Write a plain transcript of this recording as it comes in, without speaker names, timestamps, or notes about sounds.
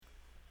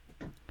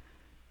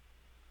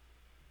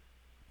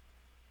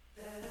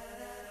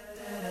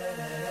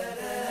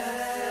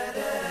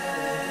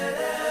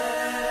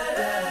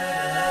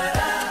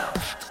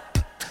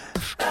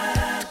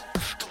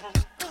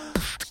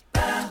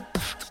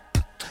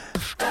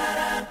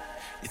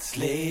It's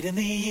late in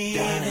the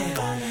evening,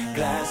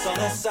 glass on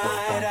the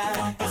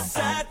side. I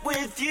sat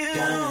with you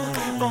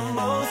for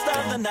most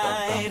of the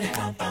night,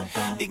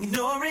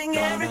 ignoring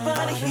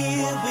everybody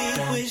here. We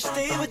wish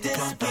they would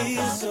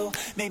disappear, so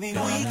maybe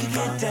we could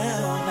get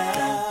down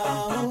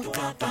now.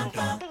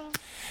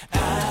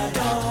 I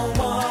don't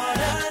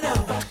wanna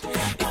know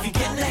if you're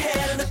getting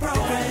ahead of the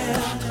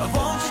program. I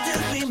want you to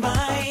be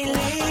my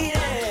lady,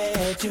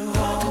 to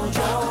hold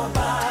your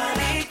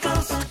body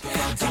close,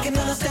 take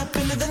another step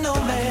into the no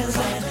man's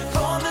land.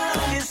 For the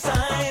longest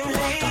time,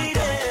 lady,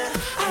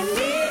 I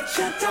need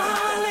you,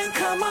 darling.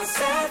 Come on,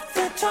 set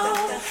the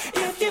tone.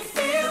 If you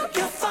feel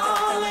you're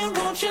falling,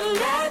 won't you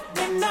let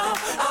me know?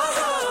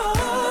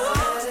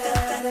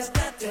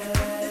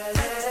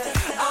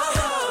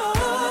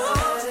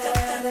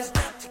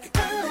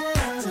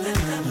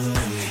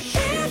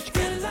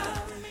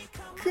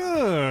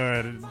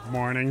 Good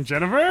morning,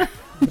 Jennifer.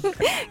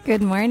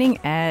 Good morning,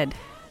 Ed.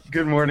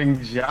 Good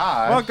morning,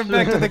 Josh. Welcome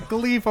back to the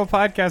Gleeful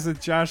Podcast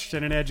with Josh,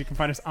 Jen, and Ed. You can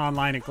find us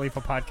online at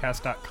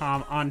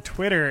gleefulpodcast.com, on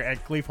Twitter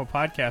at Gleeful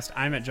Podcast.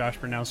 I'm at Josh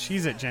Burnell.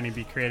 She's at Jenny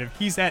Be Creative.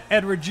 He's at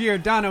Edward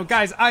Giordano.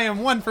 Guys, I am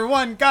 1 for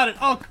 1. Got it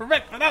all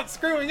correct without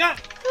screwing up.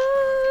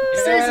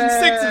 Season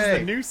 6 is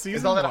the new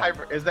season.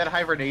 Is that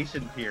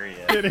hibernation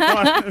period? It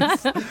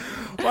was.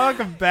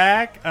 Welcome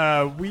back.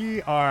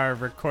 We are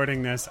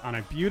recording this on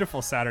a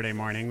beautiful Saturday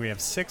morning. We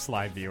have 6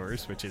 live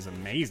viewers, which is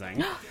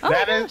amazing.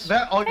 That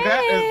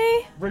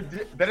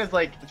is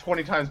like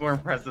 20 times more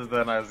impressive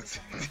than I was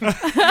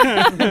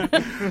expecting.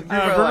 People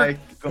are like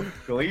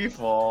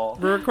gleeful.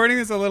 We're recording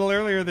this a little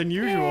earlier than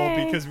usual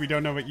because we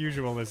don't know what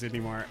usual is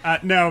anymore.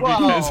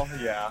 Because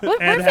yeah,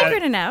 We're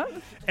figuring it out.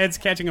 Ed's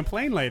catching a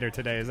plane later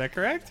today. Is that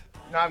correct?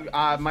 No,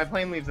 my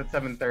plane leaves at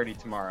 7:30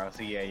 tomorrow.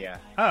 So yeah.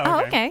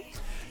 Oh, okay.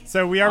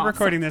 So we are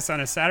recording this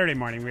on a Saturday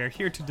morning. We are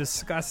here to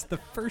discuss the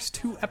first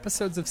 2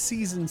 episodes of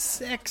Season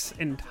 6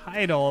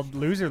 entitled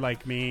Loser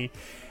Like Me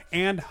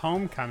and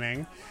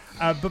Homecoming.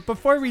 But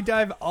before we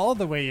dive all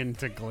the way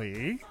into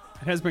Glee,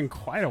 it has been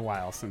quite a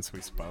while since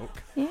we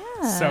spoke.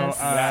 Yes.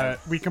 So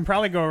we can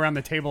probably go around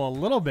the table a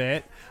little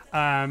bit.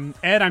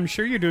 Ed, I'm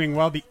sure you're doing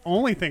well. The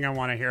only thing I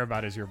want to hear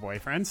about is your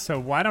boyfriend. So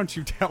why don't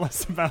you tell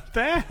us about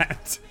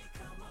that?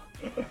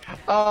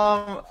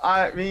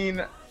 I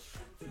mean,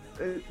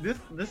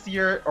 this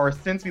year, or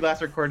since we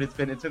last recorded,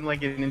 it's been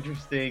like an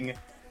interesting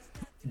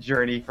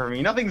journey for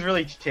me. Nothing's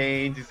really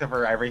changed except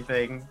for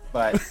everything,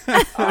 but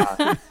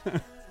I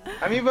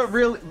mean, but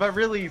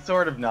really,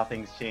 sort of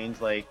nothing's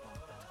changed. Like,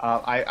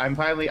 I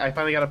finally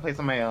got a place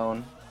on my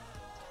own,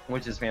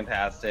 which is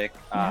fantastic.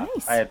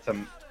 Nice. I had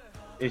some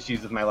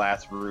issues with my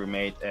last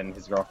roommate and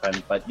his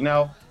girlfriend, but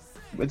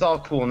it's all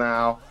cool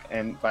now.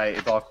 And by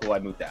it's all cool, I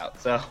moved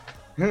out. So,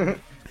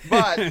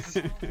 but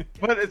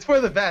it's for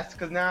the best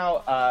because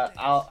now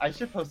I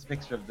should post a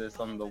picture of this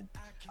on the.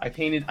 I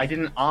did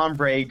an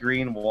ombre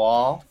green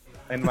wall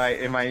in my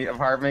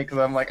apartment because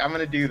I'm like, I'm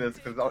gonna do this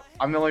because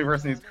I'm the only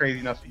person who's crazy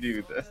enough to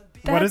do this.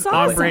 What is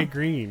awesome. ombre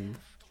green?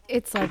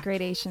 It's like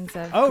gradations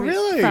of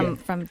really?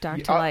 from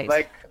dark to light.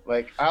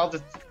 Like I'll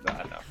just I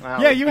don't know.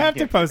 Yeah, you have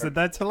to post it.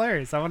 That's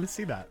hilarious. I want to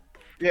see that.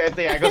 Yeah,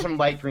 it goes from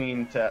light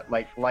green to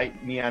like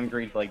light neon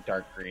green to like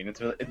dark green.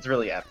 It's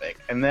really epic.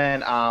 And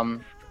then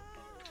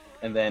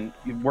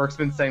work's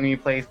been sending me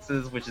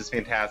places, which is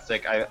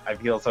fantastic. I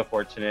feel so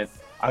fortunate.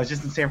 I was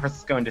just in San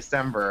Francisco in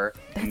December,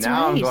 and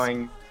now I'm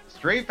going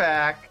straight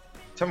back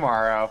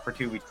tomorrow for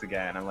 2 weeks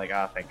again. I'm like,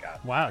 oh, thank God.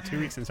 Wow, 2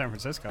 weeks in San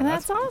Francisco.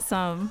 That's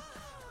awesome.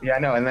 Yeah, I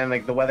know. And then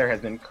like the weather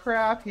has been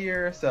crap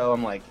here, so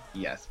I'm like,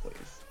 yes,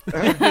 please.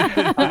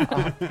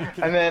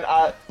 And then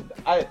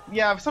I've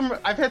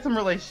had some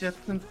relationships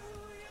since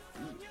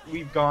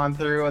we've gone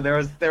through. There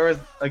was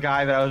a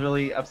guy that I was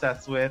really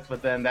obsessed with,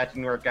 but then that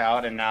didn't work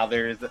out, and now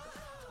there's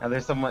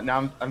someone.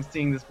 Now I'm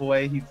seeing this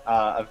boy. He's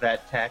a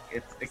vet tech.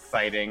 It's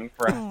exciting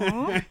for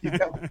us.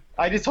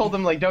 I just told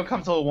him like, don't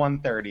come till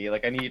 1:30.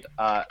 Like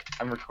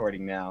I'm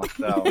recording now,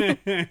 so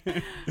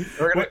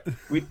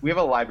we have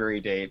a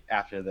library date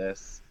after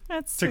this.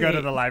 That's to sweet. go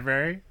to the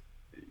library.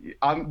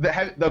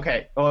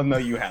 Okay. Oh no,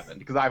 you haven't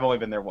because I've only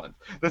been there once.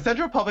 The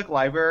Central Public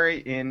Library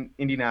in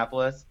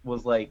Indianapolis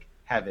was like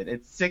heaven.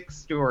 It's 6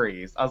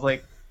 stories. I was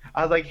like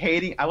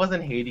hating. I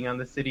wasn't hating on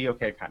the city.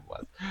 Okay, it kind of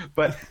was.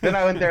 But then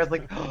I went there. I was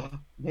like, oh,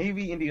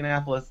 maybe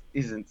Indianapolis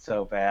isn't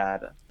so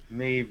bad.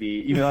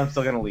 Maybe, even though I'm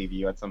still gonna leave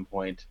you at some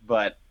point.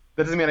 But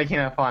that doesn't mean I can't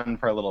have fun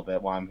for a little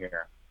bit while I'm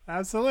here.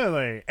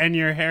 Absolutely. And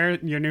your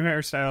new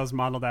hairstyle is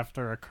modeled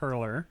after a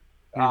curler.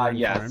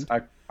 Yes.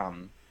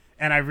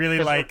 And I really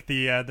like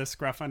the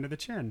scruff under the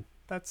chin.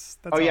 That's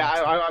oh yeah,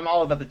 I'm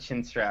all about the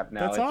chin strap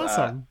now. That's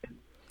awesome.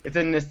 It's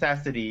a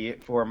necessity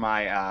for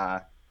my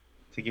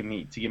to give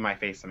my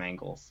face some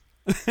angles.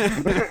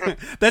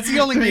 That's the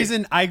only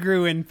reason I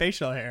grew in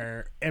facial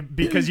hair,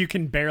 because you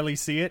can barely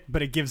see it,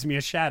 but it gives me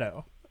a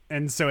shadow,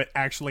 and so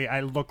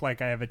I look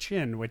like I have a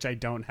chin, which I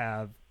don't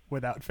have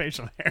without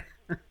facial hair.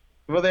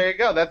 Well, there you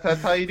go.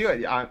 That's how you do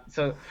it.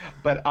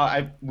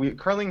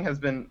 Curling has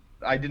been.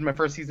 I did my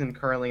first season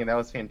curling, and that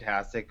was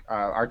fantastic.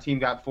 Our team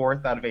got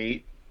 4th out of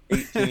 8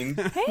 18.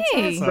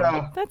 Hey,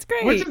 So, that's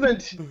great.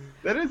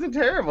 that isn't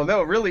terrible.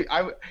 No, really.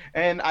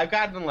 I've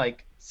gotten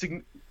like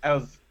I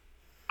was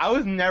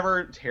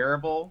never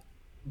terrible,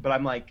 but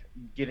I'm like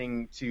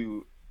getting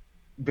to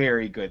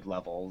very good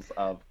levels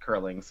of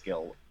curling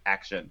skill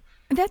action.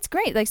 That's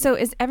great. Like, so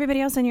is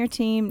everybody else on your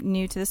team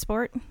new to the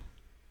sport?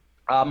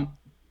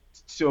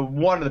 So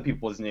one of the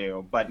people is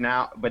new, but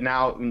now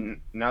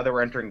that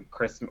we're entering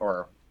Christmas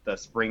or the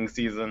spring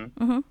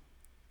season,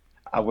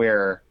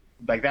 where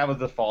like that was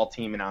the fall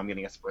team, and now I'm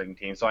getting a spring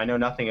team, so I know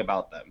nothing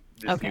about them.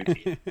 This new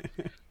team,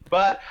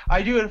 but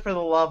I do it for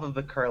the love of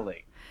the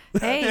curling.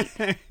 Hey,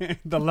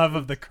 the love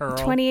of the curl.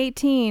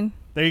 2018.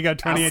 There you go,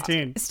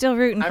 2018. Still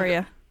rooting for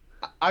you.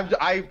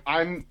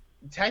 I'm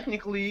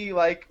technically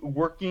like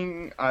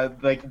working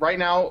like right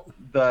now.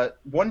 The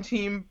one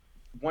team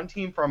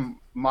from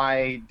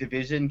my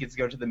division gets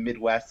to go to the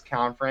Midwest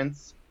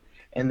Conference,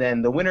 and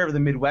then the winner of the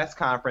Midwest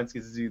Conference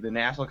gets to do the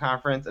National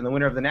Conference, and the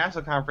winner of the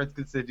National Conference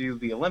gets to do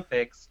the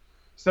Olympics.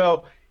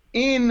 So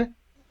in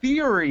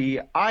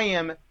theory, I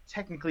am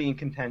technically in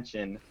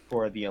contention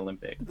for the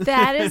Olympics.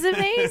 That is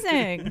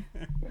amazing.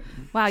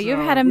 Wow, you've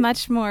had a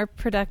much more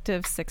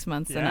productive 6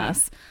 months than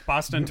us.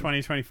 Boston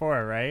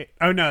 2024, right?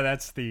 Oh, no,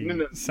 that's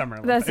the Summer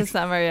Olympics. That's the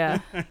summer, yeah.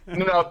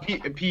 No,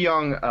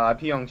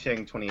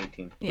 Pyeongchang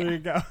 2018. Yeah. There you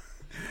go.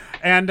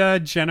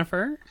 And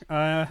Jennifer,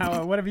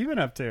 what have you been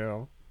up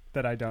to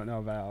that I don't know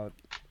about?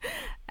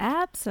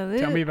 Absolutely.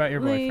 Tell me about your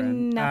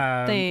boyfriend.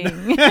 Nothing.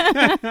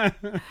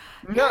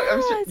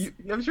 No,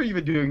 I'm sure you've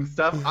been doing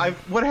stuff.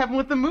 What happened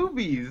with the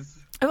movies?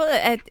 Well,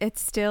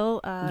 it's still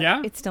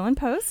it's still in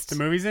post. The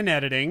movie's in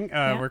editing.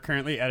 We're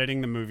currently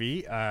editing the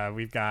movie.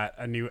 We've got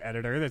a new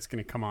editor that's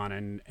going to come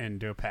on and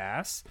do a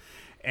pass.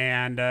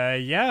 And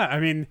I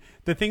mean,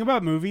 the thing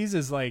about movies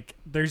is like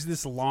there's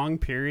this long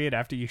period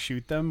after you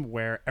shoot them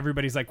where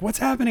everybody's like, what's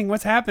happening?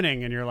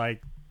 And you're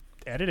like,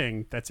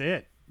 editing, that's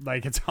it.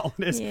 Like, it's all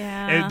it is.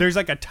 Yeah. There's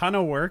like a ton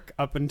of work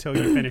up until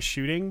you finish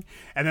shooting,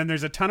 and then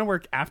there's a ton of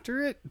work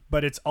after it,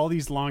 but it's all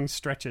these long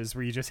stretches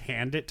where you just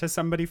hand it to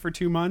somebody for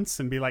 2 months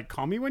and be like,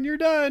 call me when you're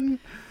done.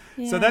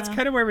 So that's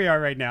kind of where we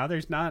are right now.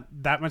 There's not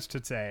that much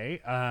to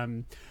say.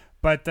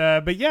 But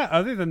yeah,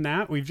 other than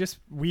that, we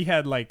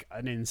had like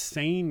an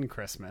insane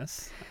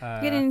Christmas. We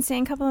had an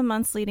insane couple of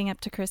months leading up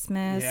to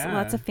Christmas. Yeah.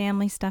 Lots of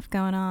family stuff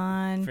going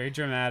on. Very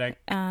dramatic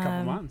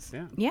couple months,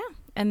 yeah. Yeah.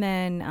 And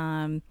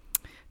then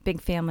big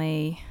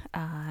family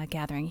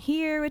gathering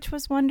here, which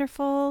was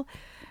wonderful.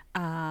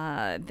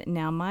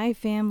 Now my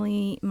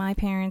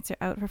parents are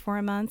out for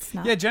 4 months.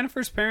 Yeah,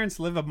 Jennifer's parents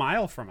live a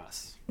mile from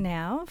us.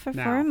 For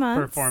 4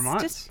 months. For 4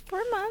 months. Just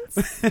 4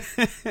 months.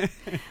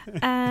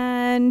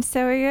 And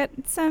so we got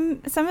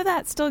some of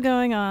that still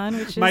going on,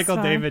 which is Michael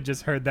fun. David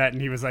just heard that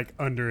and he was like,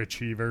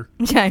 underachiever.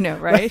 Yeah, I know,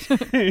 right?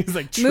 He's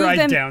like,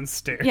 try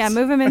downstairs. Yeah,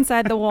 move them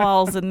inside the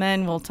walls and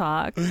then we'll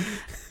talk.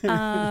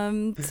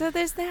 So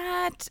there's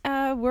that.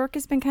 Work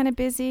has been kind of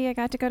busy. I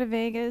got to go to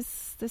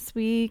Vegas this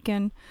week,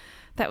 and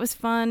that was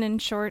fun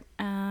and short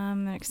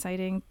and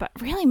exciting. But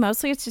really,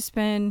 mostly it's just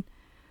been,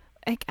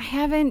 I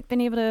haven't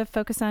been able to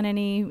focus on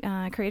any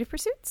creative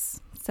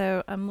pursuits.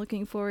 So I'm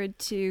looking forward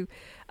to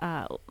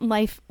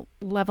life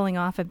leveling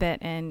off a bit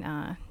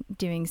and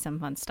doing some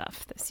fun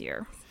stuff this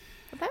year.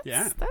 But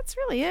that's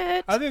really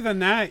it. Other than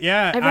that,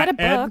 yeah. I read a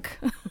book.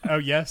 Oh,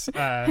 yes.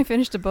 I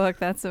finished a book.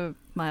 That's a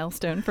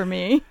milestone for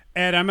me.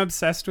 Ed, I'm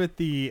obsessed with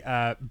the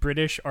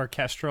British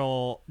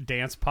orchestral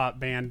dance pop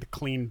band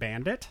Clean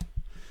Bandit.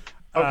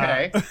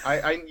 Okay,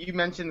 you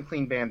mentioned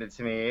Clean Bandit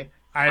to me.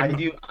 I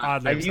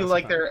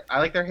like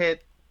their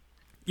hit.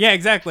 Yeah,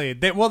 exactly.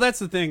 Well, that's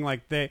the thing.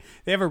 Like they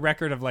have a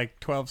record of like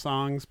 12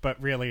 songs,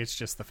 but really it's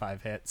just the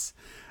 5 hits.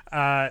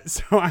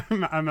 So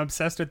I'm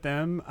obsessed with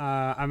them.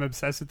 I'm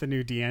obsessed with the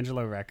new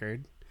D'Angelo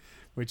record,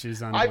 which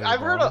is unbelievable. I've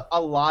heard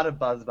a lot of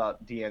buzz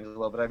about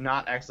D'Angelo, but I've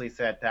not actually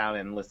sat down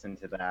and listened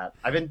to that.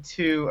 I've been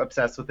too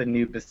obsessed with the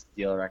new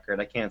Bastille record.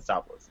 I can't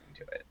stop listening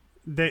to it.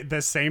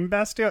 The same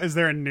Bastille? Is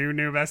there a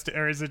new Bastille,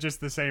 or is it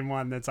just the same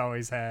one that's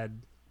always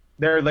had?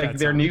 They're like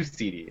their new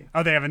CD.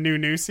 Oh, they have a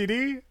new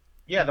CD?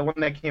 Yeah, the one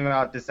that came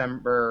out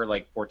December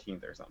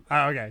 14th or something.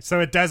 Oh, okay.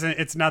 So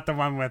it's not the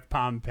one with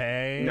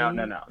Pompeii? No.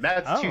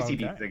 That's 2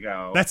 CDs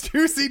ago. That's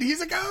 2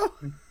 CDs ago?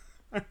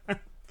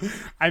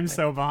 I'm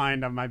so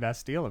behind on my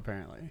Bastille,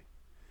 apparently.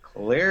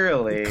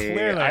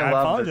 Clearly. I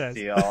love apologize.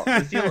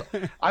 Bastille.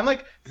 I'm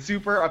like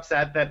super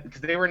upset that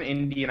because they were in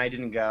Indy and I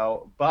didn't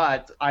go,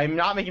 but I'm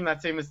not making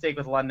that same mistake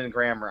with London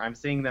Grammar. I'm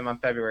seeing them on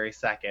February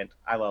 2nd.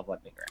 I love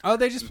London Grammar. Oh,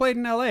 they just played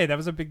in LA. That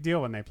was a big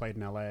deal when they played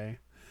in LA.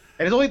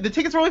 And the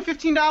tickets were only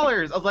 $15.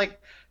 I was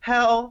like,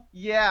 hell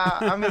yeah,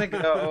 I'm gonna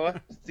go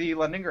see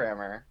London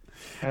Grammar.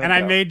 And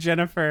I made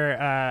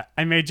Jennifer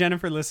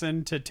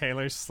listen to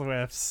Taylor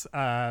Swift's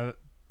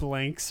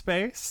Blank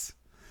Space.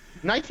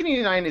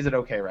 1989 is an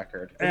okay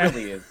record. It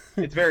really is.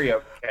 It's very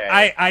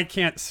okay. I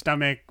can't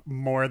stomach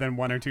more than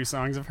 1 or 2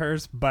 songs of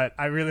hers, but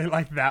I really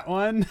like that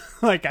one.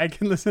 Like, I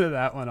can listen to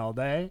that one all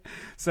day.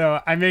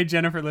 So I made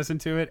Jennifer listen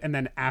to it, and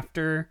then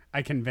after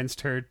I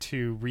convinced her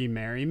to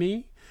remarry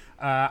me,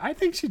 I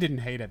think she didn't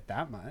hate it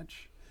that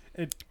much.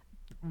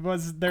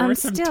 there were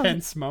some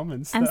tense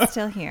moments. I'm though.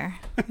 still here.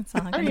 That's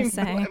all I'm gonna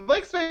say.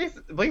 Blank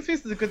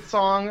Space is a good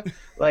song.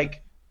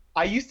 Like,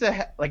 I used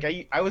to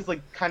I was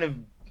like kind of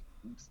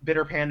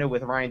bitter panda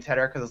with Ryan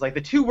Tedder because it's like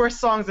the two worst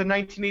songs of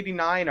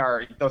 1989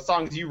 are those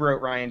songs you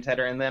wrote, Ryan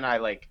Tedder, and then I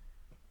like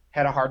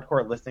had a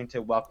hardcore listening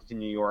to Welcome to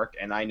New York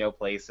and I Know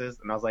Places,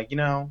 and I was like,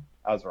 I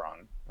was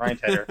wrong. Ryan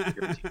Tedder,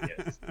 you're a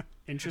genius.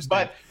 Interesting.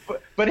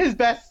 But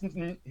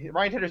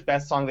Ryan Tedder's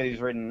best song that he's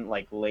written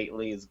like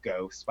lately is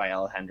Ghost by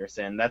Ella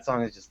Henderson. That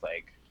song is just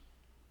like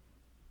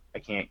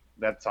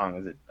that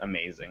song is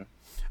amazing.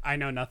 I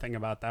know nothing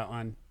about that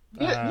one.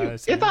 Yeah,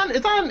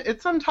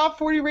 it's on top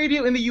 40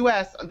 radio in the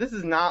US. This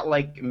is not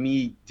like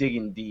me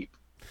digging deep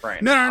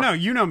right now. No.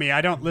 You know me.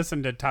 I don't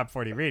listen to top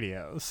 40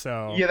 radio,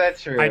 so yeah,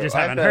 that's true. I just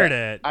haven't heard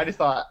it. I just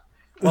thought,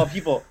 well,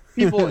 people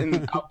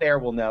out there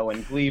will know,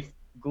 and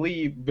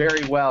Glee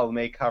very well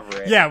may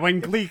cover it. Yeah,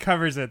 when Glee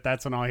covers it,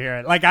 that's when I'll hear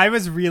it. Like, I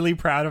was really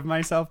proud of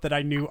myself that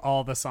I knew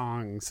all the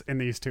songs in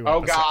these two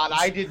episodes. God,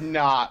 I did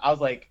not. I was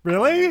like,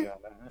 really? Oh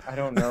God, I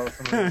don't know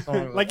some of the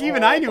songs. Like,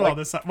 even I knew all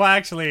the songs. Well,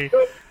 actually,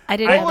 I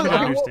didn't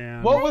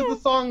understand. What was the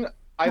song?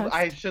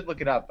 I should look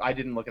it up. I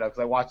didn't look it up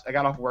because I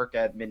got off work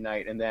at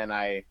midnight, and then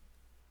I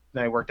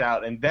worked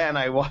out, and then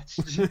I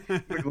watched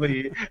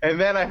Glee, and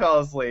then I fell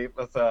asleep.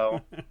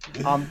 So,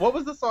 what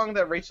was the song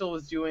that Rachel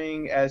was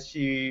doing as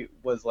she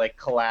was like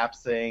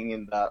collapsing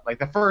in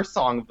the first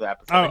song of the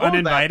episode? Oh,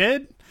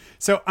 Uninvited.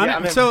 So,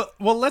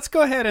 well, let's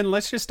go ahead and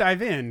let's just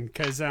dive in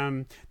because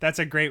that's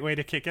a great way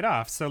to kick it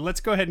off. So let's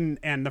go ahead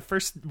and the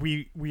first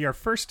we are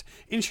first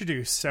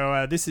introduced.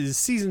 So this is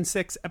season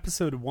 6,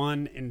 episode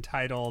 1,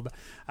 entitled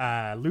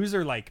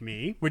 "Loser Like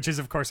Me," which is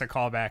of course a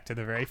callback to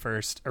the very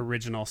first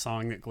original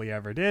song that Glee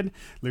ever did,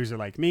 "Loser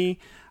Like Me."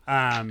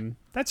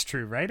 That's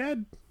true, right,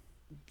 Ed?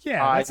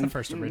 Yeah, that's the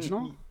first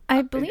original.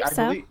 I believe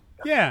so.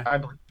 Yeah, I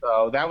believe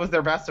so. That was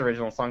their best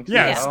original song too.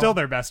 Yeah, it's still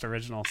their best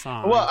original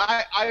song. Well,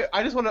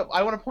 I just want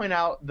to point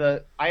out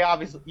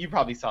you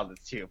probably saw this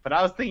too, but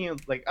I was thinking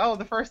like,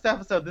 the first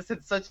episode, this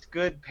had such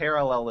good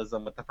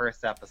parallelism with the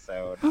first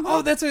episode.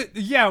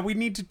 Oh, we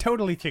need to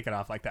totally kick it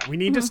off like that. We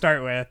need to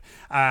start with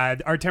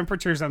our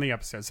temperatures on the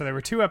episode. So there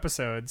were 2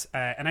 episodes,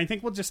 and I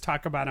think we'll just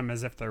talk about them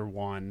as if they're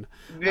one.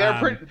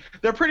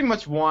 They're pretty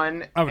much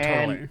one. Oh,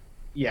 totally.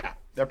 Yeah.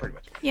 They're pretty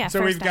much one. Yeah.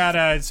 So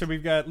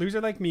we've got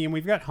Loser Like Me and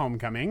we've got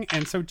Homecoming.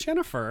 And so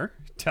Jennifer,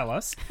 tell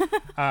us,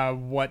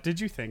 what did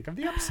you think of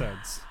the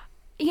episodes?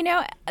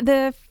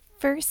 The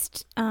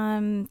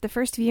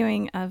first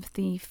viewing of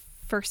the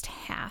first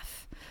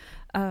half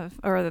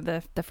or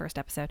the first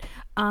episode,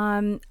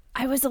 I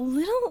was a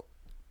little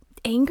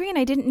angry and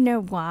I didn't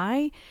know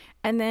why.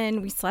 And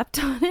then we slept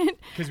on it.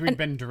 Because we'd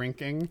been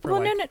drinking for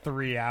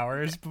 3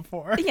 hours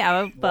before.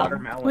 Yeah,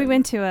 Watermelon. We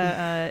went to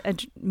a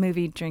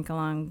movie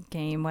drink-along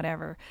game,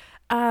 whatever.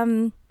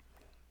 But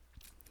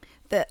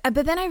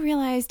then I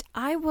realized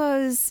I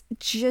was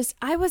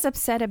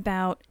upset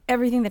about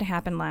everything that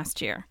happened last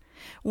year.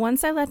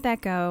 Once I let that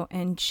go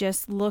and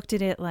just looked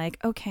at it like,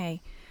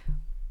 okay,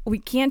 we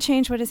can't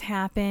change what has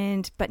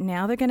happened, but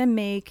now they're going to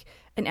make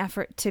an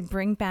effort to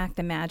bring back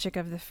the magic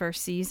of the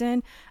first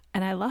season,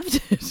 and I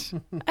loved it.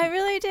 I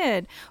really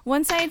did.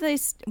 Once I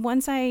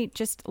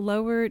just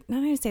lowered, not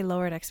going to say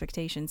lowered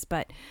expectations,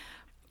 but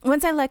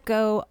once I let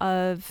go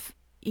of,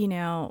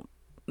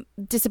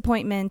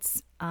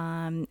 disappointments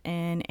and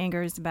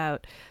angers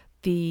about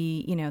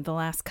the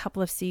last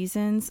couple of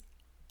seasons,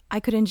 I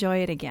could enjoy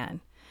it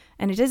again.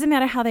 And it doesn't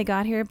matter how they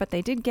got here, but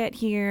they did get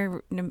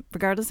here,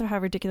 regardless of how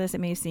ridiculous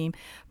it may seem.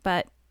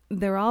 But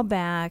they're all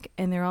back,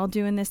 and they're all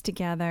doing this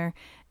together,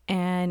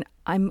 and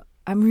I'm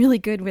really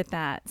good with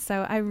that.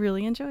 So I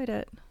really enjoyed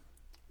it.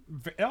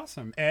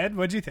 Awesome, Ed.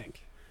 What'd you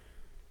think?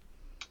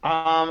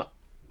 I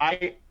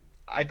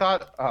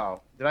thought.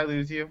 Oh, did I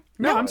lose you?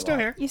 No, I'm still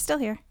here. You're still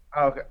here.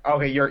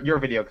 Okay. Your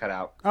video cut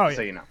out. Oh, yeah.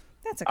 So you know.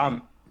 That's okay.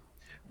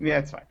 Yeah,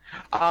 it's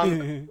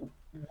fine.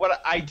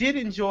 What I did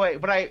enjoy,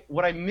 what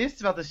I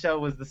missed about the show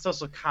was the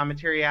social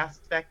commentary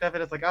aspect of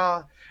it. It's like,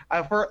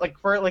 for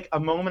a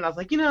moment, I was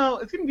like,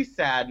 it's gonna be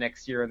sad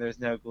next year and there's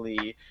no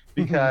Glee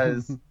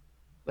because,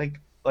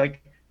 like,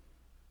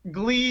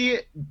 Glee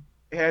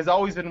has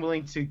always been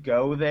willing to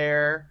go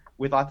there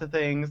with lots of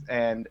things,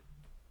 and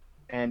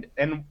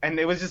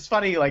it was just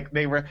funny. Like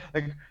they were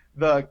like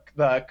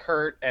the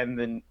Kurt and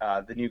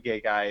the new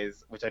gay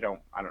guys, which I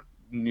don't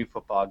new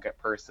football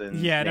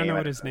person. Yeah, I don't know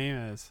what his name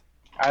is.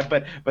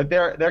 But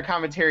their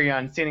commentary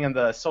on standing on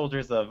the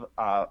shoulders of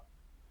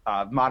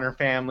Modern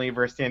Family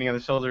versus standing on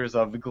the shoulders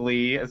of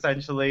Glee,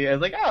 essentially, I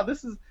was like,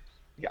 this is.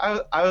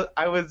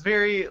 I was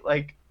very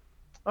like,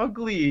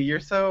 Glee, you're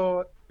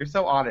so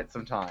on it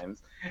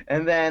sometimes,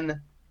 and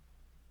then,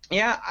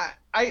 yeah,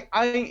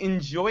 I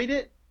enjoyed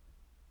it.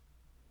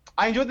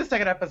 I enjoyed the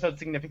second episode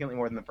significantly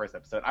more than the first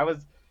episode.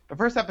 The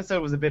first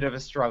episode was a bit of a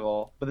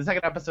struggle, but the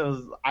second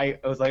episode I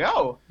was like,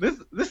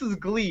 this is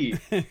Glee.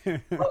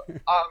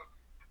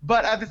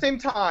 But at the same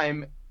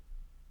time,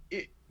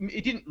 it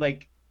didn't,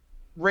 like,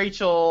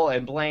 Rachel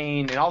and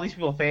Blaine and all these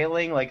people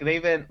failing, like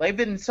they've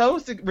been so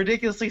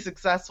ridiculously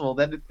successful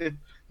that the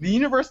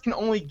universe can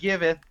only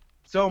give it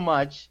so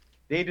much,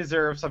 they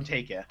deserve some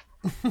take it.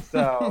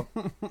 So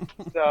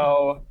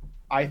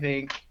I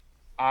think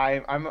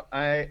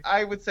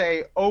I would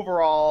say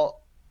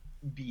overall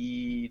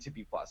B to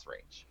B plus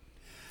range.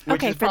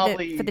 Which is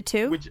probably, for the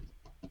two?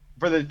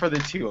 For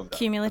the two of them.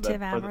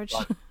 Cumulative average.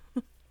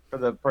 For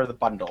the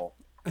bundle.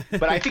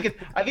 But I think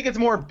it's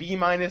more B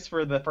minus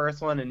for the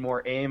first one and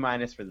more A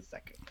minus for the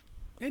second.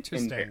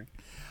 Interesting.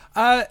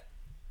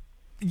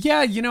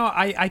 Yeah,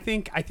 I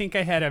think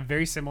I had a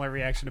very similar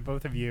reaction to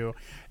both of you.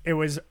 It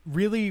was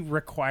really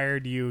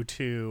required you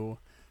to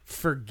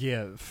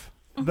forgive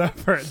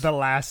the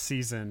last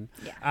season.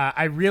 Yeah.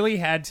 I really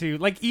had to,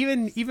 like,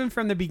 even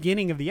from the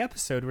beginning of the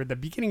episode, where the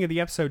beginning of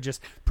the episode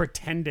just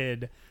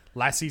pretended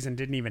last season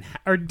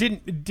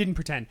didn't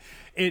pretend.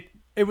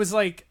 It was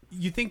like,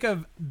 you think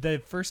of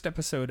the first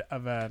episode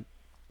of a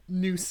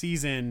new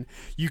season,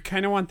 you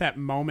kind of want that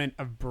moment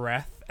of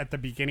breath at the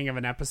beginning of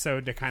an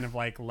episode to kind of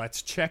like,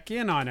 let's check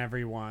in on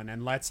everyone,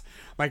 and let's,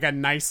 like, a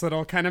nice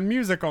little kind of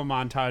musical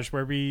montage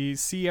where we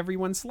see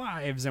everyone's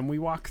lives and we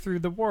walk through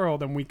the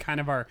world and we kind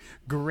of are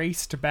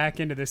graced back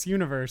into this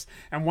universe.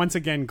 And once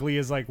again, Glee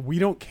is like, we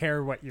don't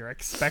care what you're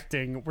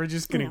expecting, we're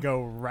just gonna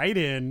go right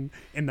in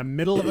the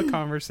middle of a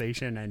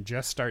conversation and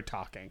just start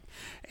talking.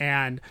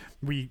 And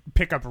we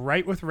pick up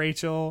right with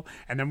Rachel,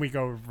 and then we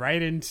go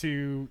right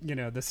into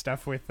the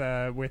stuff with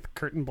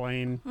Kurt and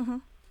Blaine.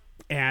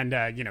 And,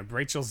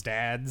 Rachel's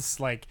dad's,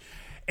 like,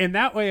 in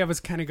that way I was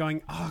kind of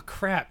going, oh,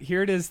 crap,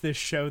 here it is, this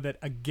show that,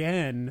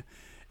 again,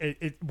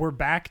 we're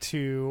back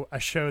to a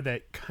show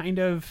that kind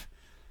of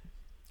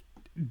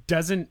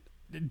doesn't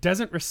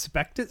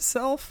respect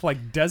itself,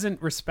 like,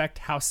 doesn't respect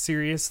how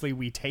seriously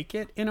we take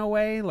it in a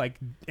way, like,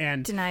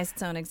 and denies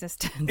its own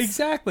existence.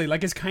 Exactly,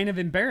 like, is kind of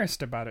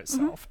embarrassed about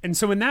itself. And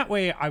so in that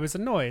way, I was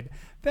annoyed.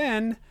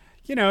 Then,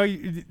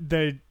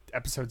 the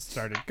episode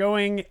started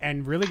going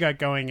and really got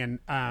going,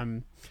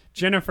 and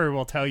Jennifer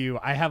will tell you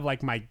I have,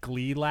 like, my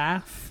Glee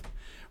laugh,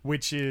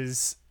 which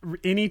is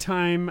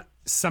anytime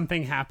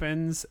something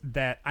happens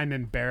that I'm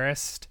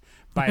embarrassed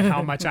by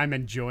how much I'm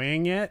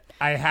enjoying it,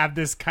 I have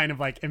this kind of,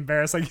 like,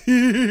 embarrassed, like,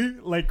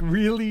 like,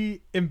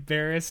 really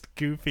embarrassed,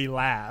 goofy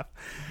laugh,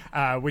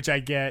 which I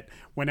get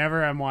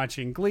whenever I'm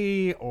watching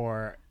Glee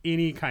or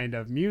any kind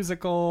of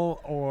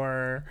musical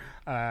or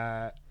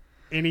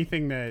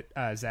anything that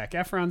Zac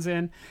Efron's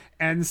in.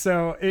 And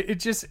so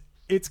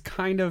it's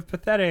kind of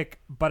pathetic,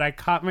 but I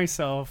caught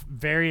myself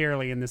very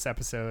early in this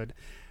episode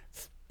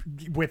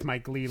with my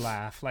Glee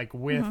laugh, like,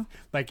 with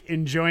like,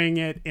 enjoying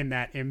it in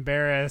that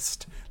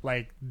embarrassed,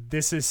 like,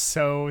 this is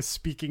so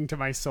speaking to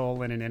my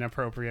soul in an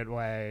inappropriate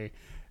way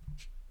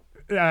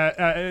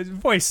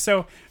voice.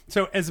 So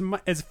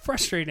as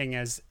frustrating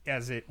as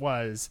it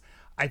was,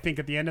 I think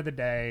at the end of the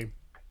day,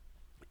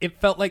 it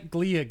felt like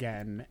Glee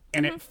again,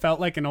 and it felt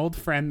like an old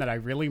friend that I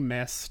really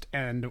missed,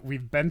 and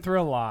we've been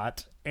through a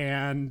lot,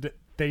 and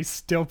they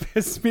still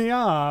piss me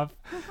off,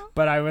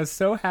 but I was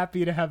so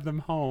happy to have them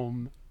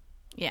home.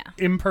 Yeah.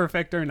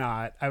 Imperfect or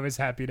not, I was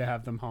happy to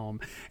have them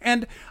home.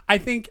 And I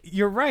think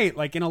you're right.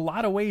 Like, in a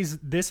lot of ways,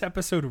 this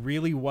episode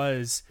really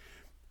was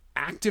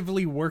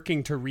actively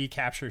working to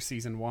recapture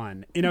season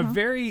one in a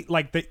very,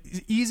 like, the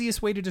easiest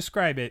way to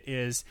describe it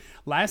is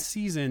last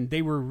season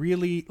they were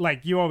really, like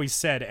you always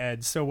said,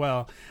 Ed, so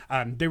well,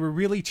 they were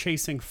really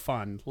chasing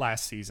fun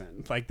last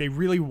season. Like, they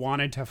really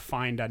wanted to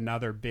find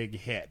another big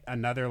hit,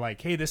 another,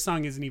 like, hey, this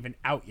song isn't even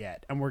out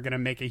yet and we're gonna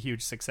make a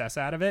huge success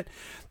out of it.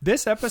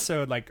 This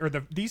episode, like, or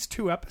these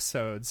two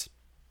episodes,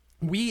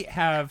 we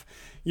have,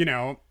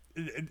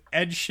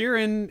 Ed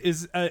Sheeran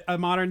is a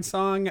modern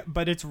song,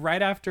 but it's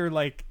right after,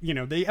 like,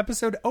 the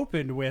episode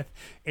opened with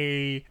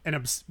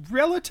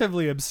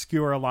relatively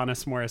obscure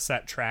Alanis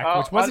Morissette track,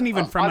 which wasn't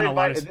even from an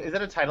Alanis. Is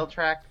it a title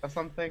track of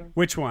something?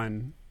 Which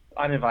one?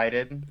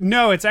 Uninvited.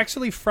 No, it's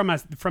actually from the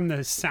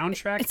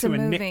soundtrack to a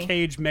movie. Nick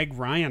Cage, Meg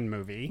Ryan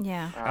movie.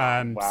 Yeah.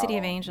 Wow. City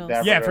of Angels.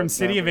 From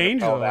City of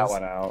Angels. That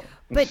one out.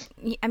 But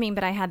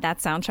I had that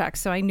soundtrack,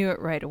 so I knew it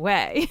right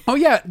away. Oh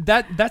yeah,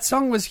 that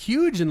song was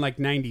huge in, like,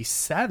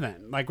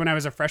 97. Like, when I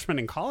was a freshman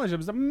in college, it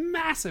was a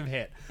massive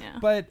hit. Yeah.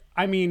 But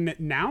I mean,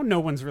 now no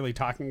one's really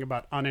talking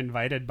about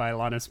Uninvited by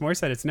Alanis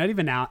Morissette. It's not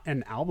even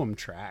an album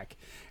track.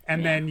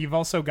 And then you've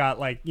also got,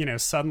 like,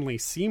 Suddenly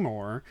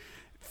Seymour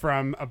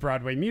from a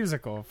Broadway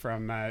musical,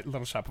 from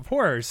Little Shop of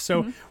Horrors.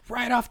 So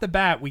right off the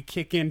bat, we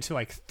kick into,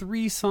 like,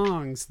 3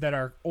 songs that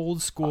are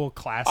old school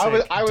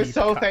classic. I was deep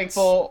so cuts.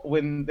 thankful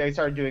when they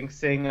started doing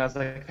Sing. I was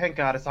like, thank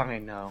God, a song I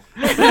know.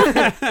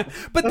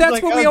 But that's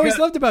like, what we oh, always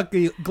good. loved about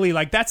Glee.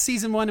 Like, that's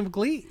season 1 of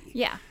Glee.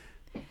 Yeah.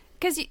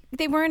 Because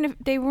they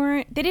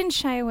didn't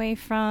shy away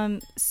from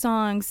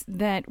songs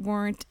that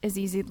weren't as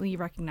easily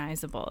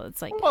recognizable.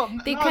 It's like, Well,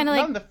 they not, kind of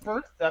not like, in the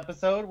first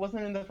episode.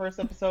 Wasn't in the first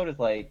episode is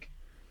like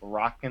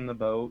rocking the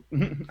boat.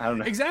 I don't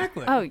know.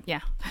 Exactly. oh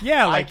yeah.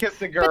 Yeah, I like,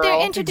 Kissed a Girl. But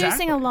they're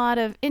introducing Exactly.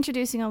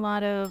 a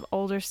lot of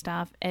older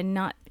stuff, and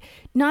not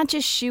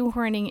just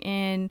shoehorning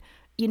in,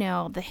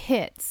 the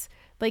hits.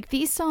 Like,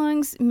 these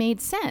songs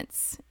made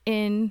sense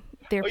in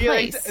their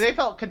place. They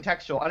felt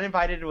contextual.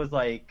 Uninvited was,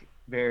 like,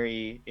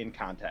 very in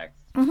context.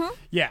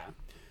 yeah.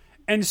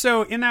 And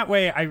so in that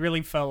way, I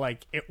really felt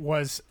like it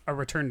was a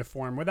return to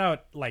form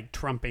without like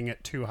trumping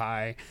it too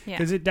high,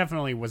 because it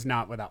definitely was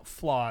not without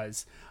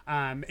flaws.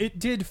 It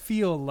did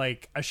feel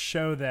like a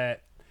show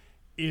that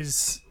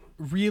is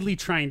really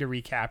trying to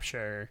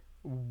recapture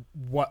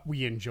what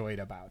we enjoyed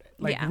about it.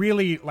 Like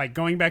really like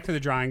going back to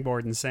the drawing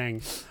board and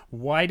saying,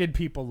 why did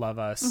people love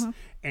us,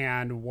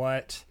 and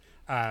what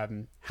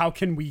how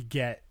can we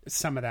get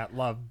some of that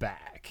love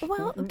back?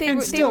 Well, they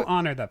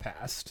honor the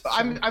past. So.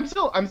 I'm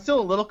still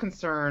a little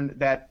concerned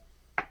that,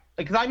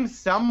 because I'm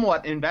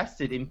somewhat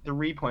invested in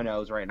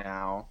 3.0s right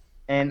now,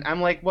 and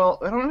I'm like, well,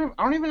 I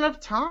don't even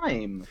have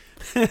time.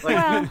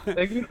 Like,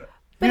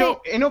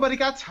 ain't nobody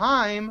got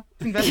time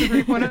to invest in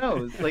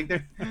 3.0s. Like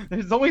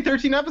there's only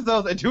 13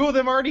 episodes, and 2 of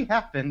them already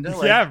happened.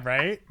 Like, yeah,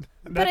 right.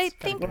 But I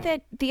think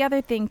that the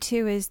other thing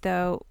too is,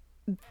 though,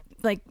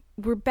 like,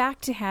 we're back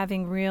to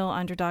having real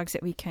underdogs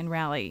that we can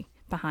rally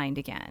behind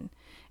again.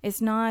 It's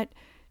not.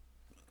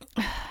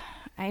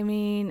 I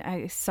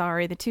mean,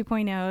 sorry, the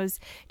 2.0s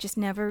just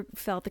never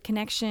felt the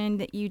connection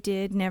that you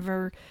did.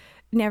 Never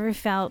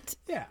felt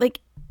like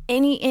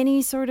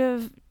any sort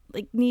of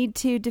like need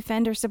to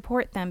defend or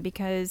support them,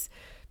 because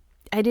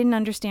I didn't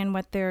understand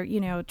what their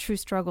true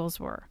struggles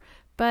were.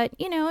 But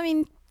I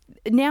mean,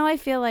 now I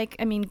feel like,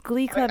 I mean,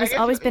 Glee Club has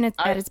always been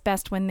at its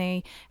best when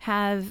they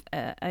have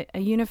a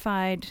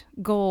unified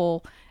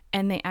goal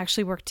and they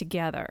actually work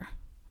together.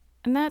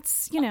 And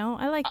that's,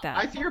 I like that.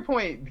 I see your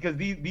point, because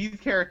these 4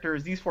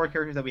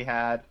 characters that we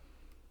have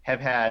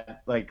had,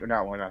 like,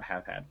 not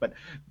have had, but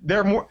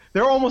they're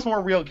almost more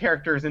real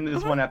characters in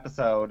this one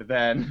episode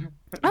than.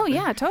 Oh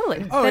yeah, totally.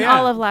 Than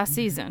all of last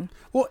season.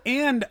 Well,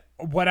 and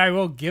what I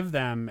will give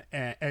them,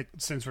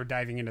 since we're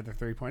diving into the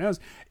 3.0s,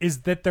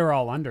 is that they're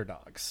all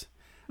underdogs.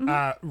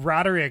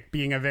 Roderick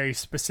being a very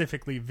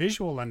specifically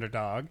visual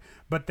underdog,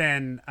 but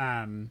then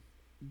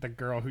the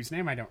girl whose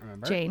name I don't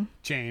remember,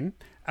 Jane,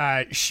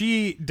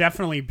 she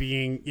definitely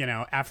being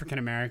African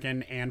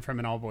American and from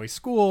an all boys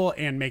school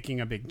and making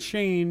a big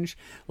change,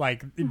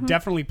 like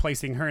definitely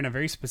placing her in a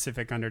very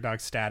specific underdog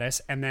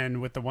status. And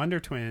then with the Wonder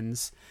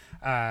Twins,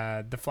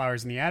 the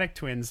Flowers in the Attic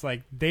twins,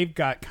 like they've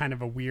got kind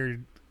of a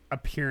weird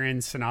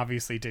appearance and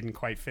obviously didn't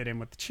quite fit in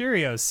with the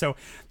Cheerios. So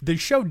the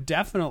show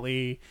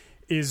definitely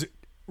is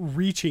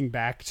reaching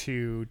back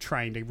to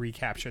trying to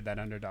recapture that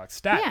underdog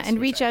status. Yeah, and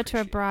reach out to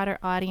a broader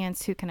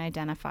audience who can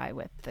identify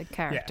with the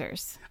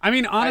characters. Yeah. I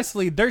mean,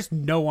 honestly, there's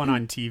no one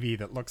on TV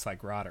that looks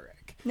like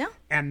Roderick. No.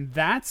 And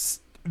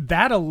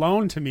that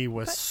alone to me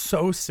was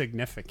so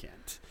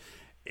significant.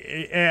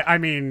 I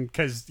mean,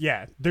 because,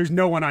 there's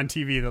no one on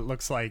TV that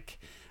looks like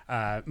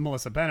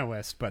Melissa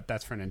Benoist, but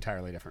that's for an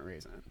entirely different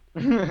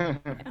reason.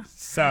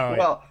 So...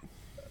 Well...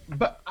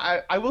 But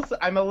I will say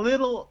I'm a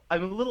little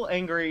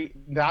angry,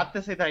 not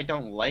to say that I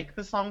don't like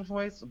the song's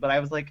voice, but I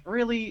was like,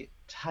 really,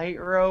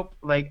 Tightrope?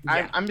 Like,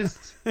 I'm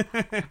just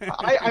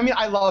I mean,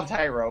 I love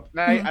Tightrope,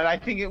 and I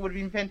think it would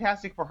be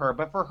fantastic for her,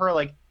 but for her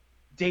like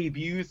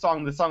debut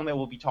song, the song that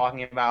we'll be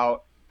talking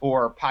about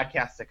for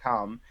podcasts to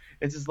come,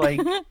 it's just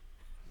like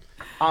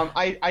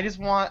I just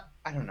want,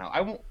 I don't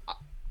know,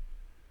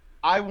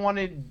 I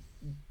wanted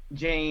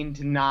Jane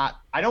to not,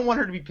 I don't want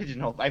her to be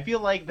pigeonholed. I feel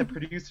like the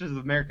producers of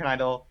American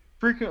Idol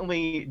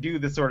frequently do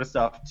this sort of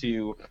stuff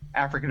to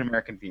African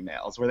American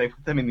females, where they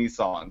put them in these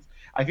songs.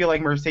 I feel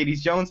like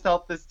Mercedes Jones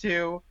felt this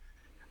too.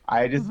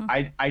 I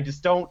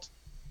just don't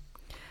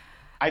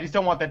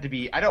want that to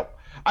be. I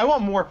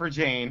want more for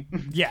Jane.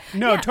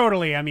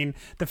 Totally. I mean,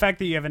 the fact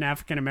that you have an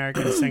African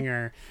American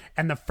singer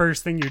and the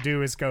first thing you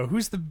do is go,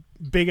 who's the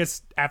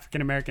biggest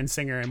African American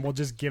singer, and we'll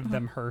just give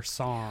them her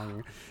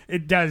song.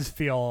 It does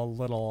feel a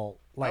little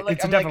like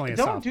it's definitely a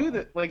don't softball. do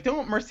that. Like,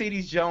 don't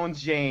Mercedes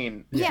Jones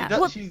Jane.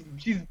 Yeah,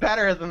 she's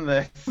better than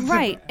this.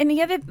 Right. And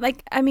the other,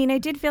 like, I mean, I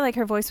did feel like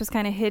her voice was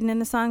kind of hidden in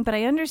the song, but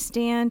I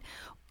understand,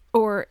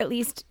 or at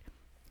least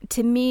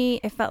to me,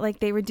 it felt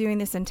like they were doing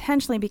this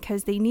intentionally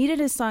because they needed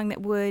a song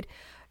that would,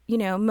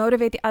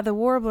 motivate the other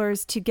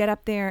warblers to get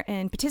up there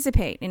and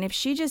participate. And if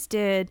she just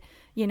did,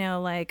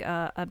 like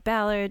a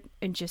ballad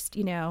and just,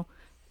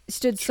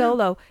 stood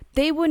solo,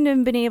 they wouldn't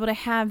have been able to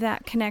have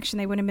that connection.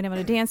 They wouldn't have been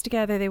able to dance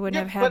together. They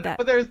wouldn't have had that.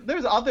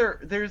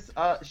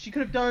 But she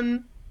could have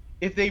done,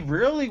 if they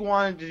really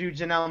wanted to do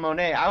Janelle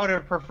Monáe, I would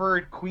have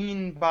preferred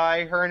Queen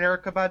by her and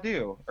Erykah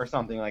Badu or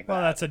something like that.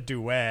 Well, that's a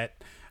duet.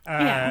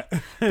 Well,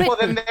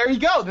 then there you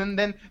go.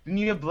 Then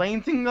you have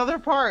Blaine sing another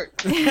part.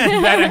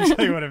 That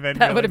actually would have been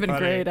been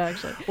great,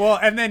 actually. Well,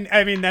 and then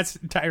I mean, that's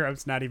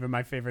Tightrope's not even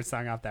my favorite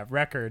song off that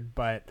record,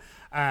 but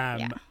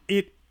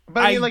it.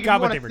 But I mean, like,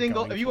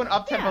 if you want an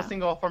up-tempo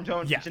single from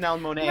Janelle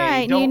Monáe,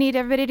 right? You need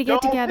everybody to get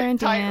together and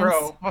dance.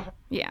 Tightrope.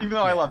 Yeah, even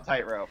though I love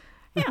Tightrope.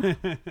 Yeah.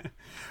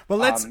 Well,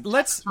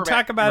 let's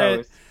talk about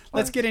it.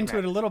 Let's get into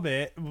it a little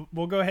bit.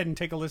 We'll go ahead and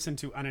take a listen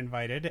to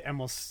Uninvited, and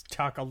we'll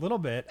talk a little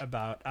bit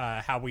about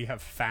how we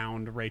have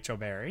found Rachel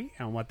Berry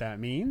and what that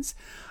means.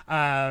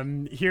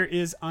 Here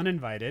is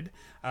Uninvited,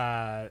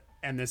 and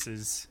this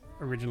is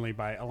originally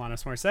by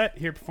Alanis Morissette,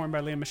 here performed by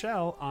Leah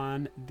Michelle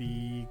on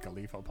the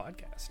Gleeful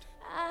podcast.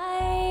 I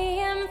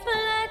am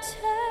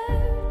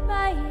flattered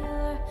by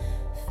your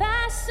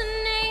fashion.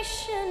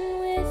 fascination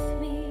with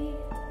me.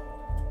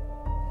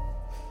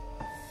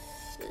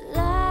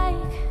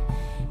 Like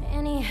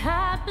any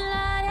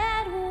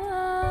hot-blooded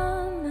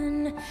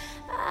woman,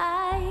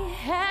 I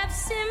have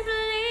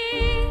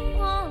simply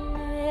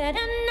wanted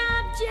an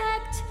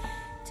object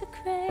to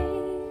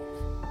crave.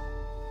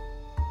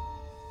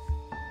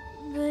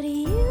 But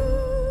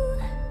you're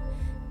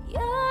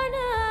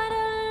not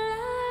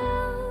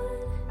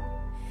allowed.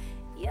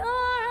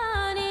 You're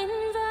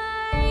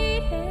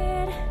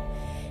uninvited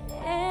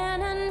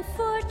and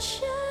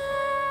unfortunate.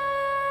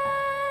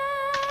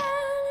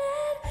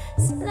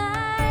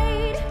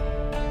 Slide.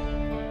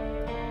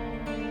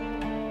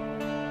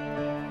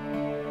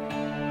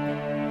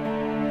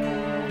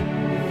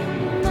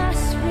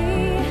 Must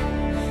be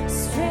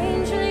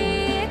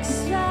strangely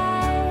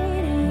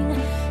exciting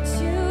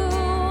to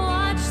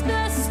watch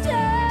the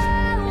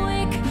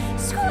stoic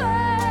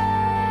squirm.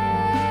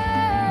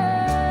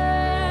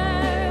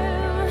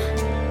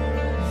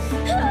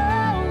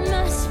 Oh,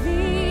 must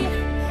be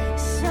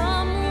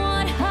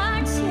somewhat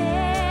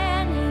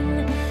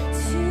heartening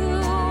to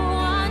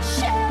watch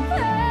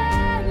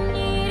shepherd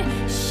need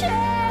shepherd.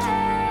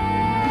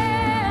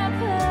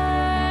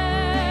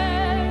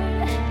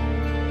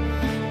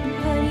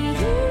 But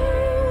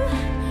you're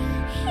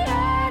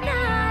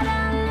not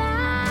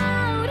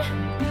allowed.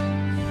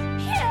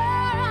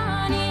 You're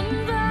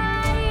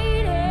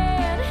uninvited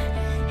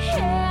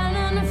and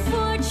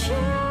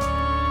unfortunate.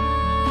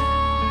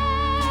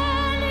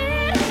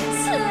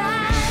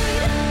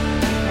 Slide.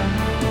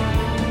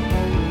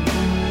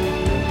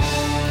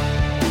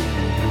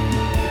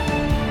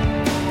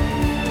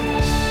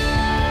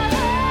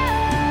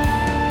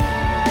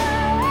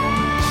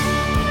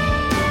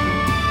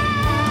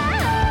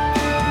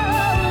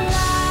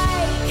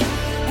 Like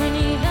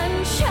any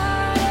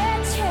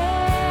uncharted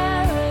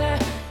terror.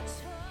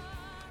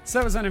 So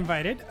that was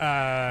Uninvited.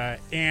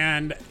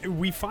 And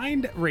we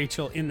find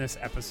Rachel in this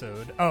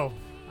episode. Oh,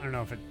 I don't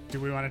know if it... Do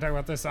we want to talk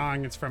about this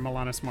song? It's from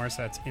Alanis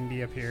Morissette's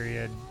India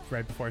period,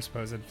 right before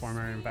supposed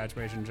former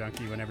infatuation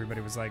junkie, when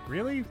everybody was like,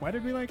 really? Why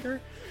did we like her?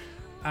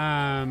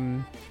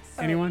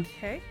 Anyone?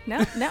 Okay.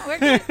 No, we're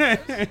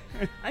good.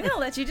 I'm gonna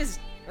let you just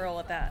roll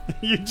with that.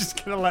 You're just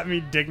going to let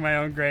me dig my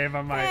own grave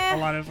on my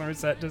Alanis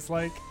Morissette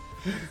dislike?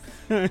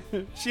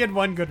 She had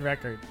one good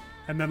record,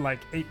 and then like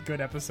 8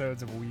 good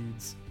episodes of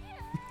Weeds.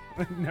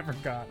 Never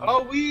got.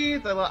 Oh,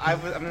 Weeds! I'm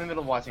in the middle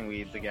of watching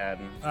Weeds again.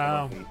 I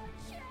love Oh. Weeds.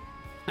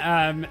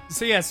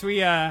 So yes,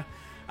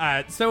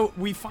 so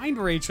we find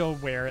Rachel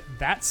where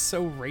That's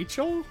So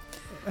Rachel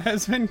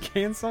has been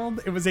canceled.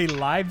 It was a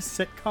live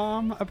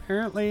sitcom,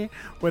 apparently,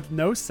 with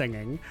no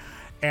singing.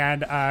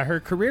 And her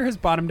career has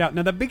bottomed out.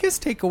 Now, the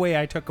biggest takeaway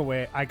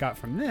I got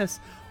from this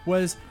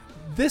was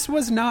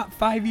not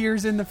 5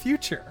 years in the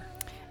future.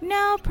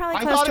 No, probably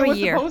I close thought to it a was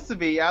year. supposed to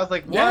be. I was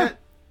like, Yeah. what?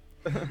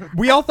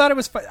 We all thought it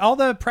was... all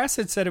the press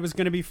had said it was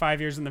going to be 5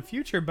 years in the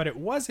future, but it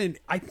wasn't.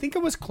 I think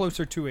it was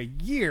closer to a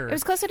year. It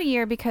was closer to a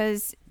year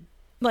because,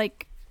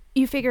 like,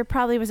 you figure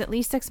probably was at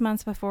least 6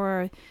 months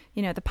before,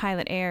 the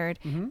pilot aired,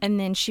 and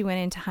then she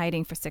went into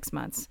hiding for 6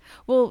 months.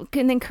 Well,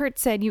 and then Kurt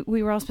said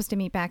we were all supposed to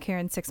meet back here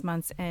in 6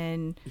 months,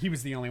 and He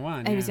was the only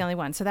one. he was the only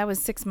one. So that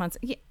was 6 months.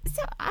 Yeah,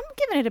 so I'm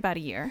giving it about a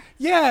year.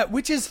 Yeah,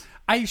 which is...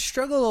 I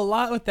struggle a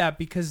lot with that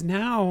because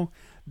now...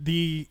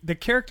 The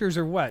characters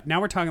are what? Now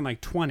we're talking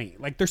like 20.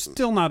 Like they're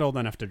still not old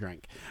enough to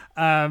drink.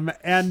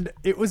 And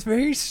it was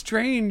very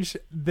strange.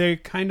 They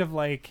kind of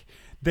like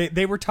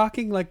they were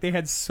talking like they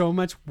had so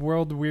much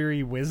world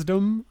weary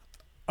wisdom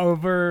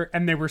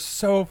and they were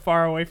so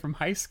far away from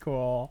high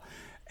school.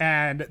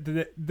 And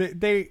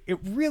it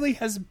really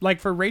has, like,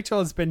 for Rachel,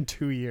 it's been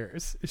 2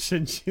 years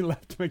since she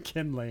left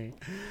McKinley.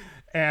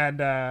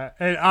 And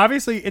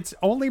obviously it's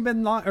only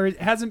been long, or it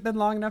hasn't been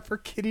long enough for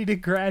Kitty to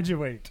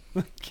graduate.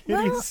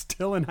 Kitty's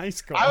still in high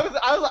school. I was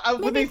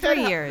when Maybe they said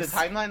 3 years. the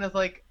timeline is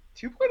like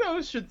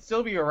 2.0 should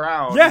still be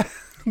around. Yeah,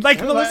 like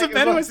Like, Melissa it's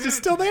Benoist like- is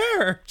still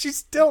there. She's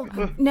still.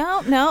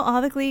 No,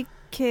 all the Glee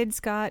kids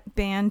got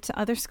banned to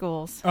other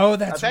schools. Oh,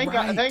 that's Thank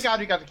right. God, thank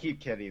God we got to keep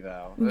Kitty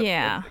though.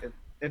 Yeah.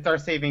 It's our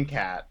saving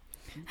cat.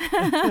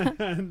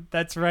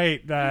 That's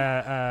right.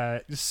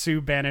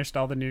 Sue banished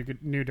all the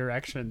new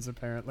directions,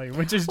 apparently,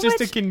 which is just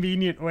a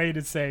convenient way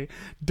to say,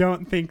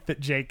 don't think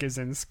that Jake is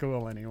in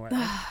school anyway.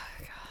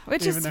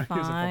 Which even is though he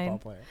was a fine. football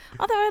player.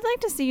 Although I'd like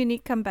to see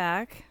Unique come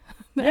back.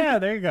 Yeah,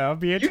 there you go.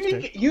 Be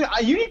interesting.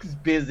 Unique's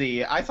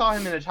busy. I saw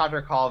him in a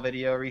Chapter Call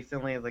video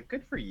recently. I was like,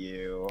 good for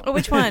you. Oh,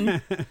 which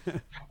one?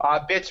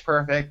 Bitch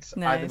Perfect.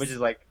 Nice.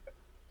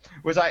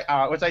 Which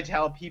I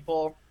tell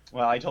people.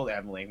 Well, I told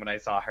Emily when I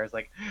saw her. I was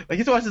like, you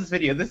have to watch this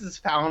video. This is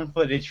found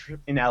footage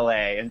in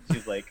LA, and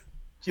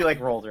she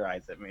rolled her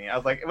eyes at me. I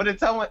was like, but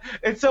it's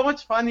so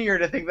much funnier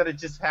to think that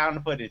it's just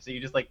found footage. So you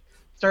just like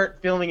start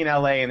filming in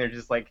LA, and they're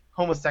just like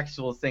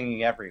homosexuals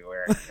singing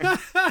everywhere.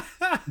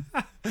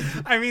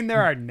 I mean,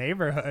 there are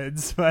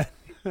neighborhoods, but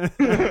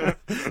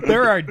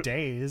There are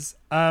days.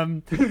 There are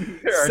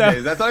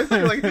days. That's why I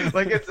say like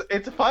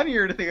it's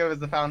funnier to think of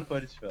as a found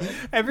footage film.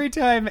 Every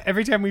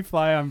time we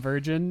fly on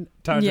Virgin,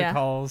 Tanja Yeah.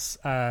 calls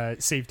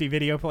safety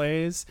video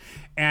plays,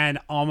 and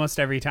almost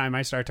every time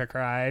I start to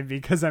cry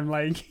because I'm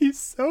like, he's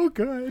so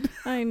good.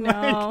 I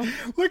know.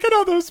 Like, look at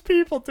all those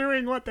people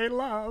doing what they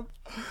love.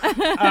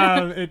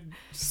 It's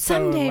so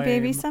Someday, lame.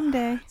 baby,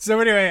 someday. So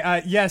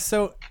anyway,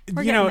 so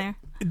We're you getting know. there.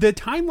 The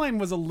timeline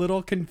was a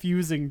little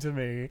confusing to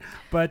me,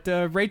 but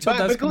Rachel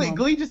does But come home.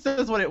 Glee just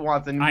does what it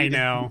wants, and I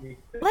know.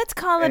 Let's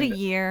call it a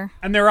year.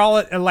 And they're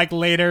all like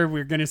later.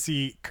 We're gonna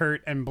see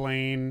Kurt and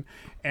Blaine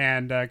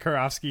and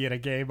Karofsky at a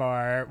gay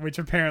bar, which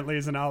apparently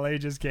is an all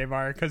ages gay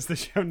bar because the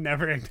show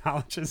never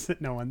acknowledges that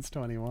no one's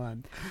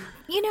 21.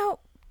 You know,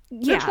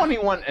 They're yeah.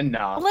 21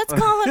 enough. Let's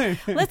call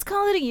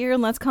it a year,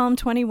 and let's call him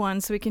 21,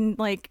 so we can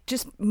like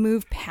just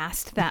move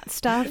past that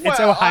stuff. It's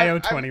Ohio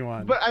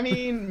 21. But I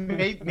mean,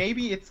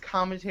 maybe it's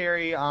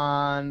commentary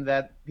on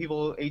that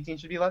people 18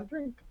 should be allowed to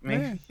drink.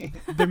 Maybe.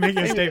 They're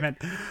making a statement.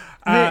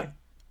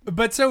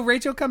 But so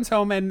Rachel comes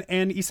home and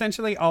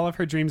essentially all of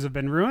her dreams have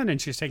been ruined and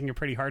she's taking it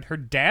pretty hard. Her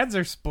dads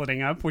are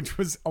splitting up, which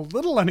was a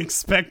little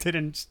unexpected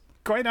and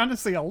quite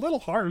honestly a little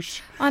harsh.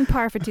 On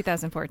par for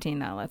 2014,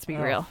 though. Let's be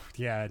real.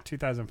 Yeah,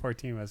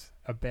 2014 was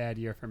a bad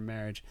year for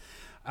marriage.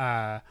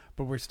 But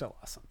we're still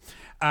awesome.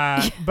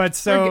 But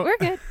so We're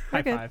good. We're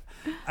high good.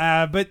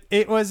 five. But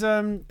it was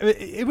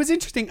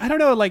interesting. I don't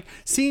know, like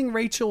seeing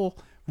Rachel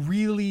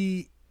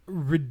really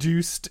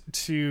reduced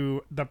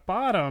to the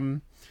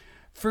bottom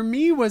for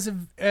me was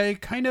a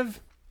kind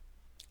of,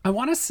 I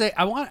want to say,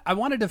 I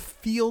wanted to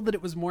feel that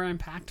it was more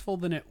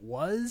impactful than it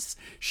was.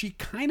 She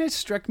kind of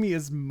struck me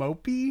as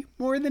mopey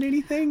more than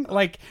anything.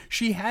 Like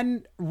she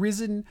hadn't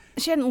risen.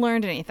 She hadn't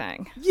learned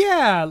anything.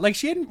 Yeah, like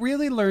she hadn't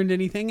really learned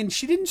anything, and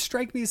she didn't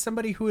strike me as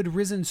somebody who had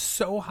risen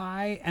so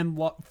high and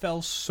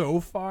fell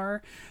so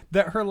far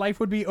that her life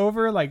would be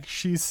over. Like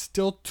she's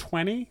still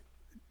 20.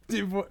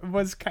 It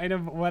was kind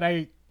of what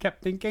I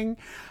kept thinking.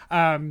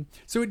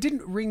 So it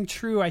didn't ring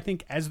true, I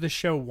think, as the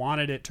show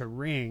wanted it to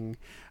ring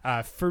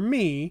for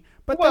me.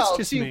 But that's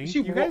just me.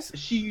 You guys?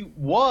 She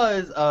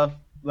was a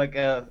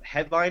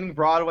headlining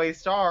Broadway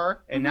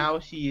star, and now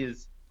she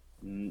is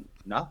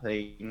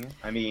nothing.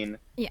 I mean,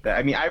 Yeah.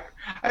 I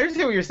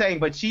understand what you're saying,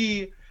 but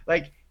she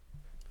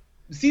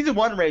season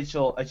 1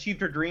 Rachel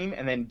achieved her dream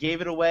and then gave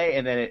it away,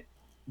 and then it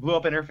blew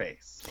up in her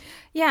face.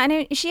 Yeah,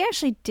 and she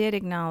actually did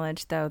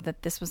acknowledge, though,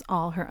 that this was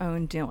all her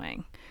own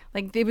doing.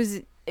 Like, it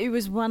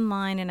was one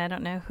line, and I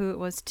don't know who it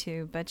was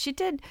to, but she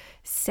did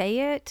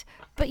say it.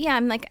 But yeah,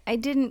 I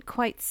didn't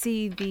quite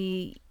see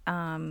the,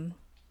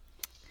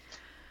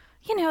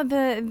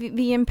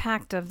 the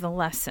impact of the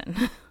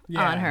lesson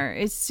on her.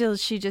 It's still,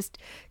 she just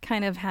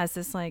kind of has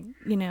this,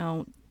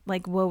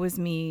 woe is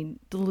me,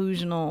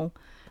 delusional,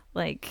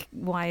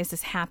 why is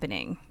this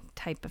happening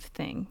type of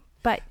thing.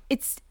 But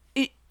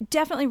it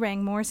definitely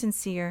rang more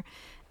sincere,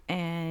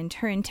 and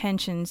her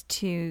intentions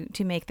to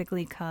make the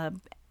Glee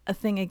Club a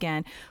thing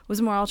again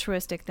was more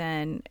altruistic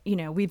than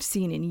we've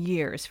seen in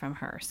years from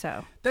her.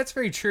 So that's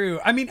very true.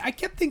 I mean, I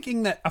kept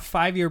thinking that a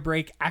 5-year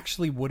break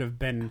actually would have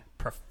been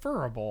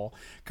preferable,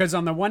 because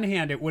on the one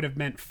hand it would have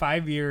meant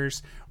 5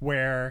 years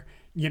where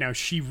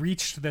she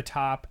reached the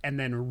top and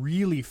then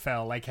really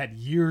fell, had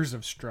years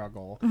of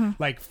struggle.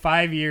 Mm-hmm.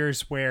 5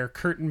 years where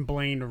Kurt and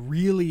Blaine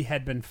really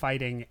had been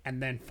fighting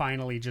and then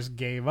finally just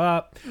gave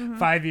up. Mm-hmm.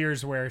 5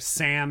 years where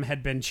Sam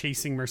had been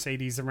chasing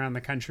Mercedes around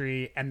the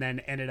country and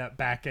then ended up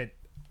back at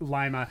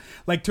Lima.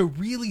 To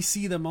really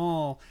see them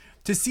all,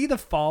 to see the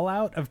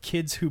fallout of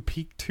kids who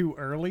peaked too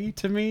early,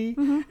 to me,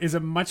 mm-hmm. is a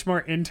much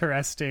more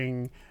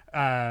interesting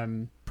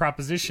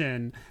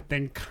proposition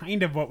than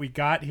kind of what we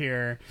got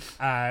here.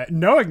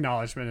 No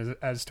acknowledgement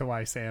as to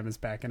why Sam is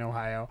back in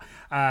Ohio,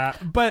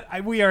 but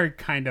we are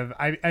kind of,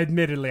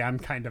 admittedly I'm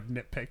kind of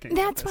nitpicking.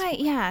 That's why,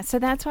 yeah, so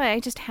that's why I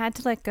just had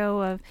to let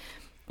go of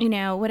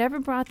whatever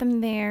brought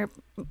them there,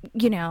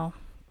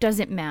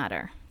 doesn't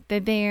matter. They're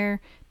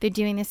there, they're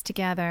doing this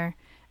together,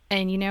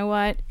 and you know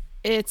what,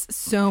 it's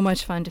so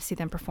much fun to see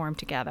them perform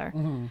together.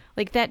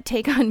 Mm-hmm. That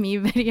Take On Me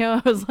video,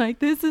 I was like,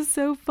 this is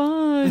so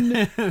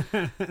fun.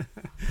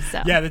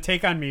 So. Yeah, the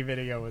Take On Me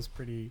video was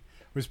pretty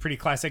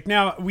classic.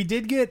 Now, we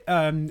did get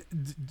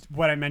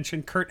what I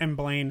mentioned. Kurt and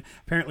Blaine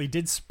apparently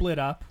did split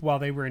up while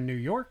they were in New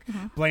York.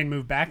 Mm-hmm. Blaine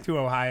moved back to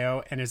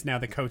Ohio and is now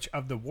the coach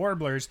of the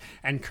Warblers,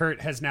 and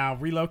Kurt has now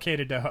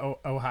relocated to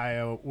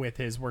Ohio with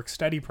his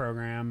work-study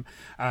program,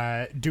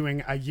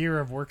 doing a year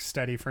of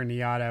work-study for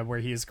NIADA, where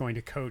he is going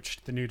to coach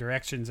the New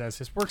Directions as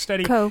his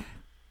work-study. There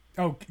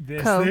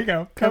you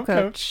go.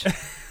 Co-coach.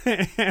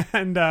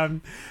 And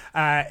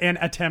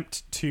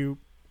attempt to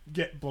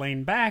get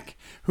Blaine back,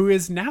 who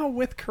is now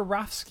with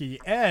Karofsky.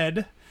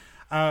 Ed,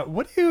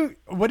 what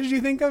did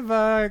you think of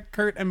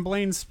Kurt and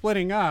Blaine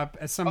splitting up,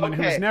 as someone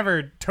who was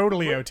never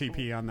totally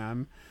OTP on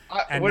them,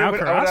 and now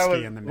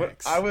Karofsky in the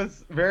mix? It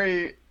was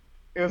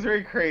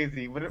very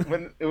crazy when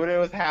it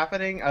was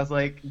happening. I was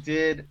like,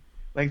 they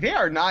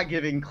are not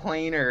giving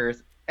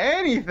Cleaners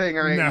anything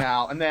right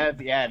now, and then at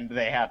the end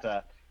they have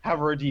to have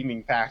a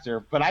redeeming factor.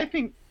 But I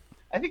think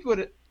I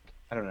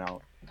don't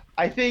know.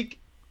 I think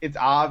it's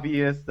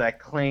obvious that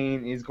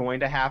Klain is going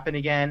to happen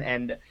again,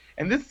 and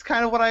this is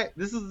kind of what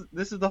this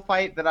is the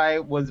fight that I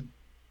was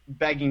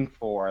begging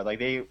for. Like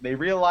they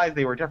realized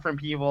they were different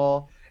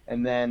people,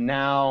 and then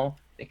now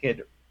they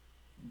could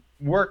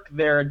work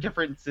their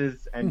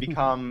differences and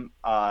become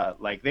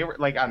like they were,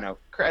 like, I don't know,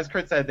 as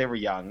Kurt said, they were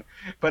young,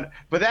 but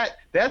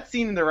that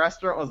scene in the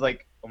restaurant was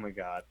like, oh my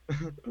god.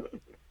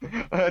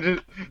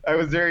 I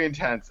was very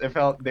intense. It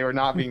felt they were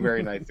not being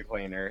very nice to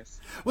Klainers.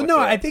 Well, no,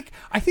 I think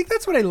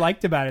that's what I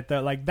liked about it,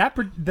 though. Like that,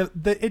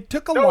 it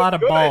took a lot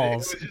of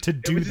balls to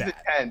do that.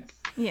 Intense.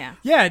 Yeah.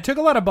 Yeah, it took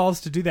a lot of balls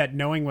to do that,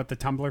 knowing what the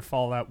Tumblr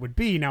fallout would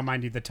be. Now,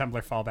 mind you, the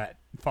Tumblr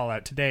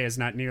fallout today is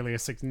not nearly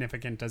as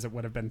significant as it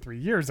would have been 3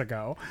 years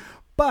ago.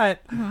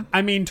 But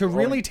I mean, to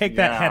really take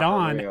that head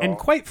on, and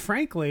quite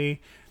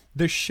frankly,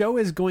 the show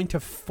is going to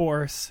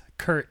force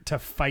Kurt to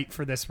fight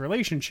for this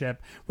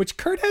relationship, which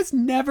Kurt has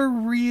never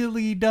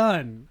really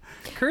done.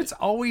 Kurt's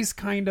always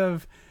kind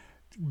of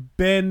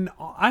been,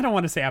 I don't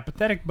want to say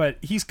apathetic, but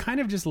he's kind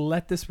of just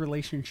let this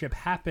relationship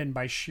happen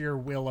by sheer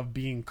will of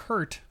being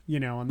Kurt,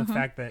 and the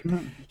fact that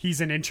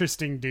he's an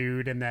interesting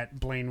dude and that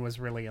Blaine was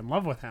really in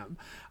love with him.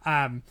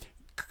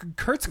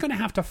 Kurt's going to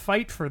have to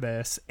fight for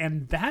this,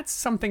 and that's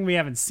something we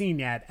haven't seen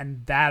yet,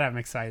 and that I'm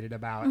excited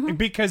about,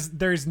 because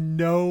there's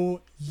no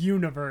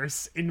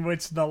universe in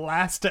which the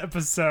last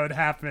episode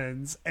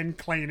happens and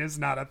Klain is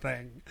not a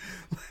thing.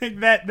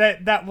 Like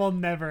that will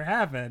never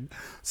happen.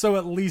 So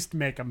at least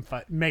make him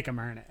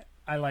earn it.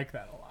 I like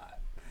that a lot.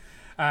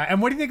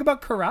 And what do you think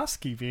about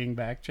Karofsky being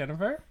back,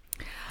 Jennifer?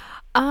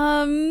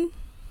 Again,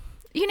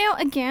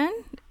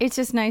 it's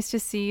just nice to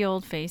see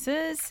old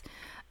faces,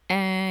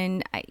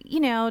 and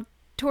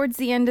towards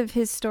the end of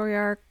his story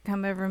arc,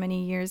 however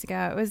many years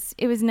ago,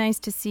 it was nice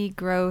to see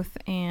growth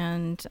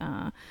and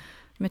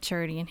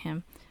maturity in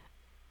him.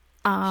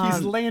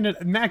 He's landed.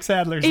 Max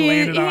Adler's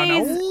landed on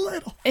a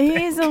little.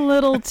 He's a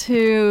little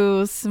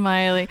too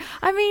smiley.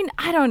 I mean,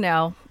 I don't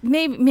know.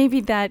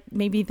 Maybe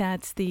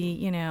that's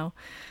the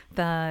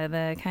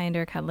the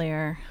kinder,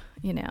 cuddlier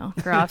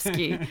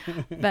Karofsky,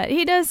 but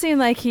he does seem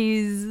like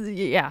he's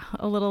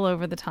a little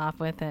over the top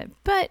with it.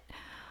 But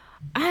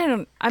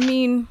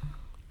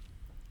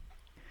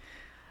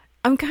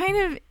I'm kind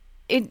of,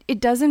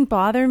 it doesn't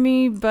bother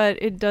me, but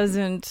it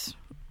doesn't,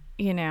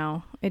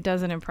 it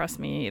doesn't impress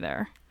me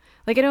either.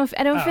 Like I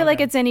don't feel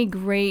like it's any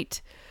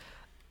great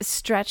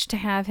stretch to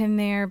have him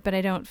there, but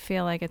I don't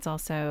feel like it's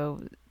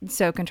also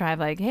so contrived.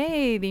 Like,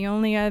 hey, the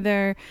only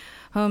other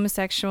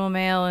homosexual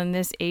male in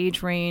this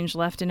age range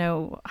left in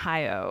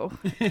Ohio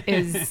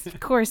is, of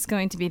course,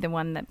 going to be the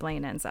one that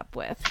Blaine ends up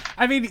with.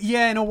 I mean,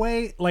 yeah, in a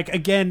way, like,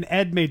 again,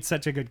 Ed made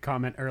such a good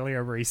comment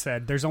earlier where he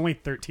said there's only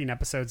 13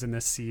 episodes in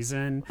this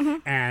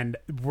season, and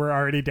we're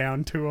already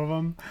down 2 of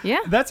them. Yeah.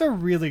 That's a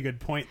really good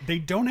point. They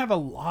don't have a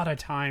lot of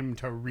time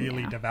to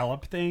really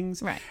develop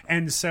things. Right.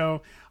 And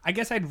so I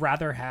guess I'd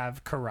rather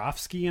have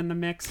Karofsky in the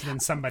mix than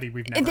somebody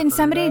we've never heard than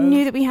somebody of.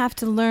 new that we have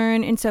to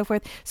learn and so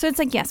forth. So it's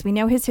like, yes, we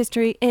know his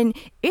history, and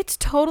it's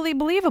totally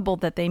believable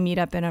that they meet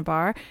up in a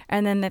bar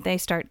and then that they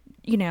start,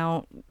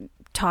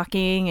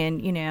 talking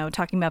and,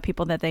 talking about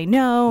people that they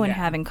know and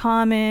have in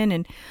common,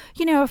 and,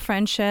 a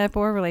friendship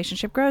or a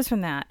relationship grows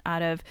from that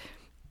out of,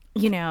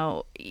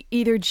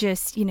 either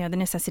just, the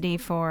necessity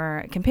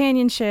for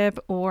companionship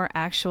or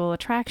actual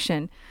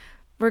attraction.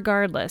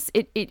 Regardless,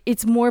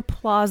 it's more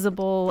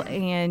plausible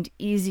and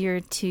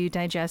easier to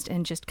digest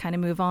and just kind of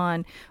move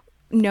on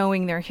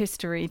knowing their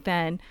history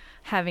than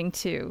having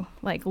to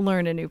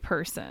learn a new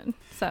person.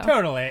 So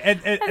totally, and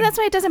that's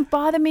why it doesn't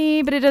bother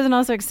me, but it doesn't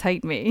also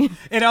excite me.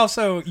 It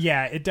also,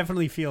 it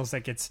definitely feels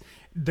like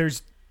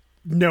there's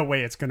no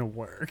way it's going to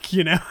work.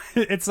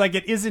 It's like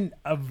it isn't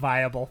a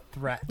viable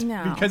threat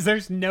because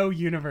there's no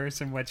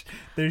universe in which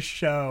this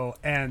show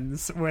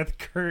ends with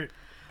Kurt.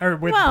 Or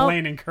with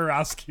Blaine and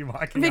Karofsky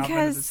walking off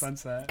into the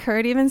sunset.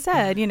 Kurt even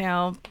said,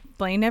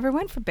 Blaine never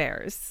went for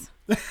bears.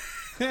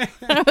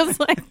 I was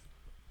like...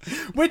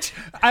 Which,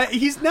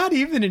 he's not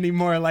even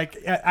anymore.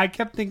 Like, I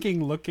kept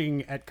thinking,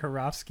 looking at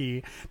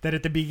Karofsky, that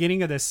at the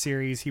beginning of this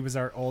series, he was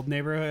our old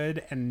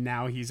neighborhood, and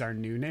now he's our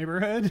new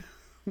neighborhood.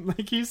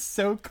 Like, he's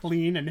so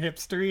clean and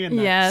hipstery in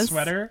that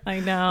sweater.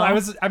 I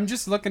know. I'm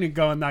just looking and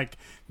going like,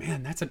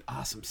 man, that's an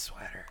awesome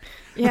sweater.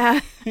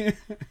 Yeah.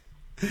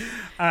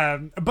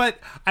 But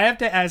I have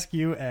to ask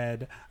you,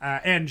 Ed,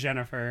 and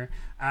Jennifer,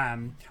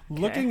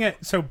 looking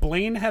at, so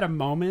Blaine had a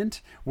moment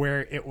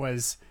where he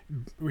was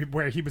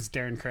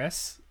Darren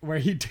Criss, where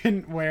he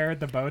didn't wear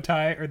the bow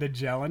tie or the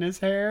gel in his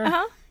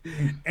hair.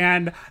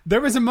 And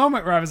there was a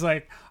moment where I was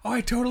like, oh,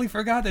 I totally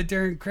forgot that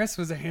Darren Criss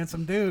was a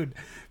handsome dude,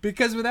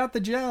 because without the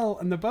gel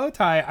and the bow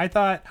tie, I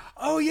thought,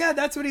 oh yeah,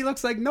 that's what he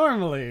looks like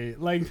normally.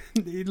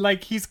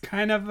 Like he's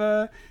kind of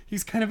a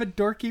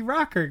dorky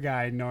rocker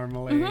guy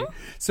normally.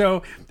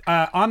 So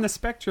on the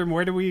spectrum,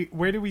 where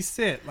do we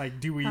sit?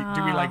 Like, do we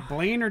like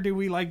Blaine or do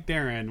we like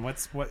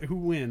Darren? Who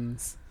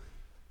wins?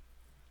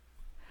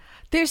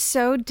 They're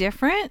so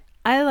different.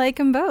 I like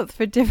them both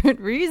for different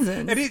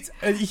reasons.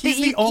 And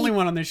he's the only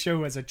one on this show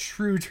who has a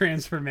true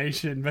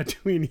transformation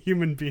between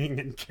human being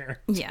and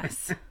character.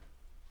 Yes.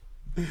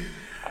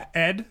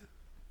 Ed?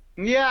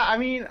 Yeah, I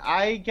mean,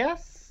 I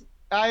guess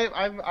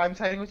I'm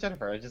siding with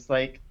Jennifer. I just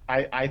like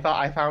I thought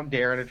I found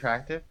Darren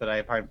attractive, but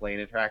I find Blaine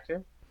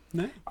attractive.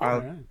 No? All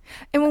right.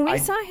 And when we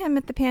saw him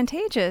at the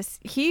Pantages,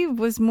 he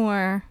was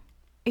more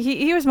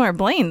he was more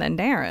Blaine than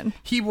Darren.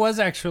 He was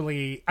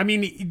actually, I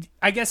mean,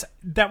 I guess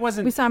that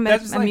wasn't... We saw him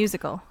at a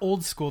musical.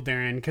 Old school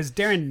Darren, because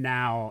Darren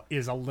now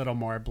is a little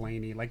more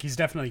Blaney. Like, he's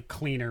definitely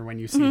cleaner when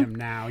you see him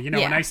now. You know,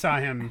 when I saw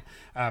him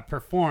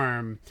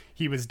perform,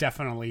 he was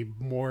definitely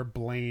more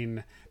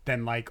Blaine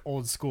than, like,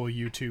 old school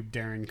YouTube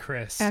Darren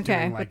Criss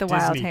doing, like, with the Disney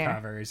wild hair.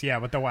 covers. Yeah,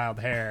 with the wild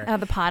hair.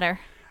 The Potter.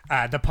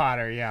 The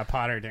Potter,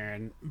 Potter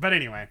Darren. But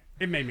anyway,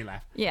 it made me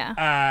laugh.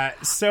 Yeah.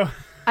 So...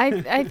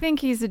 I think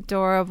he's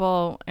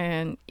adorable,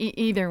 and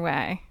either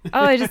way.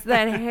 Oh,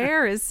 that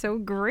hair is so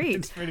great.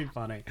 It's pretty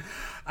funny.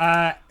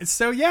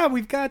 So yeah,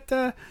 we've got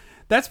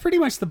that's pretty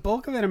much the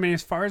bulk of it. I mean,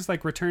 as far as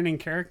like returning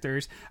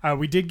characters,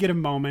 we did get a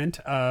moment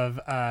of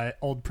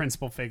old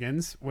Principal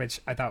Figgins, which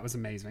I thought was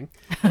amazing.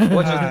 Which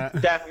was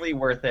definitely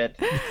worth it.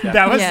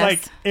 That was Yes.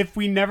 like, if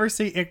we never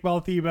see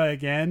Iqbal Thiba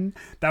again,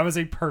 that was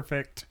a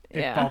perfect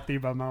Yeah. Iqbal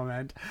Thiba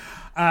moment.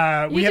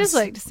 You just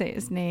like to say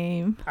his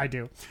name. I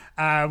do.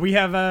 We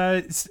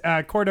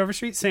have Cord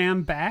Overstreet,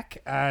 Sam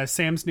back.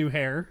 Sam's new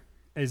hair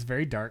is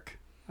very dark.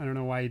 I don't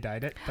know why he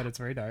dyed it, but it's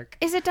very dark.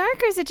 Is it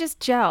dark or is it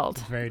just gelled?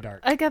 It's very dark.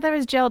 I thought that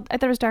was gelled. I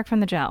thought it was dark from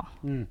the gel.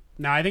 No,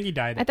 I think he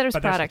dyed it. I thought it was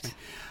but that's product. just me.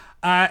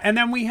 And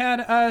then we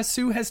had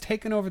Sue has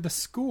taken over the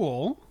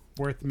school,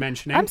 worth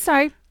mentioning. I'm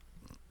sorry.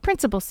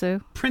 Principal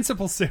Sue.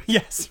 Principal Sue,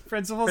 yes.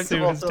 Principal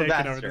Sue has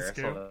taken over the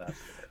school.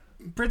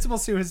 Principal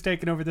Sue has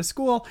taken over the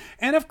school.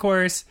 And of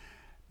course,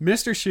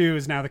 Mr. Shu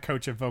is now the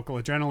coach of Vocal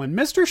Adrenaline.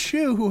 Mr.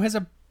 Shu, who has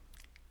a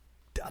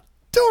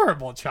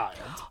adorable child.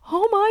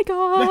 Oh my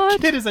God.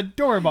 That kid is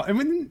adorable.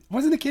 And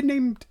wasn't the kid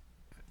named...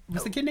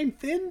 Was the kid named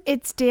Finn?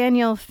 It's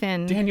Daniel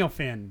Finn. Daniel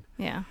Finn.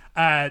 Yeah.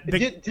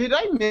 Did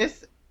I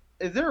miss...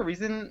 Is there a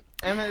reason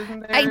Emma isn't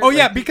there? Oh,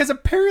 yeah, because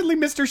apparently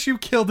Mr. Shu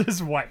killed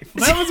his wife.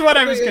 That was what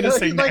I was going to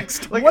say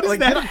next. What is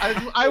that?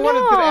 I wanted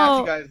to ask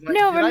you guys. Like,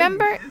 no, did I-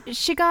 remember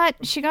she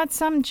got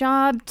some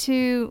job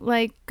to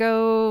like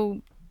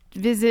go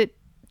visit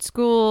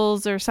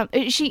schools or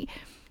something. She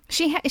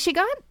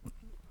got,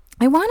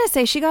 I want to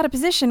say she got a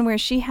position where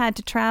she had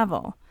to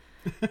travel,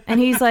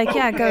 and he's like,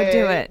 yeah, go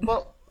do it.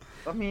 Well,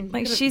 I mean,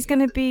 Like she's going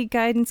to be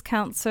guidance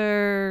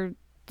counselor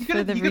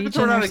for the region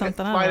throw out or like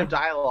something. a I line don't of know.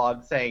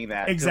 dialogue saying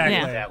that. Exactly.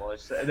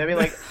 Yeah. And I mean,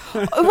 like,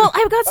 Well,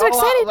 I got so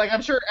excited. like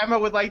I'm sure Emma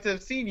would like to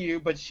have seen you,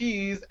 but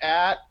she's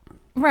at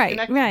Right,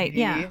 connectivity.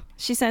 yeah.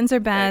 She sends her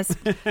best.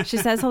 She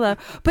says hello.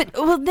 But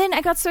then I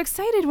got so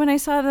excited when I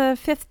saw the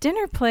fifth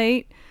dinner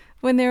plate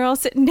when they were all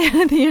sitting down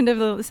at the end of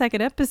the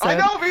second episode. I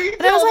know, me too.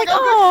 And I was like,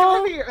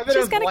 oh, oh,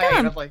 she's gonna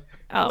come. I was like,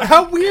 Oh.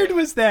 How weird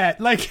was that?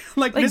 Like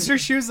Mr.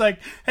 Shu's like,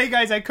 hey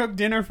guys, I cooked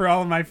dinner for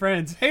all of my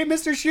friends. Hey,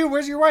 Mr. Shu,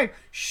 where's your wife?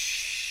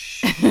 Shh.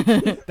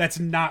 That's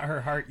not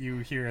her heart you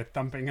hear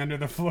thumping under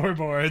the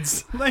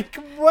floorboards. Like,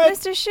 what?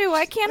 Mr. Shu,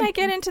 why can't I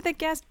get into the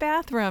guest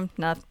bathroom?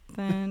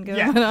 Nothing going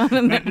Yeah, on in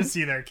nothing there. to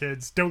see there,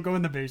 kids. Don't go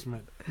in the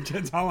basement.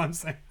 That's all I'm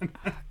saying.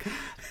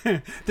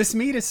 This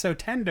meat is so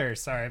tender.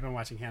 Sorry, I've been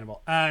watching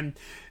Hannibal.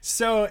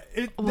 So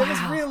that was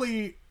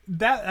really...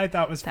 That I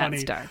thought was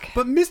funny. That's dark.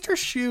 But Mr.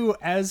 Shu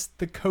as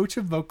the coach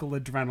of Vocal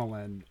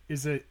Adrenaline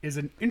is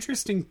an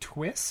interesting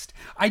twist.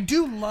 I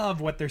do love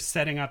what they're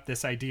setting up,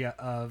 this idea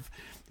of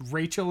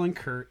Rachel and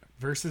Kurt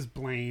versus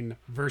Blaine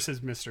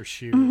versus Mr.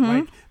 Shu.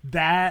 Like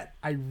that,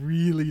 I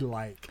really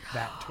like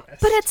that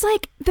twist. But it's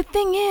like, the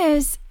thing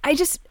is,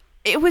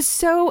 it was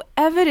so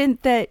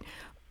evident that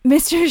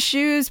Mr.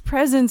 Shu's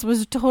presence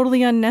was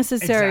totally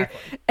unnecessary.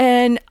 Exactly.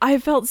 And I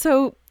felt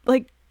so,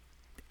 like,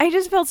 I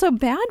just felt so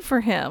bad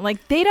for him.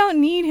 Like, they don't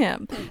need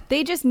him.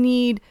 They just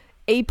need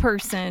a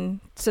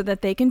person so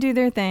that they can do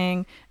their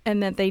thing,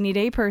 and that they need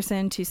a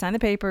person to sign the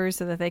papers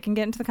so that they can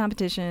get into the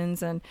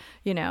competitions and,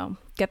 you know,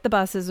 get the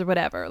buses or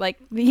whatever. Like,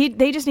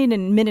 they just need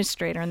an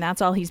administrator, and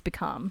that's all he's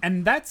become.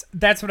 And that's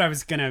what I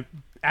was gonna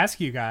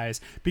ask you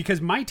guys, because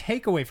my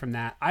takeaway from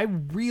that, I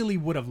really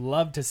would have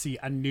loved to see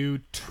a new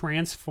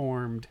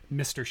transformed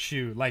Mr.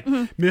 Shu, like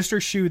Mr.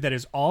 Shu that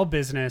is all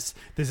business.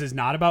 This is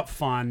not about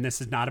fun.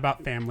 This is not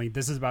about family.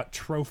 This is about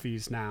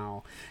trophies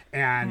now,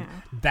 and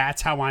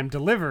that's how I'm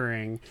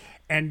delivering.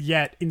 And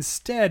yet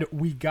instead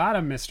we got a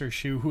Mr.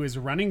 Shu who is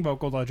running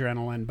Vocal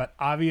Adrenaline, but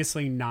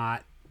obviously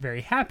not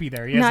very happy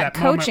there. He has Not that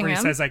moment coaching where he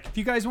him. says, like, if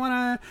you guys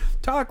want to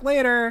talk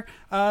later,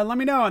 let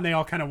me know. And they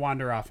all kind of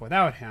wander off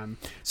without him.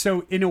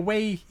 So in a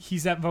way,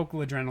 he's at Vocal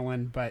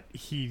Adrenaline, but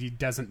he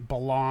doesn't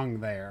belong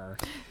there.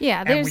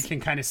 Yeah, And we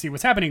can kind of see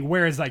what's happening.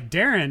 Whereas like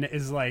Darren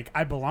is like,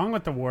 I belong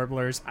with the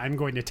Warblers. I'm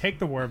going to take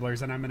the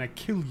Warblers and I'm going to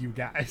kill you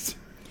guys.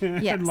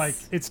 Yes. And like,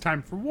 it's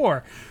time for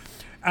war.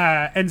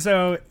 And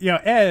so, you know,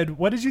 Ed,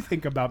 what did you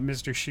think about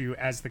Mr. Shu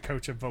as the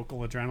coach of Vocal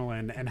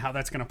Adrenaline and how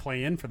that's going to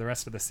play in for the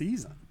rest of the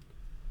season?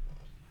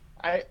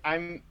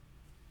 I'm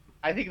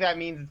I think that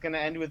means it's going to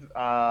end with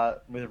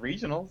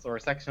regionals or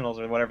sectionals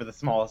or whatever the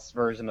smallest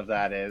version of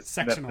that is.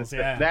 Sectionals,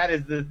 yeah.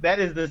 That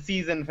is the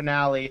season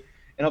finale,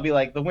 and it'll be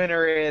like the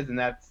winner is, and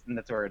that's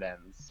where it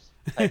ends.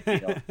 Type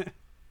deal.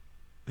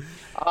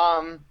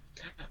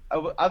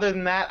 Other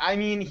than that, I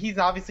mean, he's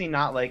obviously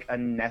not like a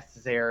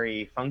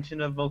necessary function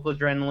of vocal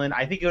adrenaline.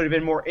 I think it would have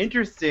been more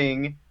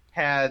interesting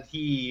had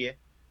he.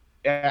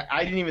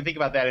 I didn't even think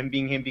about that, and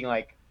him being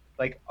like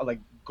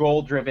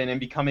goal driven and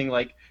becoming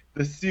like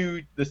the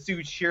Sue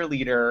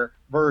cheerleader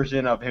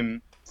version of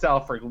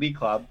himself for Glee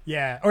Club.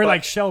 Yeah, or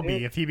like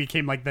Shelby, if he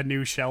became like the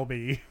new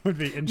Shelby, would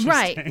be interesting.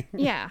 Right.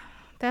 Yeah.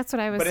 That's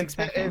what I was But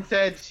expecting.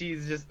 instead,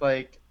 she's just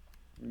like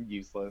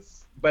useless.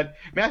 But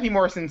Matthew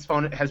Morrison's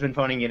has been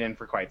phoning it in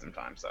for quite some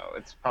time, so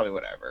it's probably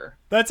whatever.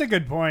 That's a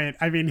good point.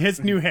 I mean,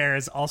 his new hair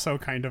is also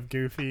kind of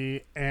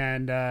goofy,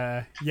 and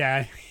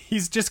yeah,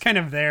 he's just kind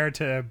of there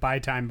to buy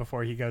time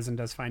before he goes and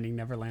does Finding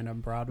Neverland on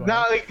Broadway.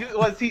 No,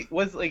 like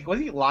was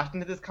he locked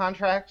into this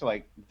contract?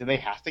 Like, do they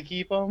have to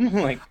keep him?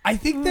 Like, I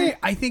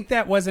think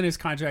that wasn't his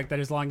contract. That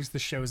as long as the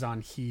show's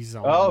on, he's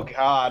on. oh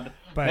God,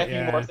 But, Matthew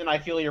yeah. Morrison, I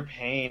feel your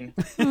pain.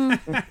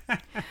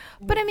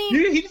 But I mean,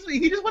 he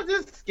just wants to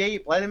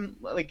escape. Let him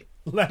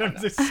Let him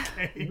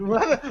escape.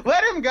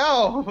 let him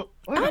go.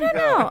 Let I him don't go.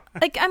 know.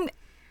 Like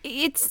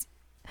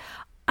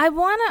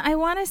I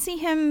wanna see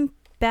him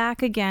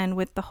back again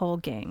with the whole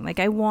gang. Like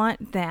I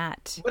want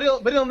that. But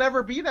he'll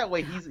never be that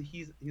way.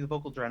 He's a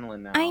vocal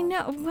adrenaline now. I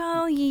know.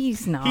 Well,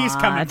 he's not. He's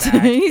coming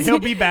back. He'll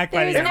be back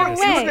by the There's end no of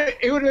the season. way.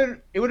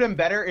 It would have been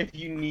better if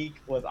Unique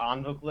was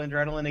on vocal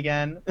adrenaline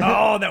again.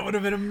 Oh, that would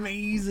have been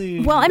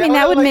amazing. Well, I mean,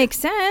 that would make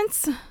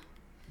sense.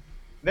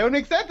 That would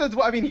make sense. That's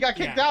why, I mean, he got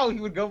kicked Yeah. out. He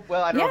would go.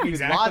 Well, I don't know if he would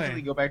exactly.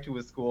 logically go back to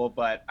his school,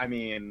 but I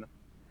mean,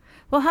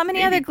 Well, how many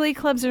Maybe. other Glee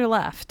clubs are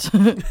left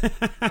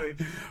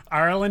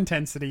RL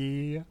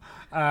Intensity. in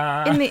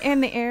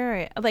the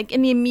area, like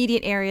in the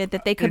immediate area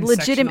that they could In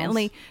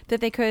legitimately, that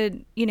they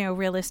could,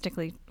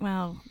 realistically.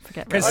 Well,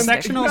 forget. 'Cause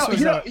realistic. sectionals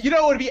was a- you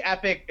know, it would be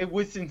epic. It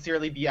would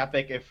sincerely be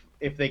epic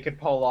if they could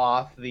pull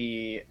off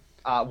the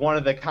one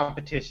of the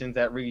competitions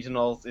at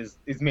regionals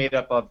is made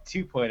up of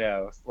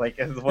 2.0s, like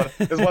as one of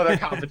their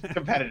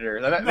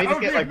competitors. And they just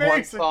would get be like one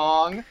amazing.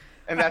 song,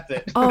 and that's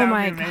it. Oh That would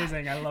my be god!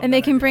 amazing. I love And they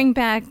that can idea. bring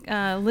back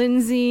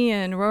Lindsay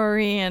and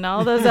Rory and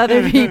all those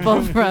other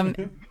people from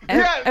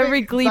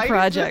every Glee They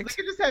project.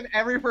 could just have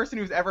every person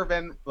who's ever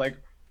been like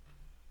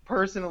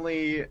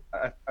personally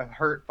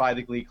hurt by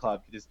the Glee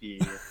Club could just be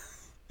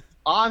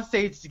on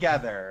stage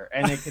together,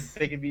 and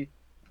it'd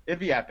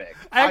be epic.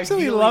 I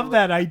actually really love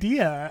that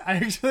idea. I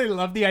actually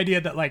love the idea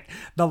that like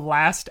the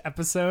last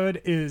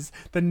episode is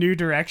the New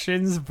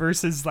Directions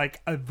versus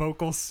like a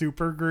vocal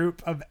super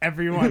group of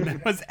everyone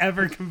that was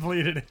ever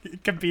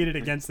competed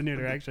against the New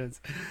Directions.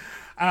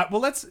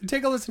 Well, let's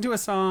take a listen to a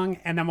song,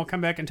 and then we'll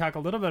come back and talk a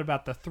little bit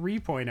about the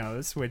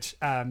 3.0s, which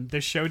the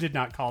show did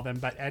not call them,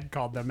 but Ed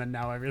called them, and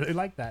now I really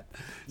like that.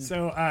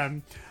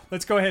 So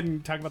let's go ahead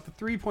and talk about the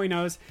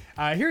 3.0s.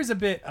 Here's a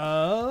bit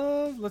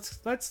of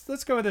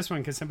let's go with this one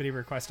because somebody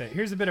requested it.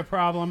 Here's a bit of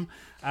Problem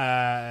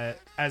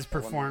as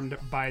performed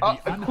by the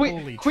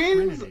Unholy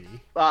Queen's Trinity.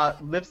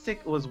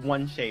 lipstick was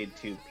one shade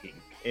too pink.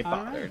 It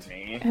bothered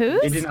me.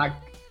 Whose? It did not.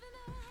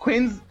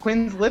 Quinn's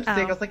lipstick.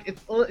 Oh. I was like,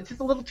 it's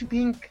just a little too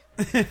pink.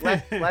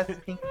 Less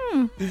pink.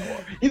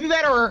 Either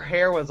that or her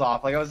hair was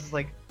off. Like I was just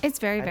like, It's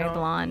very, I very don't-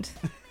 blonde.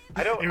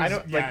 I don't. it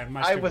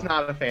must I have was been.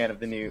 not a fan of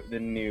the new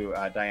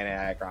Diana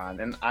Agron,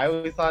 and I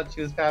always thought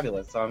she was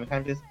fabulous. So I'm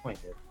kind of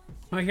disappointed.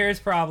 Well, here's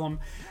Problem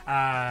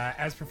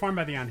as performed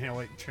by the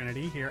Unholy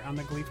Trinity here on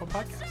the Gleeful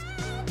Podcast.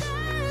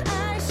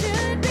 I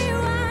should be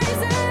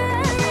wiser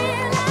and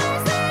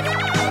realize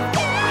that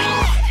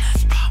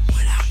Less problem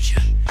without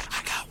you.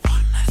 I got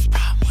one less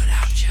problem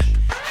without you.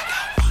 I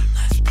got one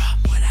less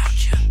problem without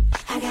you.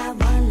 I got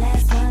one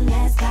less problem. One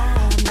less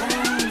problem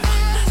without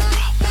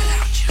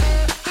you.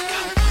 I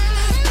got one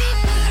less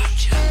problem without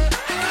you.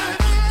 I got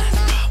one less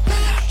problem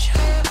without you.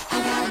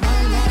 I got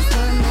one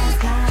less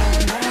problem.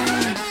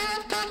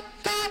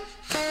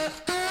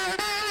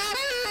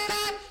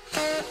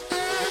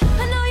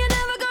 I know you're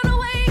never gonna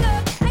wake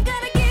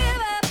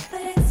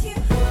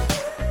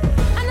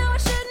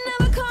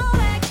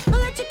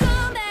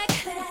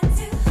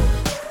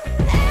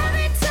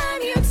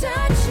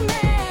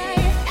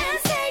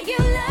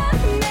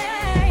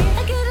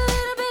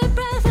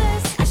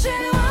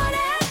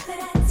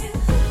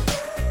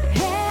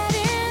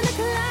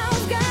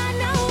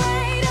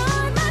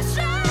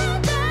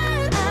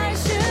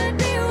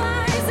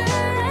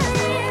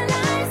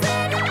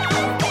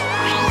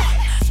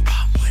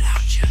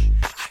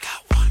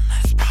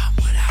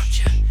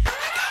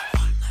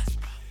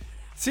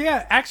So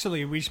yeah,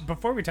 actually,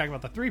 before we talk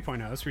about the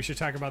 3.0s, we should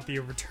talk about the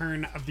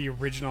return of the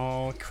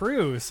original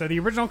crew. So the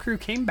original crew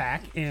came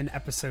back in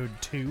episode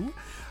 2,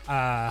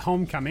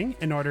 Homecoming,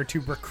 in order to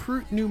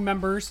recruit new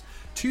members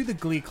to the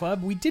Glee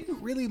Club. We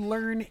didn't really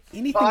learn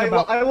anything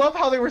about... I love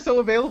how they were so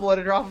available at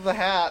a drop of a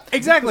hat.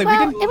 Exactly. Well,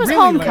 we didn't it was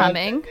really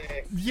Homecoming.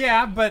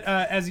 Yeah, but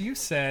as you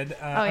said,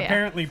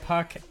 apparently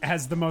Puck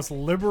has the most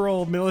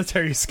liberal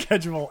military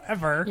schedule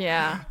ever.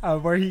 Yeah.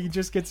 Where he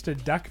just gets to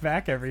duck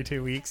back every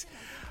 2 weeks.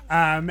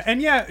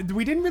 And yeah,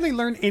 we didn't really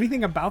learn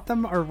anything about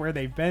them or where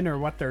they've been or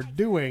what they're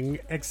doing,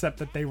 except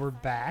that they were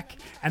back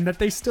and that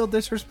they still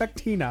disrespect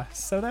Tina.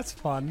 So that's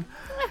fun.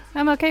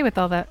 I'm okay with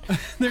all that.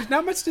 There's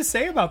not much to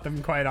say about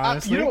them, quite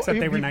honestly,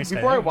 except they were nice to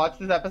Before I hang. watched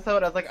this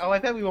episode, I was like, oh, I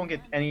bet we won't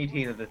get any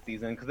Tina this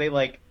season because they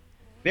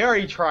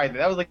already tried that.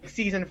 That was like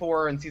season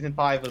 4 and season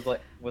 5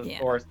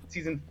 or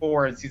season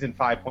 4 and season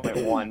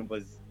 5.1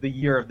 was the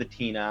year of the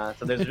Tina.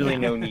 So there's really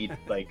no need.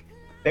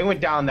 They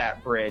went down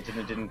that bridge and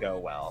it didn't go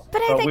well.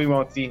 But I so think- we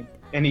won't see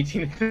any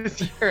Tina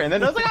this year. And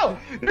then I was like, oh,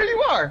 there you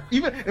are.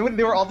 Even when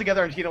they were all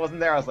together and Tina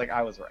wasn't there, I was like,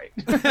 I was right.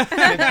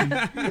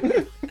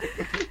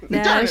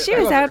 No, Darn it, she I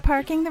was love out her.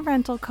 parking the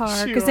rental car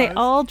She because they was.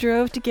 all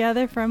drove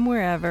together from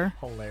wherever.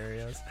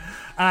 Hilarious.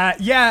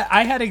 Yeah,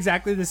 I had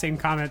exactly the same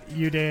comment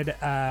you did.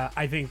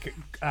 I think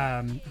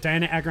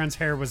Diana Agron's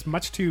hair was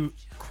much too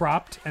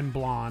cropped and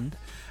blonde.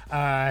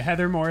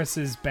 Heather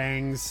Morris's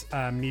bangs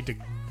need to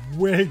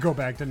go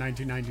back to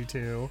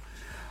 1992.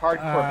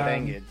 Hardcore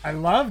bangage. I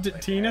loved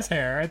Tina's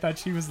hair. I thought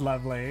she was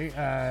lovely.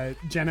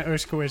 Jenna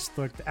Ushkowitz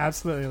looked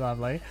absolutely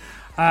lovely.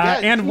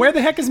 And where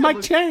the heck is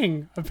Mike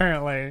Chang?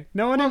 Apparently,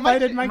 no one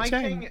invited Mike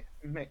Chang.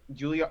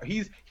 Julia,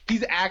 he's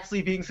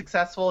actually being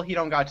successful. He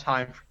don't got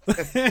time for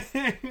this.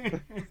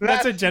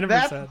 That's what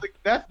Jennifer said.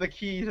 That's the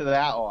key to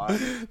that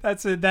one.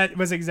 That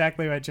was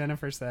exactly what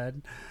Jennifer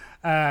said.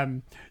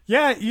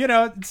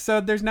 Yeah, so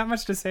there's not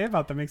much to say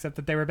about them except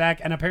that they were back,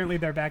 and apparently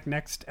they're back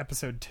next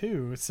episode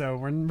 2. So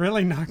we're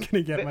really not going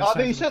to get much.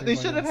 They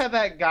should have had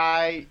that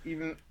guy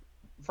even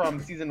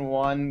from season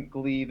 1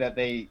 Glee that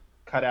they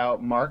cut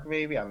out. Mark,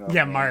 maybe, I don't know.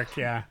 Yeah, Mark.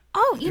 Yeah.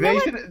 Oh, you know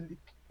what?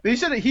 He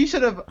should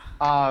have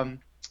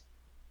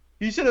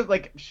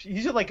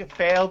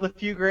failed a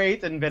few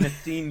grades and been a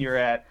senior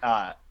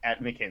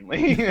at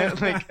McKinley,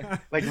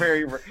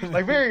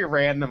 very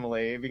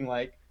randomly being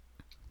like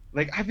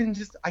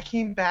I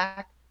came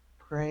back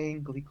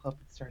praying Glee Club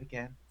would start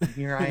again, and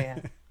here I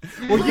am.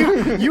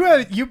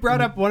 Well, you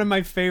brought up one of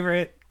my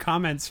favorite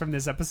comments from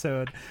this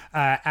episode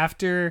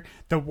after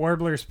the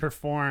Warblers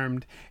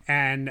performed,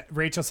 and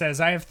Rachel says,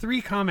 I have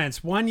 3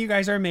 comments. 1, you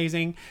guys are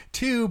amazing.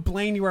 2,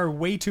 Blaine, you are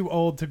way too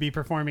old to be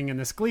performing in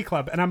this Glee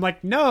Club. And I'm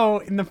like, no,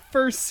 in the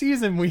first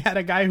season we had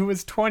a guy who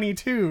was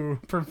 22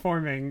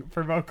 performing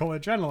for Vocal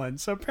Adrenaline,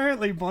 so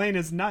apparently Blaine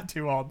is not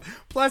too old.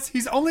 Plus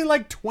he's only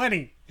like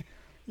 20.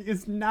 He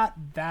is not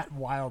that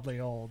wildly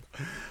old.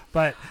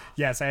 But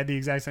yes, I had the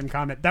exact same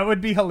comment. That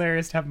would be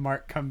hilarious to have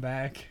Mark come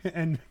back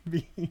and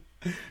be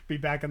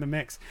back in the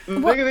mix. They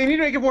need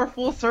to make it more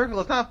full circle.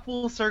 It's not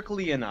full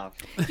circle-y enough.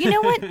 You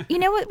know what? You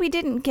know what we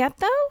didn't get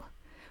though?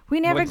 We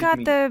never What got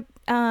did the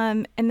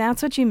and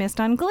that's what you missed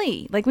on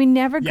Glee. Like we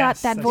never got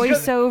Yes, that that's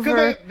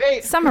voiceover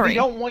They summary.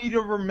 don't want you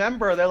to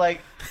remember. They're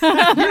like,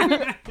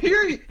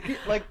 here,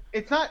 like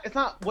it's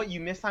not what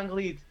you missed on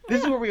Glee.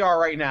 This is where we are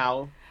right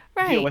now.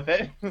 Right. Deal with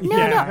it. No,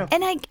 Yeah.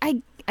 and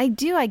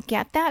I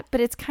get that,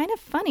 but it's kind of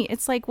funny.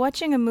 It's like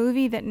watching a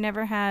movie that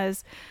never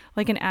has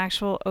like an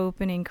actual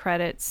opening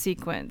credit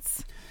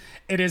sequence.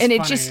 It is And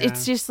funny,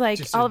 it's just like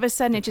Just all of a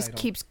sudden the it just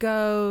title. keeps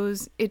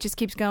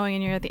going,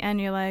 and you're at the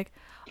end, you're like,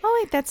 oh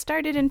wait, that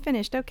started and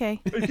finished.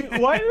 Okay.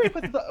 Why did they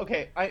put the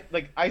okay?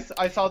 I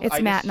saw. It's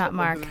I Matt, just not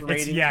looked at Mark. the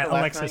ratings Yeah, for last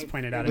Alexis night.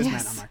 pointed out it's Yes.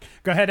 Matt, not Mark.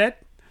 Go ahead, Ed.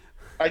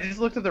 I just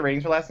looked at the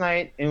ratings for last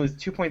night, and it was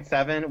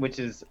 2.7, which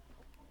is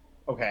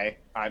okay.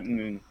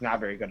 Not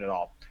very good at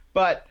all.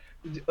 But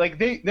like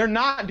they're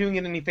not doing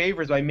it any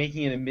favors by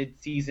making it a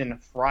mid-season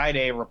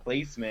Friday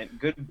replacement.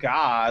 Good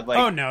God! Like,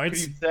 Oh, no, could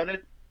it's- you set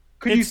it?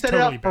 Could you it's set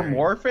totally it up for buried.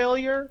 more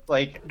failure?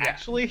 Like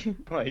actually,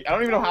 like I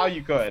don't even know how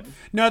you could.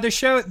 No, the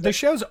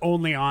show's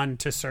only on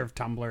to serve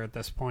Tumblr at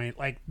this point.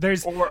 Like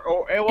there's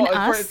Well,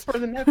 And it's for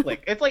the Netflix.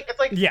 It's like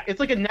Yeah. it's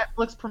like a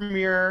Netflix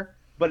premiere,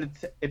 but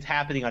it's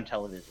happening on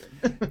television.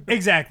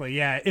 exactly,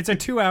 yeah. It's a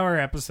 2-hour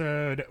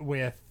episode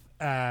with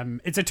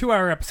it's a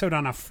 2-hour episode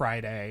on a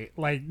Friday.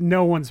 Like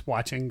no one's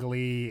watching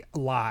Glee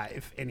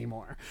live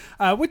anymore.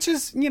 Which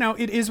is,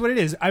 it is what it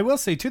is. I will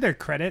say to their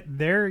credit,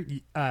 their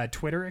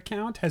Twitter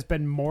account has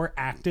been more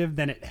active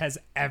than it has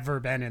ever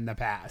been in the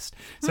past.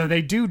 So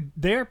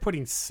they're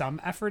putting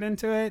some effort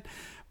into it.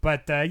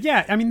 But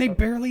yeah, I mean they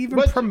barely even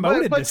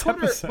promoted this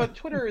Twitter, episode. But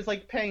Twitter is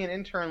like paying an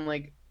intern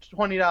like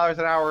 $20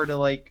 an hour to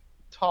like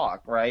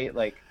talk, right?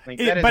 But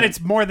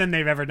It's more than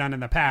they've ever done in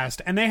the past,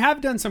 and they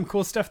have done some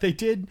cool stuff. They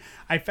did.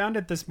 I found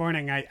it this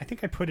morning. I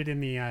think I put it in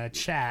the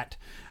chat.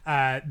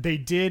 They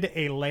did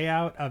a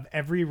layout of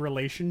every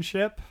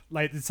relationship.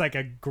 Like it's like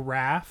a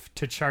graph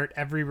to chart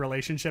every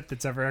relationship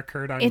that's ever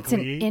occurred on It's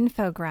Glee. an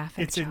infographic.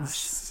 It's Josh.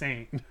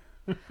 insane.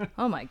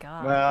 Oh my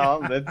god.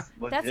 Well, that's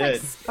That's legit.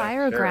 like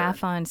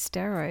spirograph on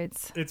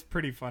steroids. It's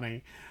pretty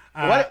funny.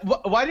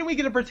 Why didn't we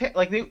get a Britannia?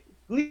 Like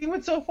we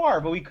went so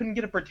far, but we couldn't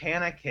get a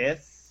Britannia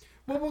kiss.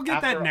 Well, we'll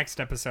get that After- next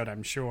episode,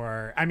 I'm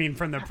sure. I mean,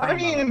 from the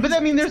promo. I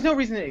mean, there's no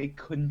reason it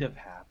couldn't have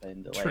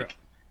happened. True.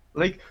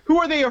 Like, who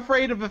are they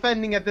afraid of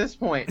offending at this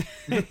point?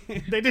 They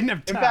didn't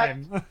have In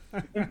time.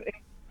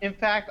 In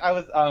fact, I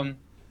was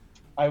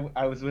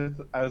with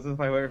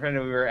my boyfriend,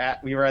 and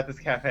we were at this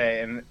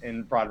cafe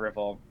in Broad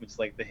Ripple, which is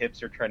like the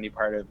hipster, trendy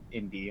part of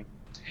Indy.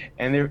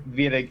 And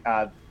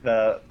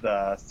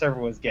the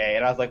server was gay,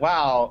 and I was like,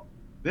 "Wow,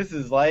 this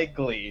is like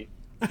Glee,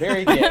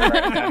 very gay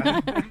right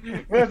now."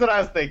 That's what I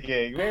was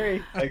thinking.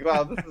 Very like,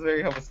 wow, this is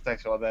very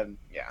homosexual. And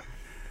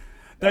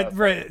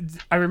then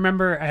I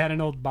remember I had an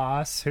old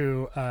boss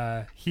who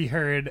he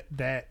heard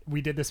that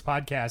we did this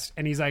podcast,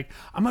 and he's like,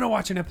 I'm going to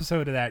watch an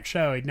episode of that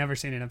show. He'd never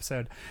seen an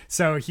episode.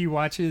 So he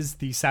watches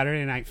the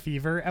Saturday Night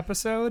Fever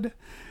episode,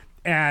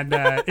 and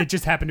it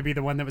just happened to be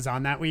the one that was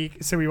on that week.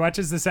 So he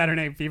watches the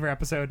Saturday Night Fever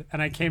episode,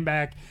 and I came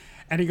back,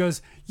 and he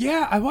goes,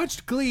 yeah, I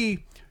watched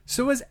Glee.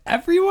 So was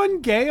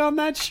everyone gay on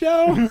that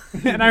show?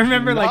 And I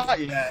remember not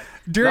yet.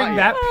 during Not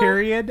that yet.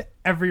 period,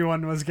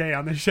 everyone was gay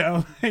on the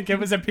show. Like it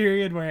was a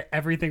period where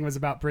everything was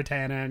about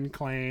Britannia and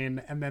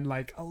Klain, and then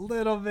like a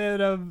little bit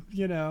of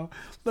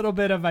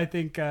I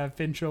think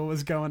Finchel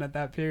was going at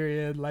that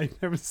period. Like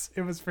it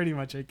was pretty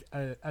much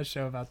a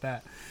show about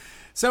that.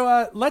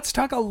 So let's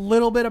talk a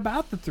little bit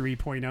about the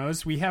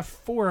 3.0s. We have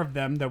 4 of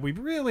them, though we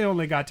really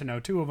only got to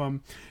know 2 of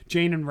them,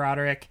 Jane and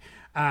Roderick.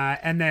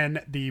 And then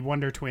the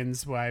Wonder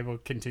Twins, well, I will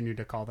continue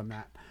to call them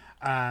that.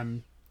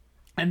 And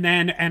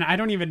I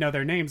don't even know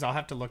their names. I'll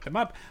have to look them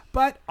up.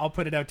 But I'll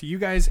put it out to you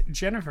guys.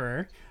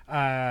 Jennifer,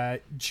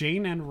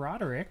 Jane and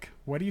Roderick,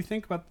 what do you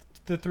think about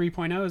the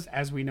 3.0s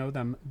as we know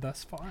them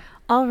thus far?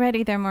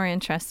 Already they're more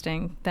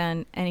interesting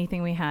than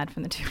anything we had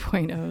from the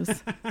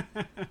 2.0s.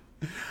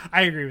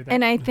 I agree with that.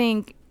 And I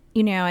think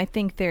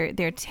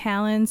their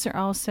talents are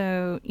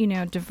also,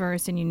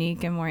 diverse and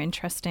unique and more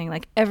interesting.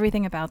 Like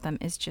everything about them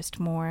is just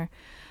more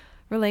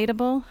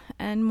relatable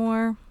and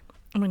more,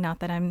 I mean, not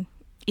that I'm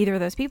either of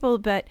those people,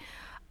 but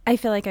I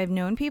feel like I've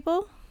known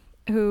people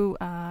who,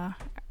 have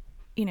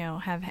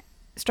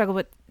struggled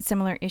with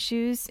similar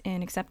issues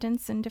in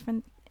acceptance in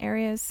different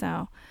areas.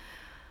 So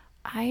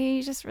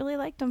I just really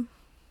liked them.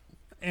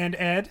 And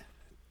Ed,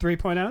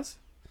 3.0s?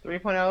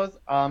 3.0s.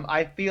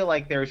 I feel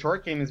like their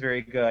short game is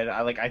very good.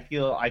 I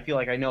feel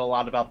like I know a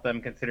lot about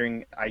them,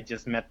 considering I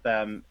just met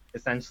them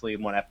essentially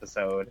in one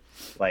episode.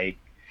 Like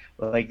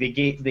they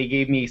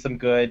gave me some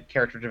good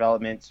character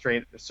development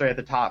straight at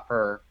the top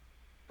for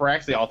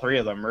actually all 3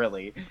 of them,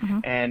 really. Mm-hmm.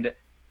 And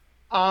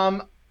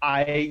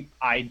I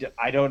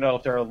don't know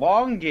if their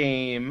long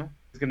game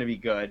is going to be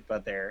good,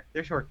 but their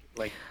short,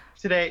 like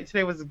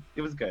today was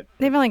good.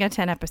 They've only got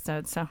 10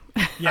 episodes, so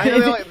Yeah.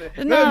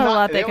 there's not a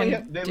lot they can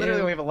They do.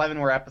 literally only have 11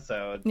 more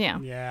episodes. Yeah.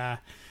 Yeah.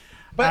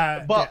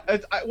 But yeah.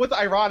 what's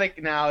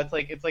ironic now? It's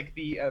like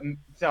the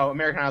so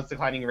American Idol's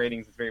declining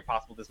ratings. It's very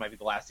possible this might be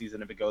the last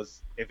season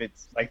if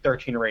it's like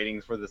 13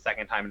 ratings for the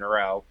second time in a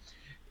row,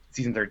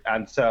 season 3.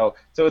 And so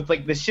it's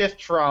like the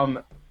shift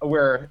from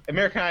where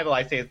American Idol,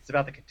 I say it's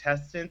about the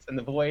contestants, and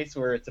The Voice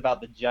where it's about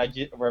the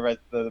judges, where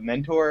it's the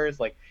mentors.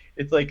 Like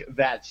it's like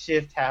that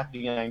shift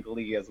happening on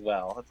Glee as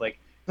well. It's like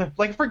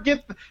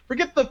forget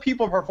the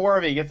people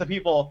performing. It's the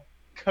people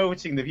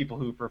coaching the people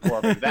who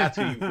perform. That's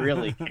who you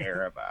really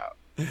care about.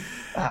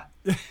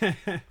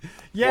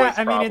 Yeah, Voice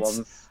I mean,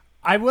 problems.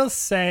 I will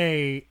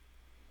say,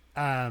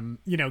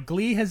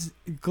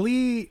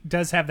 Glee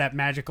does have that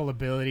magical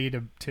ability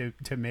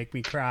to make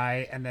me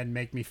cry and then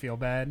make me feel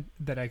bad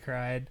that I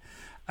cried.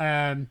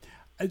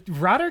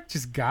 Roderick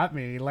just got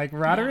me. Like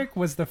Roderick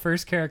was the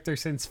first character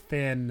since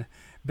Finn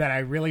that I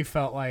really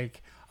felt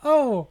like,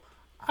 oh,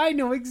 I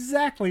know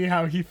exactly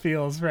how he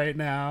feels right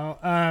now.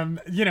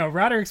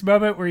 Roderick's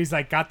moment where he's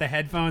like got the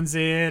headphones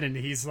in and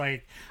he's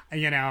like,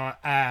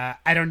 I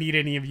don't need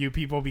any of you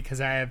people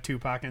because I have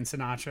Tupac and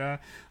Sinatra.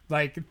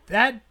 Like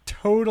that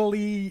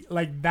totally,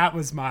 like that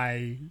was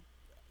my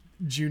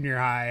junior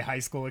high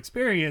school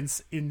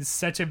experience in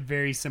such a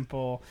very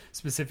simple,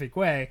 specific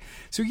way.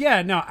 So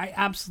yeah, no, I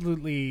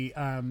absolutely,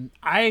 I'm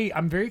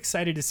very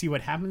excited to see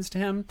what happens to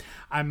him.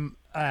 I'm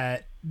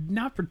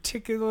not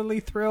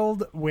particularly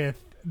thrilled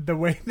with the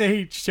way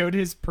they showed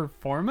his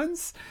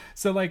performance.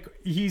 So like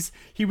he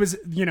was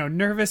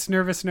nervous.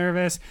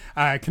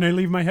 Can I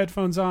leave my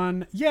headphones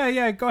on?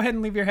 Yeah, go ahead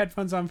and leave your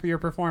headphones on for your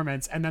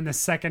performance. And then the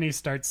second he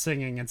starts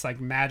singing, it's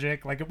like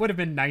magic. Like it would have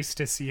been nice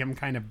to see him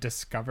kind of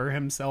discover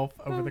himself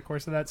over the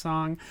course of that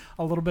song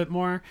a little bit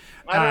more.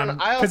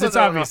 I also it's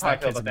don't obvious know how I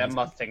that feel kid's about that amazing.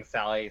 Mustang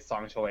Sally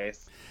song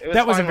choice.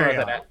 That was fine a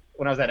very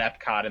when I was at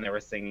Epcot and they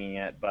were singing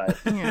it, but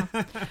Yeah.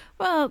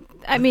 Well,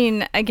 I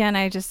mean, again,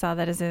 I just saw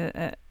that as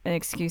an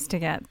excuse to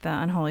get the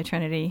Unholy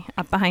Trinity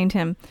up behind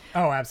him.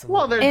 Oh,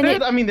 absolutely.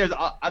 And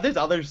there's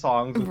other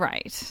songs.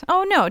 Right.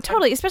 Oh, no,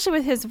 totally. Especially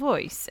with his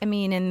voice. I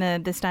mean,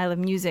 in the style of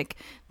music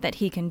that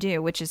he can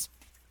do, which is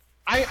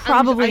I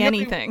probably know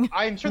anything.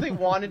 I'm sure they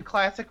wanted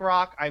classic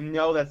rock. I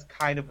know that's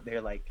kind of they're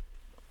like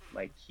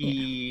Like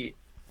he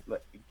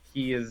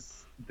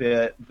is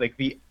the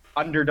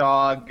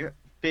underdog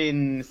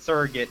Finn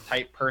surrogate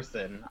type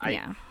person.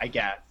 I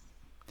guess.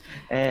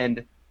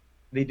 And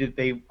they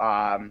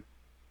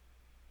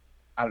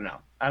I don't know.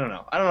 I don't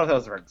know if that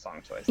was the right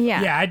song choice.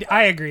 Yeah,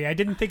 I agree. I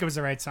didn't think it was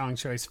the right song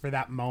choice for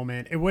that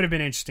moment. It would have been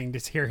interesting to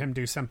hear him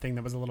do something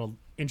that was a little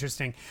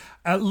interesting,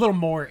 a little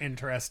more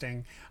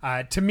interesting.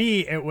 To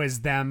me, it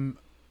was them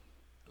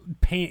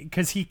paint,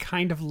 because he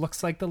kind of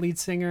looks like the lead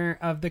singer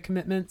of the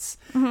Commitments,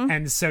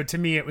 and so to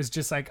me, it was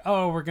just like,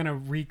 oh, we're gonna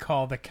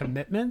recall the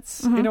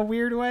Commitments in a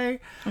weird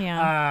way,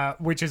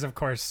 which is of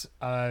course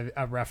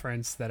a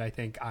reference that I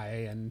think I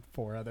and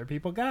 4 other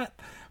people got,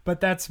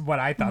 but that's what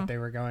I thought they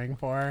were going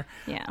for.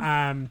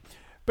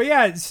 But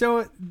yeah,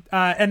 so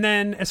and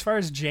then as far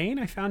as Jane,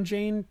 I found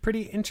Jane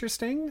pretty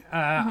interesting.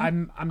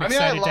 I'm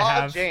excited to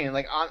have Jane.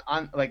 Like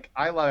on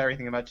I love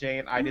everything about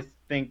Jane. I just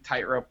think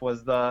Tightrope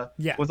was the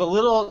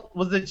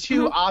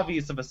too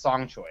obvious of a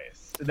song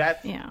choice.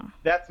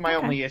 That's my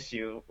only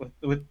issue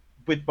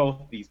with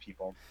both of these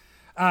people.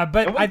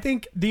 But I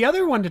think the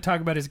other one to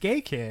talk about is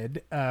Gay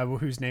Kid,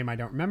 whose name I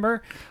don't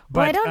remember. But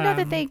Well, I don't know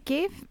that they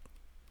gave.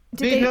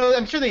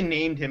 I'm sure they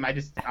named him.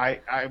 I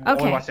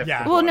only watched it.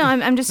 Well, no,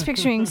 I'm just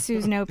picturing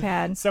Sue's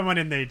notepad. Someone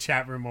in the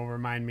chat room will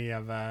remind me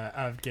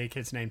of Gay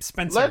Kid's name,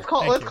 Spencer. Let's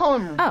call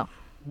him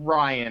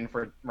Ryan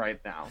for right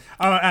now.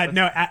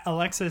 No,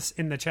 Alexis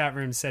in the chat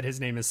room said his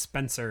name is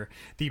Spencer,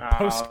 the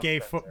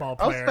post-gay football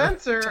player. Oh,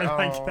 Spencer!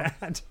 I like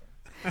that.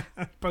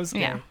 Post-gay.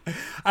 Yeah.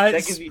 That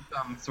gives me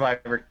some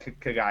Survivor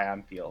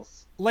Kagayan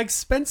feels. Like,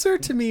 Spencer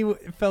to me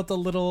felt a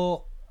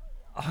little...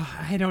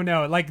 I don't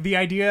know. Like, the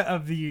idea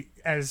of the,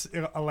 as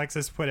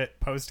Alexis put it,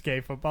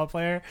 post-gay football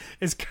player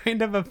is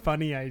kind of a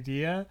funny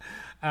idea.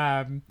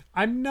 I'm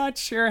not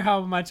sure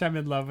how much I'm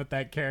in love with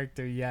that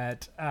character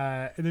yet.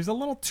 There's a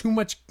little too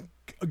much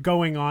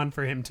going on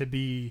for him to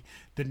be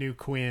the new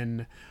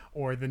Quinn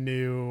or the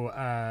new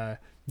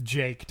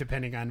Jake,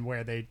 depending on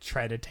where they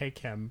try to take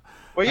him.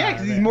 Well, yeah,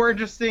 because he's more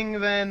interesting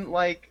than,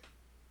 like,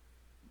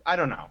 I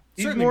don't know.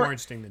 He's certainly more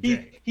interesting than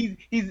Jake.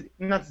 He's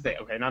not to say,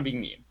 okay, not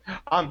being mean.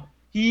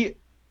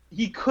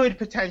 He could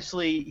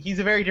potentially. He's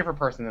a very different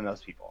person than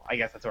those people. I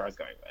guess that's where I was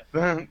going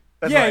with.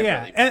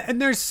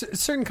 And there's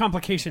certain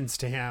complications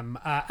to him.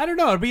 I don't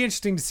know. It'd be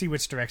interesting to see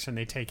which direction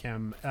they take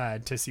him.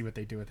 To see what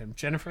they do with him.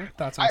 Jennifer,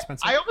 thoughts on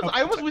Spencer?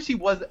 I almost wish he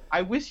was.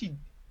 I wish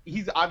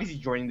he's obviously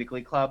joining the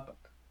Glee Club,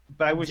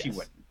 but I wish he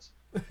wouldn't.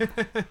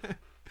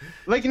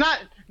 Like, not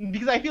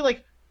because I feel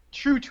like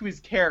true to his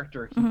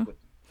character, he wouldn't.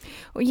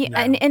 Well, yeah,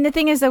 and the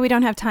thing is, though, we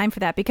don't have time for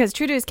that because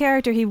true to his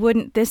character, he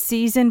wouldn't this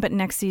season, but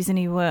next season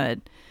he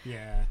would.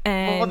 Yeah.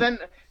 And well, then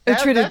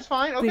that's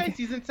fine. Okay,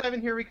 season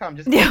 7, here we come.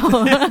 Just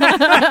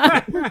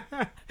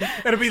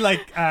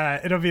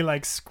it'll be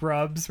like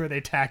Scrubs, where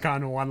they tack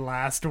on one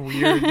last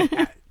weird,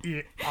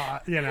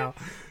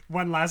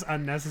 one last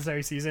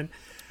unnecessary season.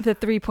 The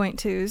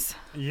 3.2s.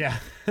 Yeah.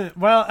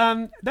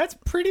 Well, that's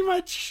pretty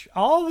much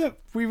all that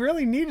we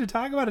really need to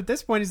talk about at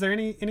this point. Is there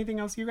anything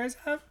else you guys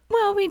have?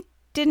 Well, we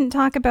didn't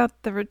talk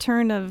about the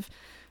return of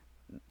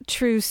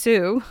True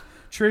Sue.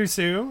 True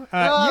Sue.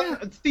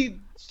 See,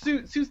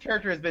 Sue's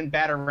character has been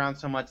battered around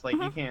so much, like,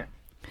 you can't.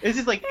 It's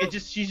just like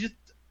she's just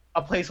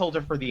a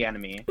placeholder for the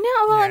enemy. No,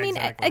 well, Yeah, I mean,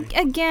 exactly.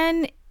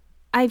 again,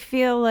 I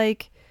feel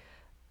like,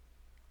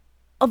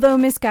 although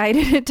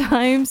misguided at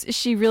times,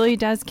 she really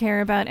does care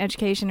about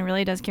education and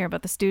really does care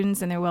about the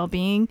students and their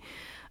well-being,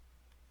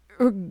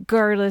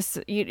 regardless,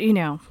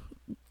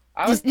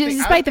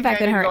 despite the fact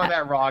that her on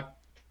that raw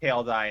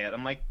kale diet,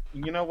 I'm like,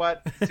 you know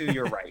what, Sue,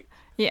 you're right.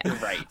 Yeah, you're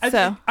right.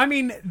 I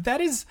mean,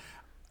 that is.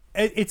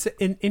 It's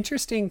an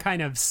interesting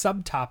kind of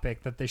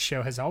subtopic that this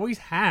show has always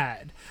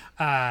had.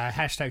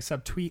 Hashtag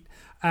subtweet.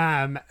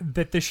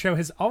 That this show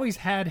has always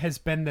had has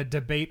been the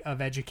debate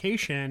of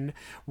education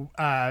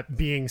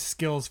being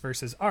skills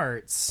versus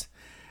arts,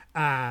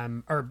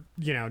 or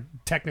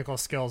technical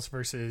skills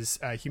versus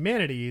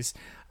humanities.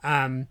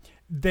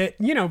 That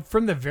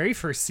from the very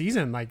first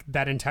season, like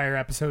that entire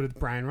episode with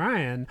Brian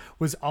Ryan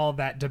was all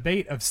that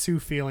debate of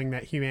Sue feeling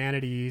that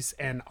humanities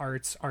and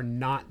arts are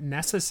not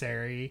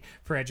necessary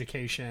for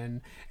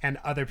education and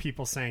other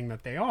people saying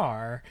that they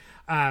are.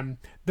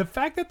 The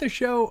fact that the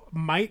show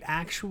might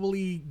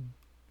actually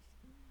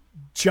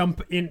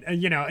jump in,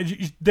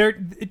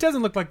 it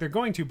doesn't look like they're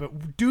going to,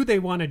 but do they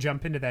want to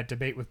jump into that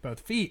debate with both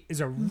feet is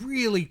a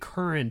really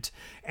current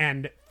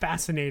and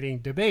fascinating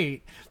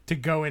debate to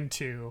go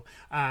into.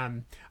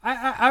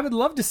 I would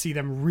love to see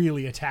them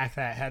really attack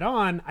that head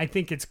on. I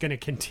think it's going to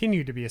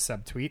continue to be a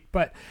subtweet,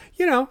 but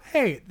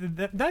hey,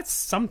 that's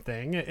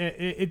something.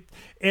 It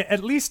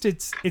at least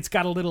it's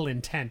got a little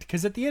intent,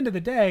 because at the end of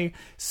the day,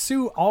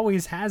 Sue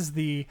always has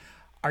the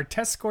our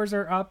test scores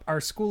are up. Our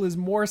school is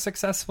more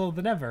successful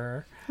than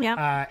ever.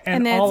 Yeah.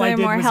 And And all I they're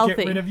did more was healthy.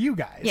 get rid of you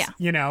guys. Yeah.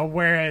 You know,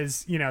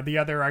 whereas, you know, the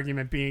other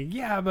argument being,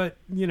 yeah, but,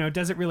 you know,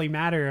 does it really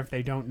matter if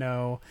they don't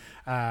know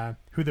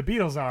who the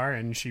Beatles are?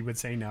 And she would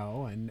say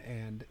no.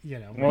 And you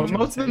know. Well, Rachel most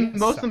would of say them, yes.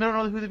 most So- of them don't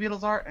know who the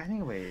Beatles are,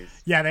 anyways.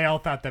 Yeah, they all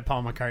thought that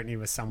Paul McCartney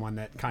was someone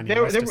that Kanye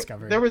There, West there,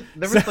 discovered. there was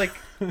like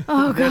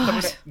Oh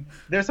there's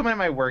God. someone at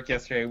my work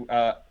yesterday.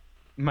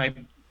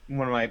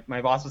 One of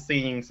my boss was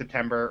singing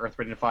September, Earth,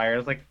 Wind and Fire. I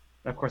was like,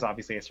 of course,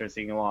 obviously, I started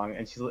singing along,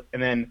 and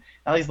then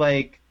Ellie's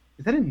like,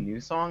 "Is that a new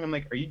song?" I'm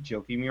like, "Are you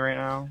joking me right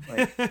now?"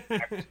 Like,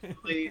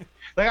 actually,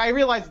 like I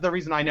realized the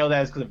reason I know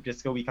that is because of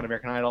Disco Week on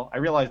American Idol. I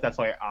realized that's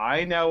why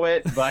I know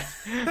it, but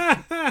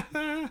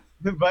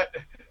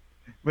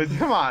but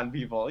come on,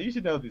 people, you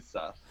should know this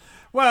stuff.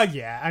 Well,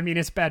 yeah. I mean,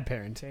 it's bad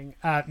parenting.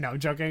 No,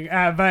 joking.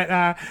 But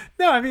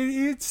no, I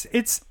mean,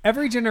 it's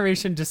every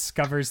generation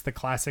discovers the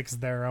classics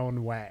their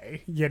own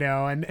way, you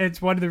know. And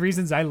it's one of the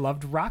reasons I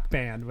loved Rock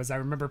Band was I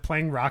remember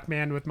playing Rock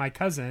Band with my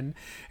cousin,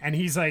 and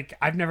he's like,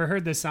 "I've never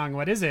heard this song.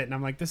 What is it?" And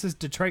I'm like, "This is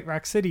Detroit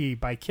Rock City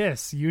by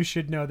Kiss. You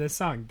should know this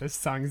song. This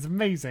song is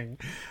amazing."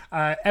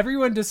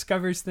 Everyone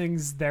discovers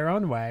things their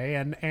own way,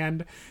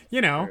 and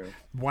you know. True.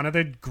 One of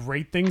the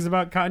great things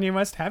about Kanye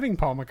West having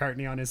Paul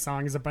McCartney on his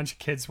song is a bunch of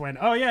kids went,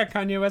 "Oh yeah,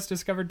 Kanye West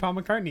discovered Paul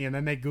McCartney," and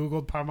then they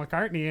Googled Paul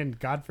McCartney, and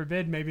God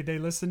forbid, maybe they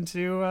listened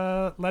to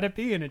 "Let It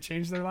Be," and it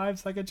changed their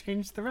lives like it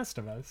changed the rest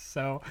of us.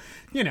 So,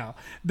 you know,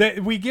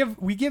 we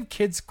give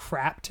kids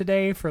crap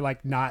today for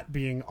like not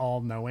being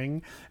all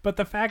knowing, but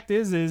the fact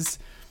is,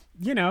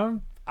 you know,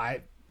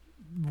 they're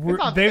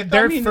I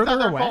mean, it's further not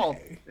their away. fault.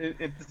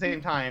 At the same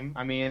time,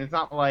 I mean, it's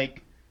not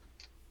like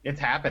it's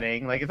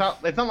happening. Like it's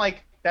not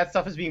like that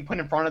stuff is being put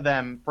in front of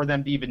them for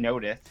them to even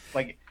notice.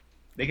 Like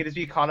they could just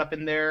be caught up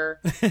in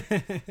their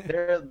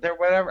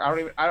whatever.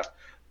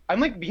 I'm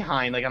like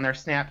behind like on their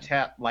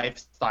Snapchat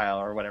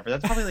lifestyle or whatever.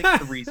 That's probably like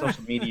 3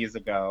 social medias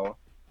ago.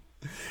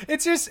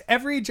 It's just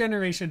every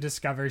generation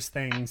discovers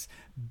things,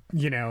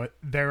 you know,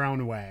 their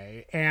own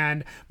way.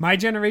 And my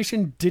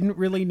generation didn't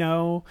really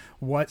know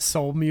what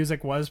soul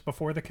music was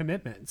before the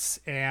Commitments.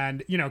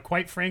 And, you know,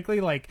 quite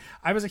frankly, like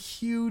I was a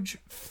huge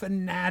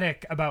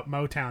fanatic about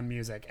Motown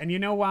music. And you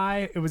know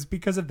why? It was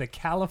because of the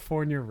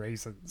California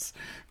Raisins.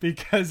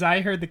 Because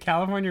I heard the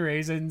California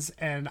Raisins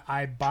and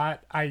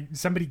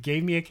somebody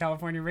gave me a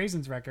California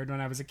Raisins record when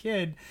I was a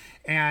kid.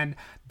 And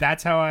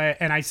that's how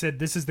I said,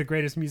 this is the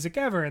greatest music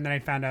ever. And then I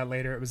found out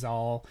later it was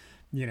all,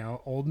 you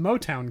know, old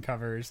Motown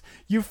covers.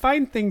 You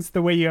find things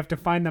the way you have to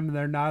find them.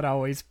 They're not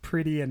always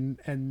pretty and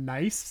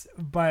nice,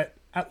 but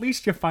at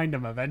least you find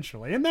them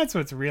eventually. And that's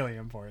what's really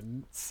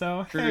important.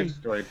 So, True hey,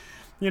 story.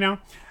 you know,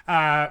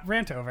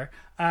 rant over.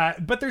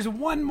 But there's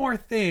one more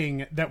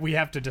thing that we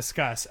have to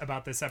discuss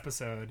about this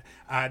episode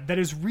that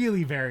is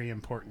really very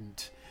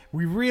important.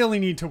 We really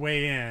need to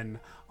weigh in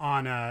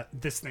on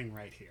this thing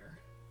right here.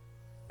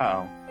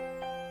 Oh.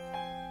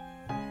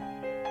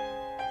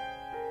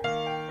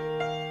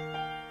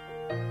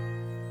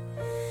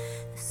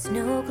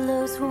 Snow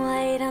glows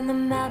white on the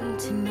mountain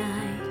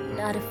tonight,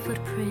 not a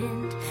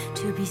footprint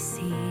to be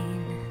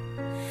seen.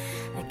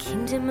 A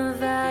kingdom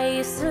of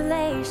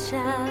isolation,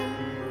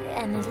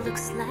 and it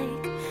looks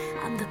like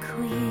I'm the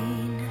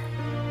queen.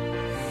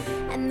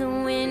 And the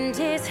wind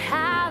is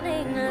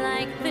howling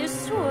like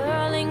this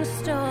swirling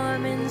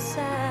storm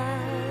inside.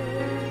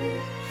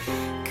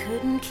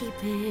 Couldn't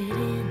keep it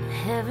in,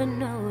 heaven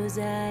knows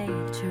I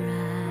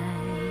tried.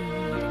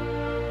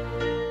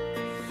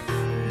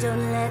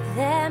 Don't let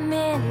them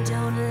in,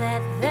 don't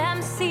let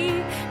them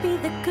see. Be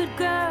the good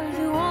girl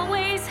you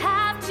always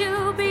have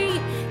to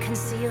be.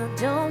 Conceal,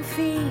 don't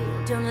feel,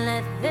 don't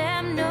let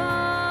them know.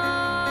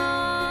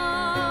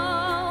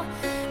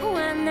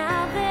 When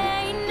now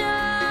they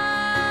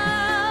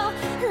know.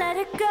 Let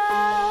it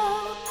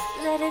go,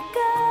 let it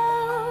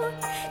go.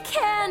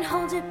 Can't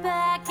hold it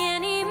back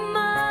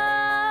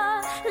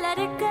anymore. Let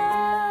it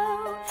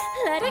go,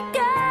 let it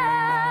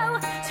go.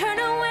 Turn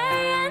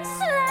away and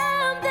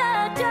slam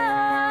the door.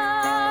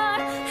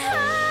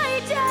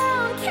 I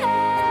don't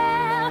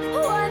care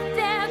what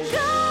they're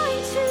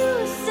going to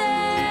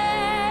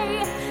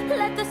say.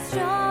 Let the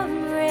storm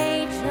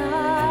rage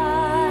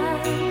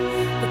on.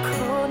 The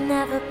cold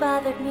never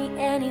bothered me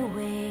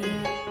anyway.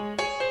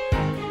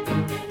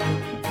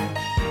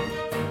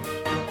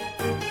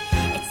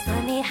 It's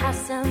funny how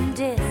some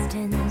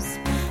distance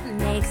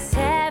makes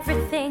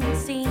everything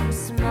seem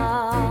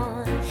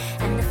small,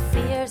 and the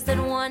fears that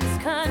once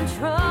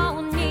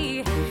controlled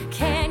me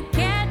can't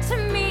get to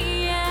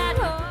me at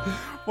all.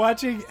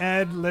 Watching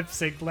Ed lip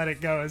sync "Let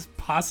It Go" is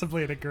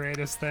possibly the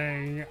greatest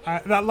thing.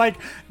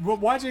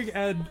 Watching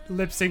Ed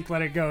lip sync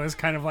 "Let It Go" is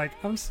kind of like,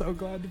 I'm so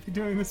glad to be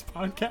doing this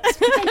podcast.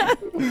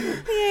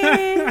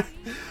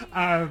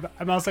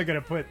 I'm also going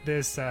to put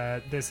this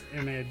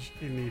image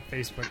in the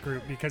Facebook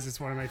group because it's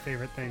one of my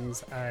favorite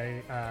things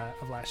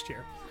of last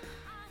year.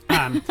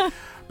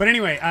 But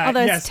anyway,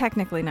 Although yes, it's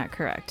technically not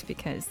correct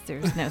because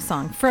there's no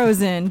song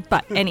Frozen,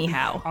 but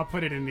anyhow. I'll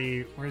put it in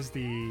the,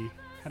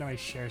 how do I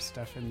share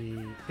stuff in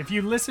the, if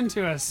you listen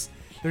to us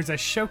there's a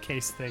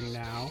showcase thing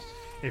now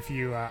if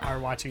you are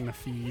watching the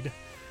feed.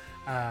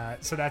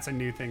 So that's a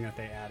new thing that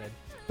they added.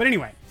 But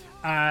anyway,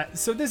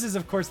 so this is,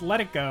 of course,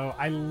 Let It Go.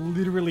 I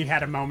literally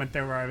had a moment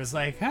there where I was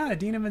like,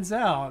 Idina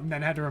Menzel, and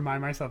then had to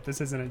remind myself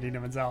this isn't Idina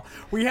Menzel.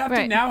 We have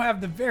to now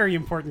have the very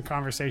important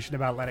conversation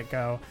about Let It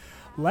Go.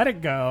 Let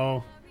It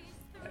Go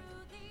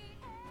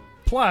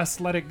plus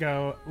Let It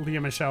Go,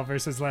 Leah Michele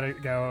versus Let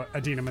It Go,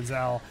 Idina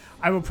Menzel.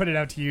 I will put it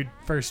out to you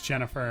first,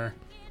 Jennifer.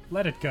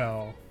 Let It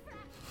Go.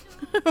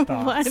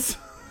 Thoughts?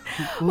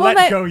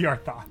 Let go your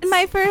thoughts.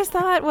 My first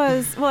thought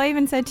was, I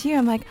even said to you,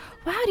 I'm like,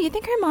 wow, do you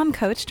think her mom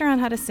coached her on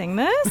how to sing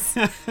this?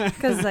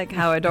 Because, like,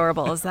 how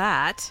adorable is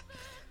that?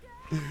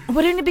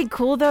 Wouldn't it be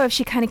cool, though, if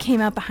she kind of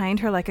came out behind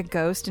her like a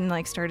ghost and,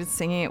 like, started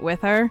singing it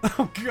with her?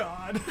 Oh,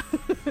 God.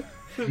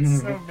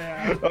 It's so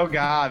bad. Oh,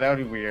 God, that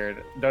would be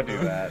weird. Don't do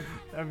that.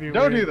 That'd be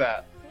Don't weird. do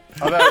that.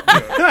 Oh,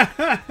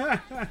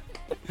 that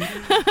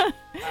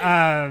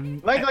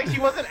would like she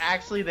wasn't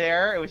actually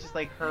there. It was just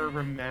like her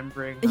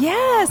remembering.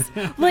 Yes,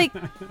 like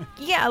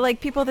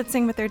people that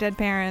sing with their dead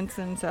parents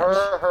and such.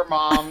 Her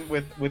mom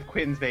with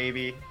Quinn's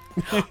baby.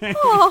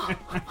 Oh.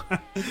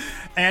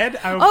 Ed,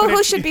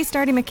 who should be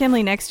starting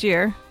McKinley next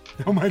year?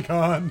 Oh my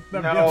God!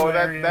 No,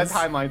 that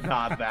timeline's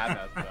not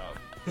that messed up.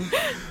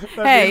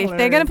 Hey,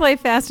 they're gonna play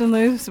fast and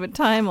loose with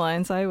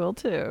timelines. I will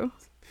too.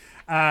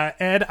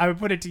 Ed, I would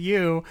put it to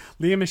you,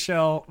 Leah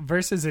Michele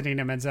versus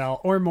Idina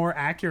Menzel, or more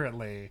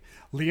accurately,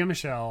 Leah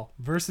Michele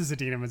versus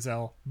Idina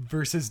Menzel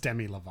versus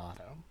Demi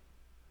Lovato.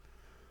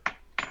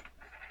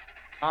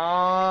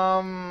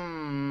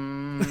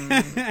 I'm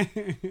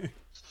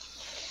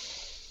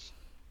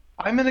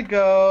gonna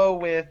go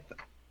with.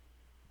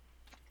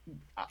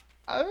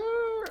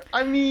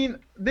 I mean,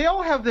 they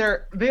all have.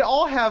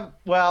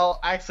 Well,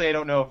 actually, I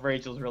don't know if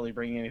Rachel's really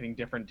bringing anything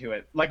different to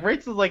it. Like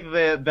Rachel's like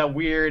the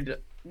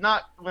weird. No.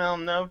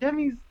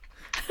 Demi's.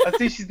 I'd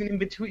say she's an in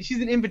between. She's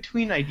an in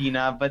between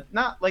Idina, but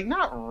not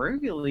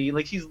really.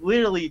 Like she's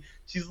literally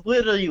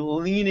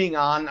leaning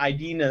on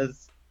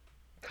Idina's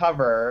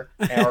cover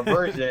or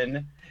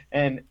version,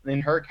 and in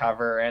her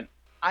cover, and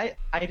I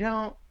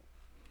don't.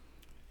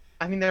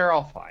 I mean, they're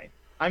all fine.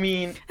 I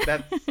mean,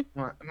 that's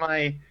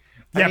my.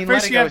 Yeah, I mean,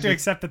 first you have to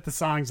accept that the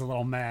song's a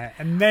little meh,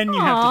 and then you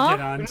have to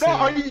get on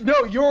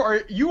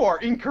to... You are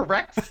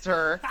incorrect,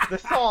 sir. The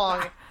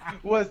song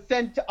was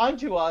sent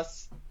unto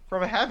us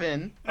from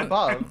heaven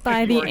above.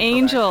 By the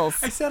angels.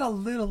 I said a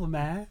little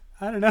meh.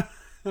 I don't know.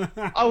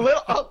 A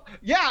little...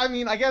 yeah, I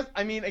mean, I guess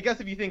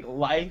if you think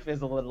life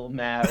is a little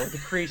meh, or the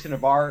creation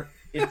of art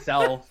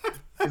itself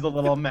is a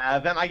little meh,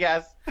 then I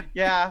guess,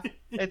 yeah,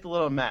 it's a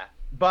little meh.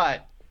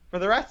 But for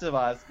the rest of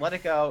us, Let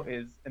It Go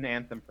is an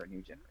anthem for a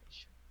new generation.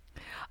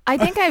 I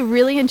think I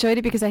really enjoyed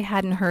it because I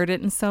hadn't heard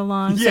it in so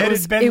long. Yeah, so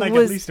it's been at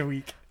least a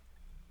week.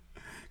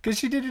 Because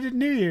she did it at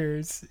New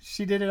Year's.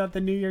 She did it on the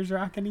New Year's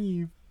Rockin'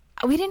 Eve.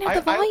 We didn't have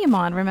the volume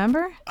on,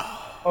 remember?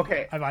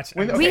 Okay. I watched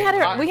it. We had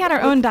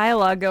our own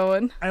dialogue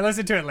going. I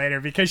listened to it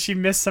later because she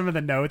missed some of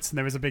the notes and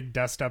there was a big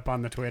dust up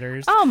on the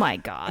Twitters. Oh my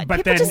God.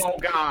 But people then, oh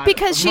God.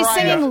 Because she's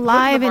singing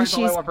live and she's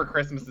all I want for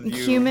Christmas is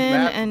you. human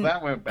and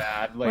that went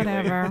bad lately.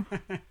 whatever.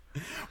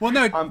 Well,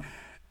 no.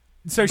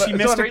 So she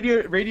missed on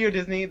Radio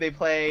Disney. They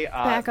play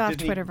back off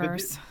Disney,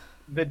 Twitterverse.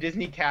 The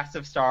Disney cast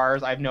of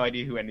stars. I have no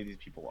idea who any of these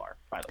people are,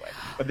 by the way.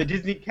 But the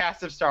Disney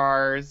cast of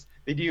stars.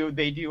 They do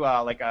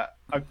like a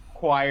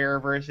choir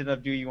version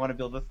of "Do You Want to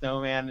Build a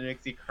Snowman?" and it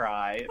makes you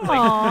cry.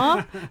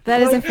 Aww,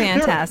 that is a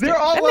fantastic. They're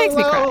all that makes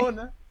alone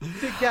me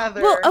cry.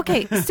 together. Well,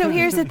 okay. So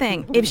here's the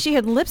thing: if she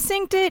had lip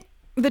synced it,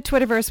 the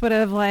Twitterverse would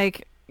have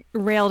like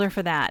railed her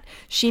for that.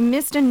 She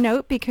missed a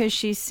note because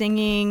she's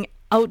singing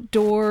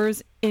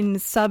outdoors in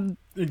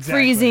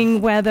freezing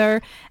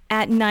weather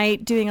at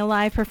night doing a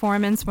live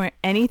performance where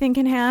anything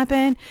can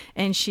happen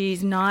and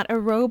she's not a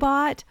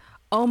robot.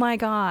 Oh my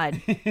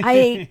God.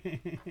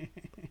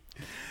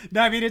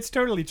 No, I mean, it's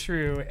totally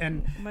true.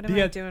 And what am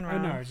I doing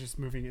wrong? Oh, no, I was just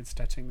moving. It's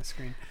touching the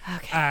screen.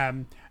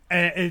 Okay.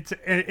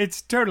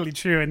 It's totally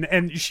true.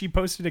 And she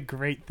posted a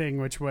great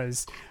thing, which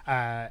was,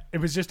 it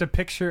was just a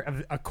picture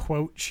of a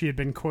quote. She had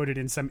been quoted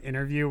in some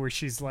interview where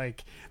she's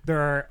like,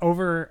 there are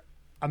over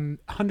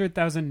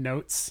 100,000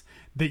 notes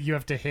that you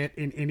have to hit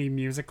in any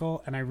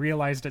musical, and I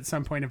realized at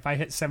some point if I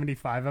hit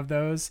 75 of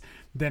those,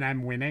 then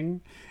I'm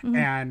winning. Mm-hmm.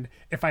 And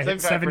if I hit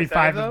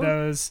 75 of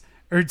those,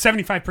 or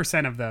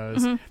 75% of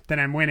those, mm-hmm. then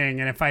I'm winning.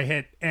 And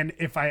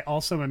if I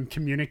also am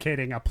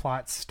communicating a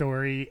plot,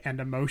 story, and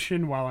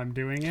emotion while I'm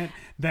doing it,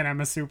 then I'm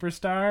a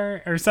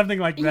superstar or something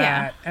like that.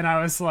 Yeah. And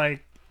I was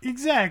like,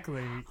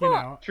 exactly,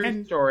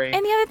 true story.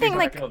 And the other thing,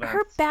 like,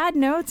 her bad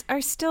notes are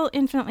still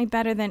infinitely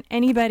better than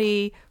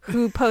anybody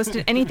who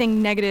posted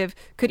anything negative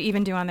could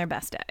even do on their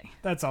best day.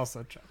 That's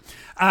also true.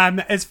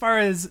 As far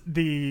as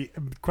the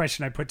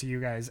question I put to you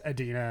guys,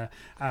 Idina,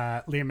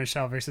 Leah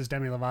Michele versus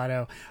Demi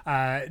Lovato,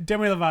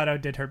 Demi Lovato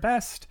did her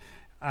best.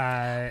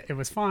 It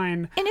was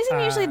fine. And isn't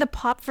usually the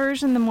pop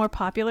version the more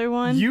popular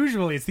one?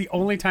 Usually, it's the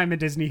only time in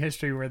Disney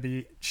history where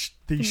the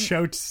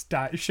show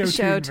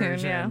tune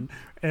version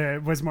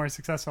was more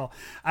successful.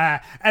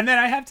 And then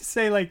I have to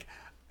say, like,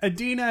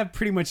 Adina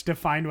pretty much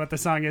defined what the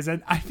song is,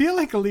 and I feel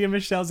like Leah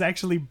Michelle's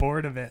actually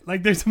bored of it.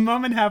 Like, there's a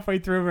moment halfway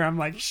through where I'm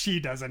like, she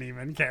doesn't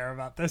even care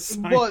about this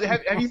song. Well,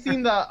 have you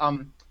seen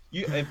the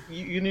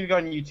you need to go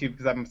on YouTube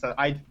because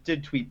I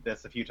did tweet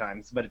this a few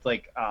times, but it's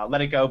like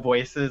 "Let It Go"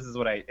 Voices is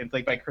what it's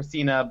like by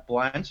Christina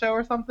Blancho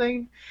or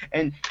something,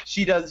 and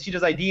she does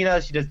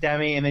Idina, she does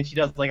Demi, and then she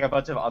does like a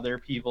bunch of other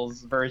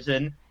people's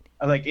version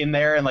like in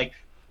there, and like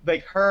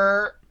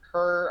her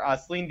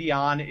Celine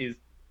Dion is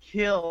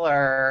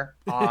killer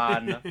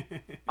on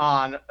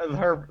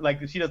her,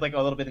 like she does like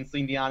a little bit in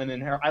Celine Dion, and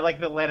then I like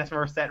the Alanis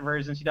Morissette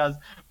version she does,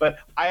 but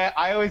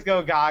I always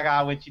go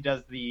gaga when she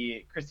does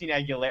the Christina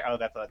Aguilera. Oh,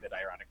 that's a bit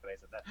ironic that I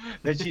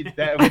said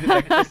that we did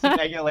like Christina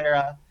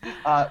Aguilera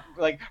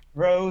like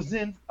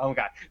Rosen. Oh my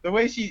god, the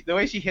way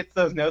she hits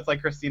those notes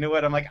like Christina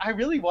would, I'm like, I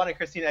really want a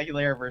Christina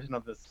Aguilera version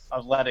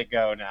of Let It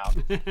Go now.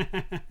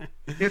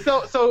 Yeah,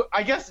 so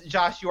I guess,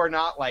 Josh, you are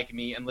not like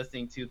me and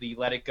listening to the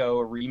Let It Go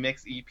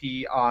remix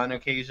EP on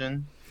occasion.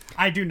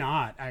 I do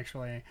not,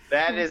 actually.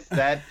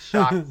 That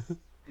shocks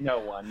no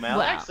one.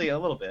 Well, actually, a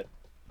little bit.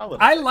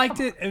 I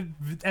liked it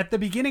at the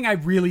beginning. I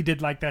really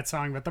did like that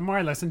song, but the more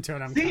I listened to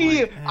it, I'm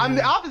like, I'm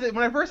the opposite.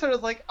 When I first heard it, I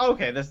was like,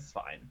 okay, this is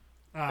fine,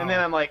 and then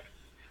I'm like,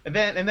 and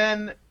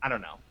then I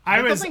don't know.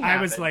 I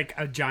was like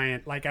a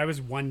giant, like I was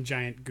one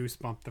giant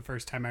goosebump the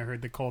first time I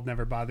heard "The Cold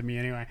Never Bothered Me"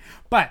 anyway.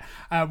 But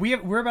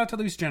we're about to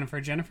lose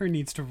Jennifer. Jennifer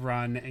needs to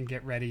run and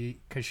get ready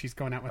because she's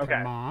going out with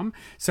her mom.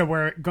 So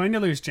we're going to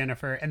lose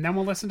Jennifer, and then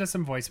we'll listen to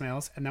some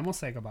voicemails, and then we'll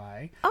say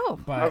goodbye. Oh,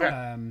 but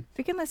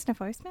we can listen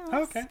to voicemails.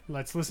 Okay,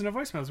 let's listen to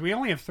voicemails. We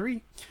only have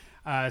 3,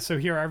 so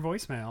here are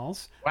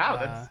voicemails. Wow,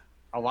 that's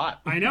a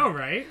lot. I know,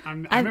 right?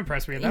 I'm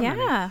impressed we have that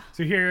many.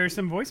 So here are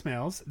some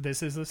voicemails.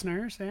 This is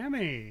listener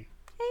Sammy.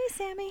 Hey,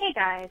 Sammy. Hey,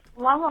 guys.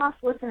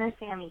 Long-lost listener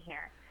Sammy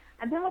here.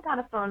 I've been without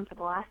a phone for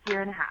the last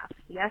year and a half.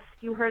 Yes,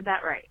 you heard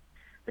that right.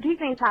 But 2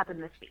 things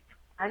happened this week.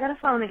 I got a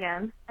phone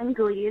again, and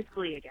Glee is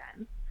Glee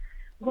again.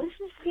 What is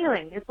this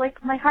feeling? It's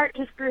like my heart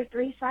just grew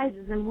 3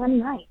 sizes in one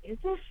night.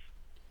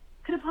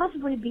 Could it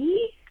possibly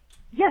be?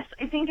 Yes,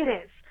 I think it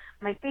is.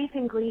 My faith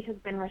in Glee has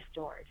been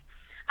restored.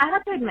 I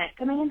have to admit,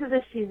 coming into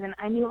this season,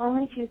 I knew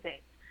only 2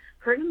 things.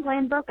 Kurt and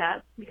Blaine broke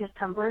up because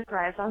Tumblr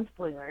thrives on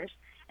spoilers,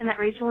 and that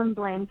Rachel and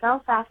Blaine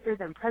fell faster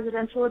than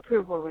presidential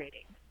approval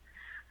ratings.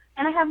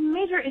 And I have a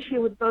major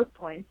issue with both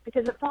points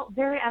because it felt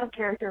very out of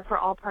character for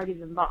all parties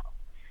involved,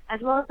 as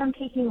well as them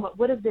taking what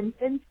would have been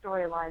Finn's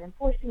storyline and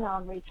forcing it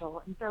on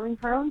Rachel and throwing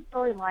her own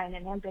storyline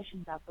and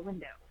ambitions out the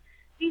window.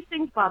 These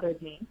things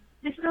bothered me.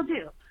 They still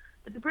do.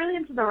 But the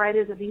brilliance of the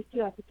writers of these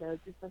 2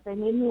 episodes is that they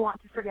made me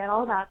want to forget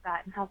all about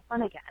that and have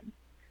fun again.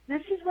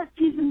 This is what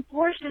Season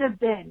 4 should have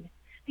been.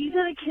 These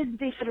are the kids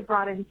they should have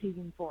brought in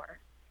Season 4.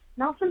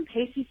 Not some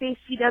pasty-faced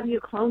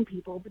CW clone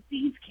people, but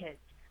these kids.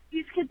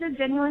 These kids are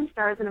genuine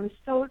stars, and I'm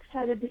so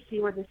excited to see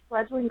where this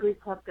fledgling Glee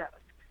Club goes.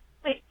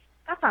 Wait,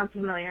 that sounds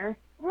familiar.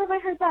 Where have I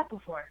heard that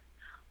before?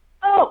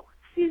 Oh,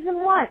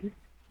 Season 1.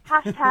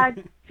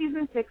 Hashtag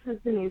Season 6 is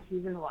the new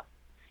Season 1.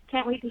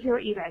 Can't wait to hear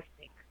what you guys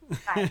think.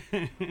 Bye.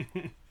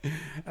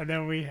 And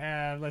then we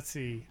have, let's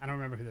see, I don't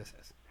remember who this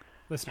is.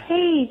 Listener.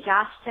 Hey,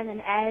 Josh, Jen,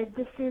 and Ed.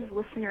 This is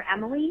listener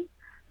Emily.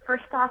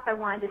 First off, I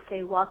wanted to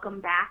say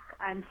welcome back.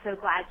 I'm so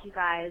glad you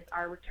guys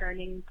are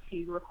returning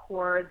to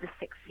record the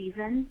 6th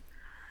season.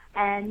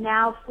 And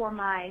now for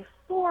my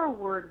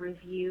 4-word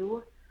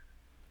review.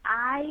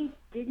 I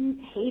didn't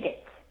hate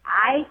it.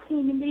 I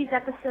came into these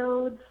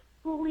episodes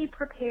fully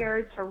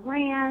prepared to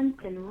rant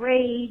and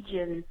rage,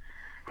 and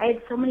I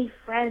had so many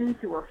friends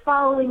who were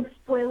following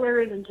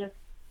spoilers and just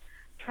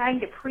trying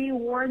to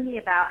pre-warn me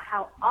about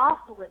how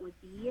awful it would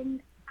be,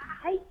 and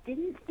I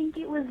didn't think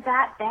it was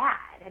that bad.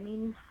 I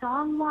mean,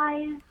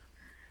 song-wise,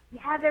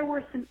 yeah, there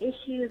were some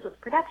issues with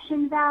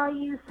production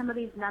value. Some of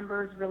these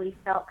numbers really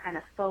felt kind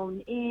of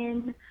phoned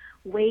in,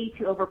 way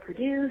too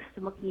overproduced.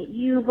 I'm looking at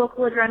you,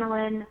 Vocal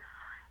Adrenaline,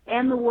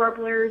 and the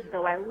Warblers,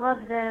 though I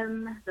love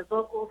them. The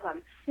vocals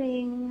on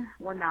Sing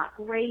were not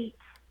great.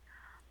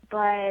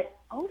 But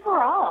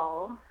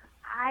overall,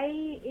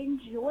 I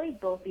enjoyed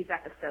both these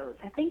episodes.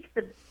 I think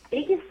the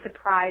biggest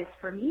surprise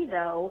for me,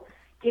 though,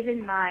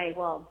 given my,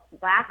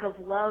 lack of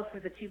love for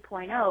the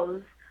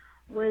 2.0s,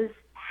 was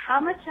how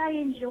much I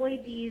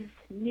enjoyed these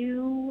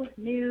new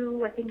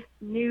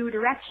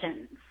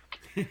directions.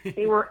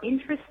 They were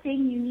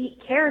interesting,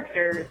 unique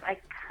characters. I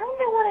kind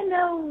of want to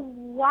know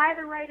why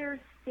the writers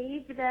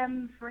saved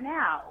them for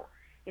now.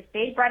 If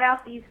they brought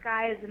out these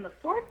guys in the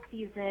 4th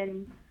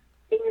season,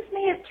 things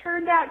may have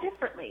turned out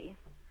differently.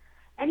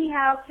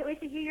 Anyhow, can't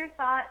wait to hear your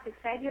thoughts.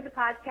 Excited to hear the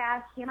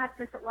podcast. Can't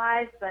miss it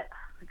live, but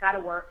I gotta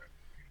work.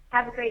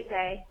 Have a great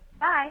day.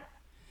 Bye.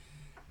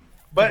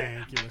 But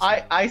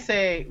I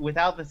say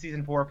without the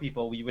Season 4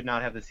 people, we would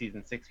not have the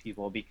Season 6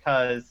 people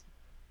because,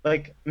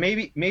 like,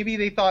 maybe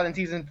they thought in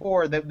Season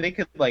 4 that they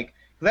could, like,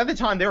 because at the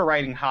time they were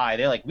riding high.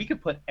 They're like, we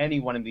could put any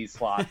one of these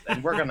slots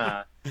and we're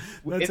gonna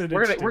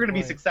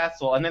be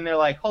successful. And then they're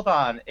like, hold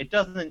on, you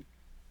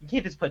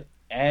can't just put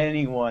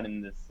anyone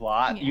in this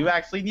slot. Yeah. You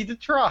actually need to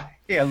try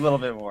a little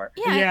bit more.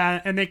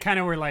 Yeah, and they kind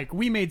of were like,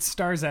 we made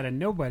stars out of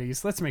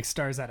nobodies. Let's make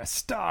stars out of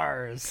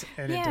stars.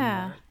 And it didn't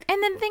Yeah. work.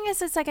 And then the thing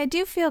is, it's like, I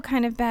do feel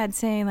kind of bad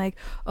saying, like,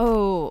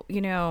 oh,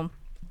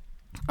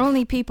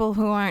 only people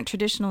who aren't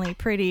traditionally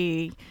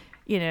pretty,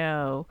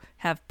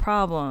 have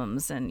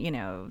problems. And,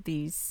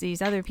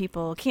 these other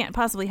people can't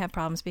possibly have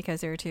problems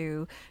because they're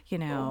too,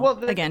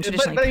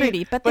 traditionally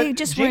pretty. But they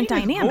just weren't Jane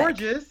is dynamic.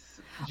 gorgeous.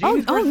 Oh,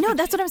 no,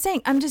 that's what I'm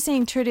saying. I'm just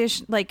saying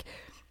tradition, like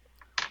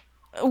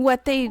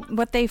what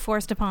they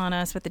forced upon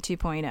us with the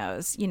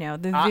 2.0s,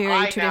 the very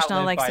I traditional, now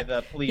live like, by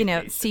the police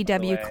station, CW by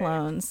the way.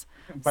 clones.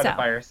 By the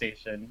fire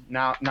station.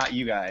 Not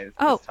you guys.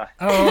 Oh. This time.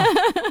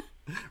 Oh,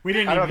 we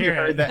didn't I don't know even if you hear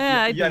heard it.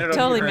 that. Yeah, I don't know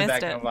totally if you heard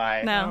missed that it. go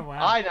by. No. Oh,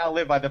 wow. I now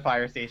live by the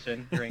fire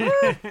station. Drink.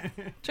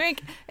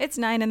 Drink. It's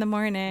 9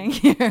 a.m.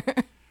 here.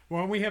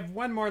 Well, we have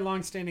one more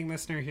long-standing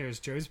listener. Here's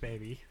Joe's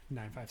baby,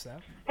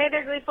 957. Hey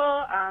there,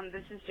 Gleeful.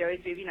 This is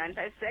Joey's Baby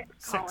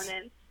 956 calling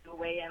in to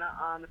weigh in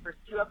on the first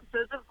 2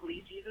 episodes of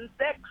Glee Season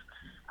 6.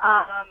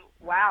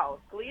 Wow,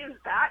 Glee is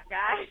back,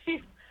 guys.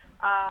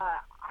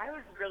 I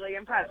was really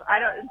impressed.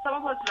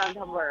 Someone posted on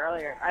Tumblr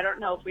earlier. I don't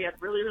know if we had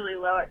really, really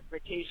low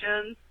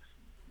expectations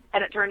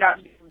and it turned out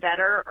to be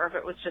better or if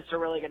it was just a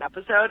really good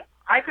episode.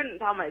 I couldn't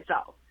tell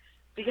myself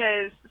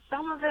because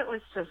some of it was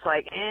just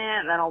like,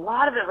 and then a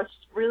lot of it was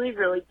really,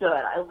 really good.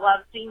 I love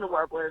seeing the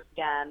Warblers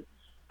again.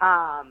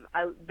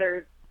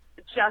 They're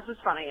just as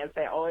funny as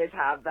they always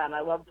have been.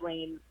 I love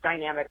Blaine's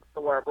dynamic with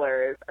the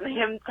Warblers and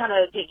him kind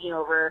of taking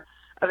over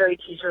a very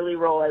teacherly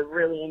role I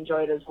really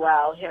enjoyed as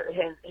well.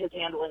 His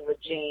handling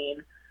with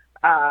Jane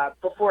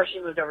before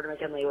she moved over to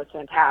McKinley was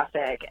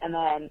fantastic. And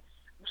then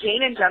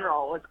Jane in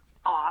general was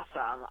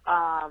awesome.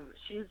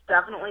 She's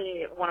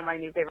definitely one of my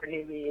new favorite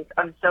newbies.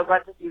 I'm so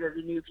glad to see that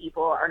the new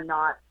people are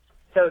not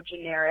so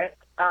generic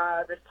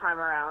this time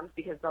around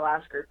because the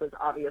last group was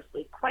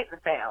obviously quite the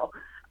fail.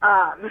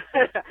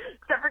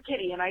 Except for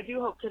Kitty, and I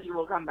do hope Kitty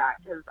will come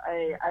back because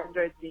I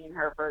enjoyed seeing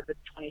her for the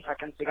 20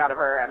 seconds we got of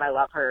her, and I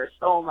love her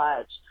so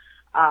much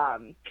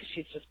because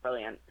she's just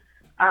brilliant.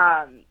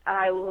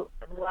 I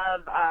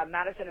love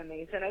Madison and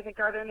Mason, I think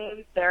are their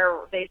names.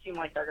 They seem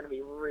like they're going to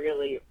be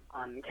really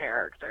fun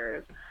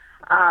characters.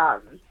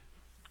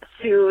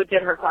 Sue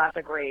did her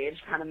classic rage,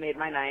 kind of made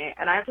my night.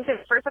 And I have to say,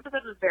 the first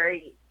episode was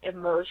very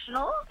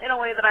emotional in a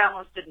way that I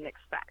almost didn't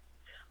expect.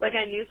 Like,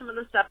 I knew some of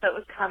the stuff that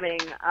was coming,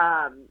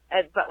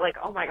 but, like,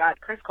 oh, my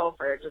God, Chris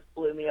Colfer just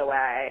blew me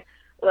away.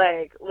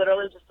 Like,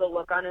 literally just the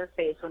look on his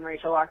face when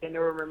Rachel walked into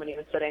her room and he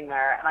was sitting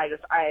there, and I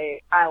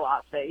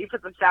lost it. You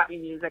put some sappy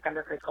music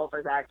under Chris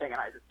Colfer's acting, and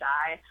I just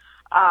die.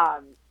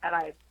 And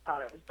I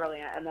thought it was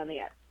brilliant. And then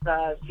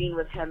the scene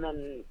with him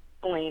and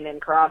Blaine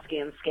and Karofsky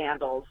and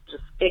Scandals,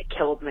 it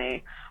killed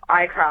me.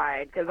 I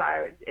cried because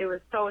it was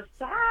so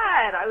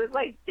sad. I was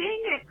like,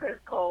 dang it, Chris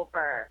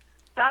Colfer.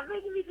 Stop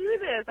making me do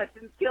this. I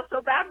didn't feel so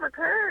bad for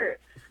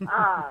Kurt.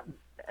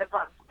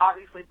 But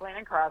obviously, Blaine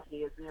and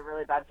Karofsky is in a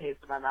really bad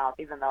taste in my mouth,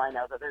 even though I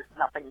know that there's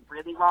nothing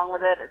really wrong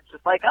with it. It's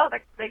just like, oh,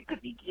 they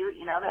could be cute,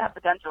 they have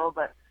potential,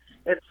 but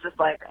it's just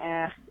like,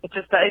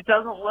 it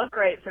doesn't look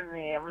right to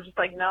me. I'm just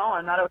like, no,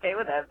 I'm not okay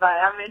with it. But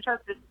I'm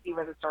interested to see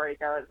where the story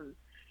goes and,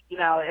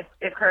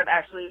 if Kurt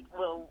actually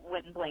will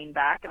win Blaine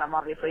back, and I'm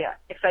obviously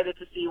excited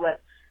to see what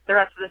the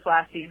rest of this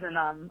last season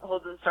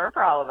holds in store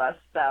for all of us.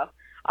 So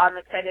I'm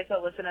excited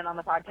to listen in on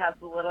the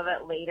podcast a little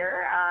bit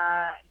later.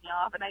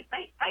 Have a nice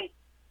night. Bye.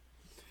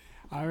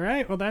 All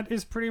right. Well, that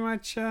is pretty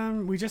much.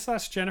 We just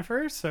lost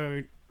Jennifer,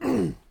 so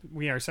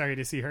we are sorry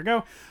to see her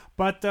go.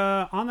 But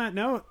on that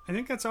note, I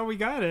think that's all we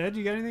got. Ed,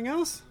 you got anything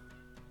else?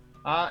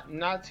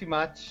 Not too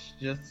much.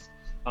 Just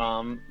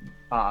for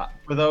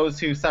those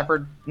who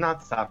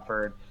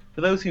for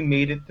those who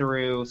made it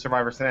through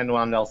Survivor San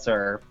Juan del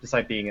Sur,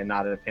 despite being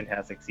not a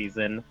fantastic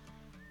season.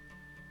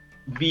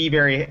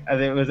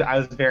 I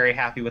was very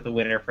happy with the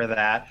winner for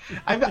that.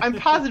 I'm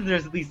positive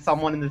there's at least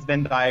someone in this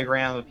Venn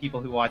diagram of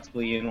people who watch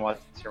Glee and watch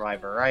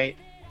Survivor, right?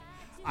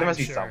 There must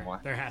be someone.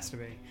 There has to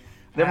be.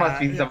 There must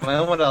be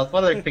someone. What else?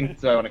 What other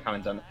things do I want to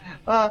comment on?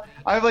 I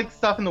have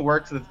stuff in the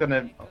works that's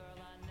gonna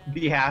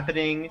be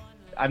happening.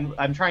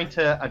 I'm trying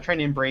to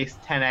embrace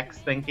 10x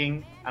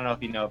thinking. I don't know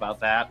if you know about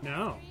that.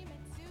 No.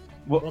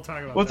 We'll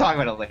talk about talk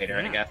about it later,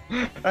 I guess.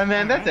 And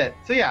then that's it.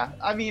 So yeah,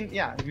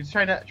 just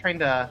trying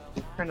to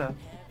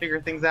figure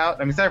things out.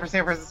 I'm excited for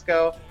San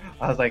Francisco.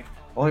 I was like,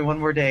 only one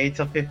more day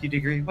till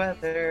 50-degree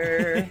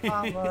weather.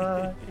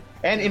 Mama.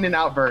 And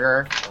In-N-Out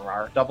Burger,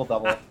 double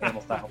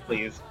animal style,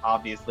 please.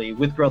 Obviously,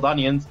 with grilled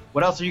onions.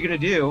 What else are you gonna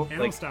do?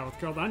 Animal style with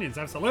grilled onions,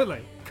 absolutely.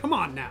 Come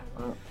on now.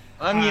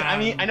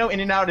 I know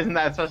In-N-Out isn't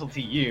that special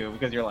to you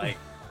because you're like,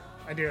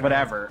 I do.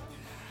 Whatever.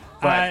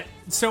 But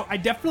so I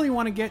definitely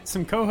want to get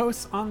some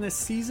co-hosts on this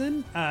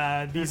season.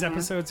 These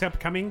episodes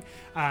upcoming.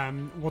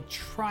 We'll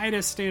try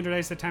to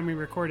standardize the time we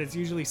record. It's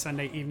usually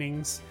Sunday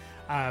evenings.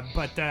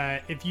 But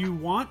if you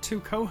want to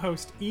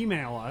co-host,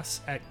 email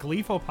us at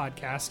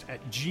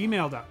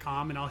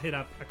gleefulpodcast@gmail.com, and I'll hit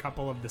up a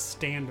couple of the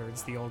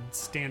standards, the old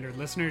standard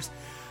listeners.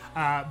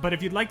 But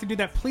if you'd like to do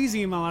that, please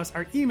email us.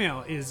 Our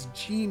email is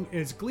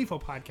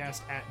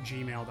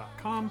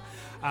gleefulpodcast@gmail.com.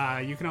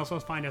 You can also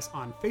find us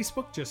on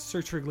Facebook. Just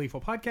search for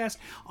Gleeful Podcast.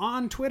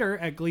 On Twitter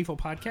at Gleeful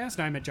Podcast.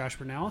 I'm at Josh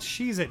Burnell.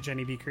 She's at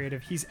Jenny B.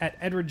 Creative. He's at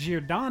Edward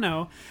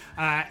Giordano.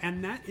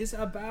 And that is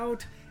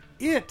about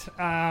it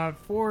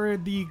for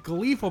the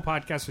Gleeful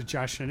Podcast with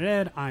Josh and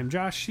Ed. I'm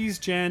Josh. She's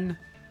Jen.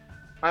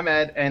 I'm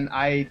Ed, and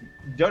I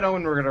don't know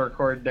when we're going to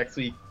record next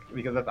week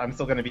because I'm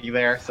still going to be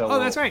there. So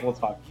that's right. We'll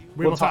talk.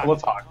 We'll talk.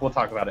 We'll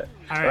talk about it.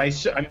 All but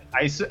right.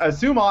 I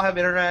assume I'll have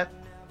internet,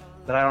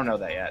 but I don't know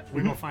that yet.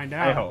 We will find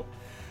out. I hope.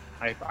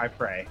 I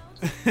pray.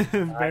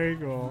 Very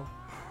cool.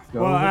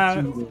 Well,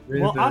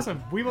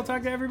 awesome. We will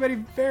talk to everybody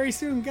very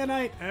soon. Good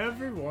night,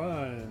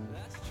 everyone.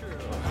 That's true.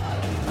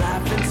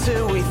 Laugh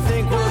until we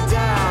think we'll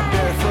die.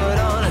 Barefoot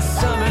on a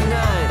summer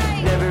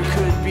night. Never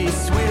could be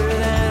sweeter.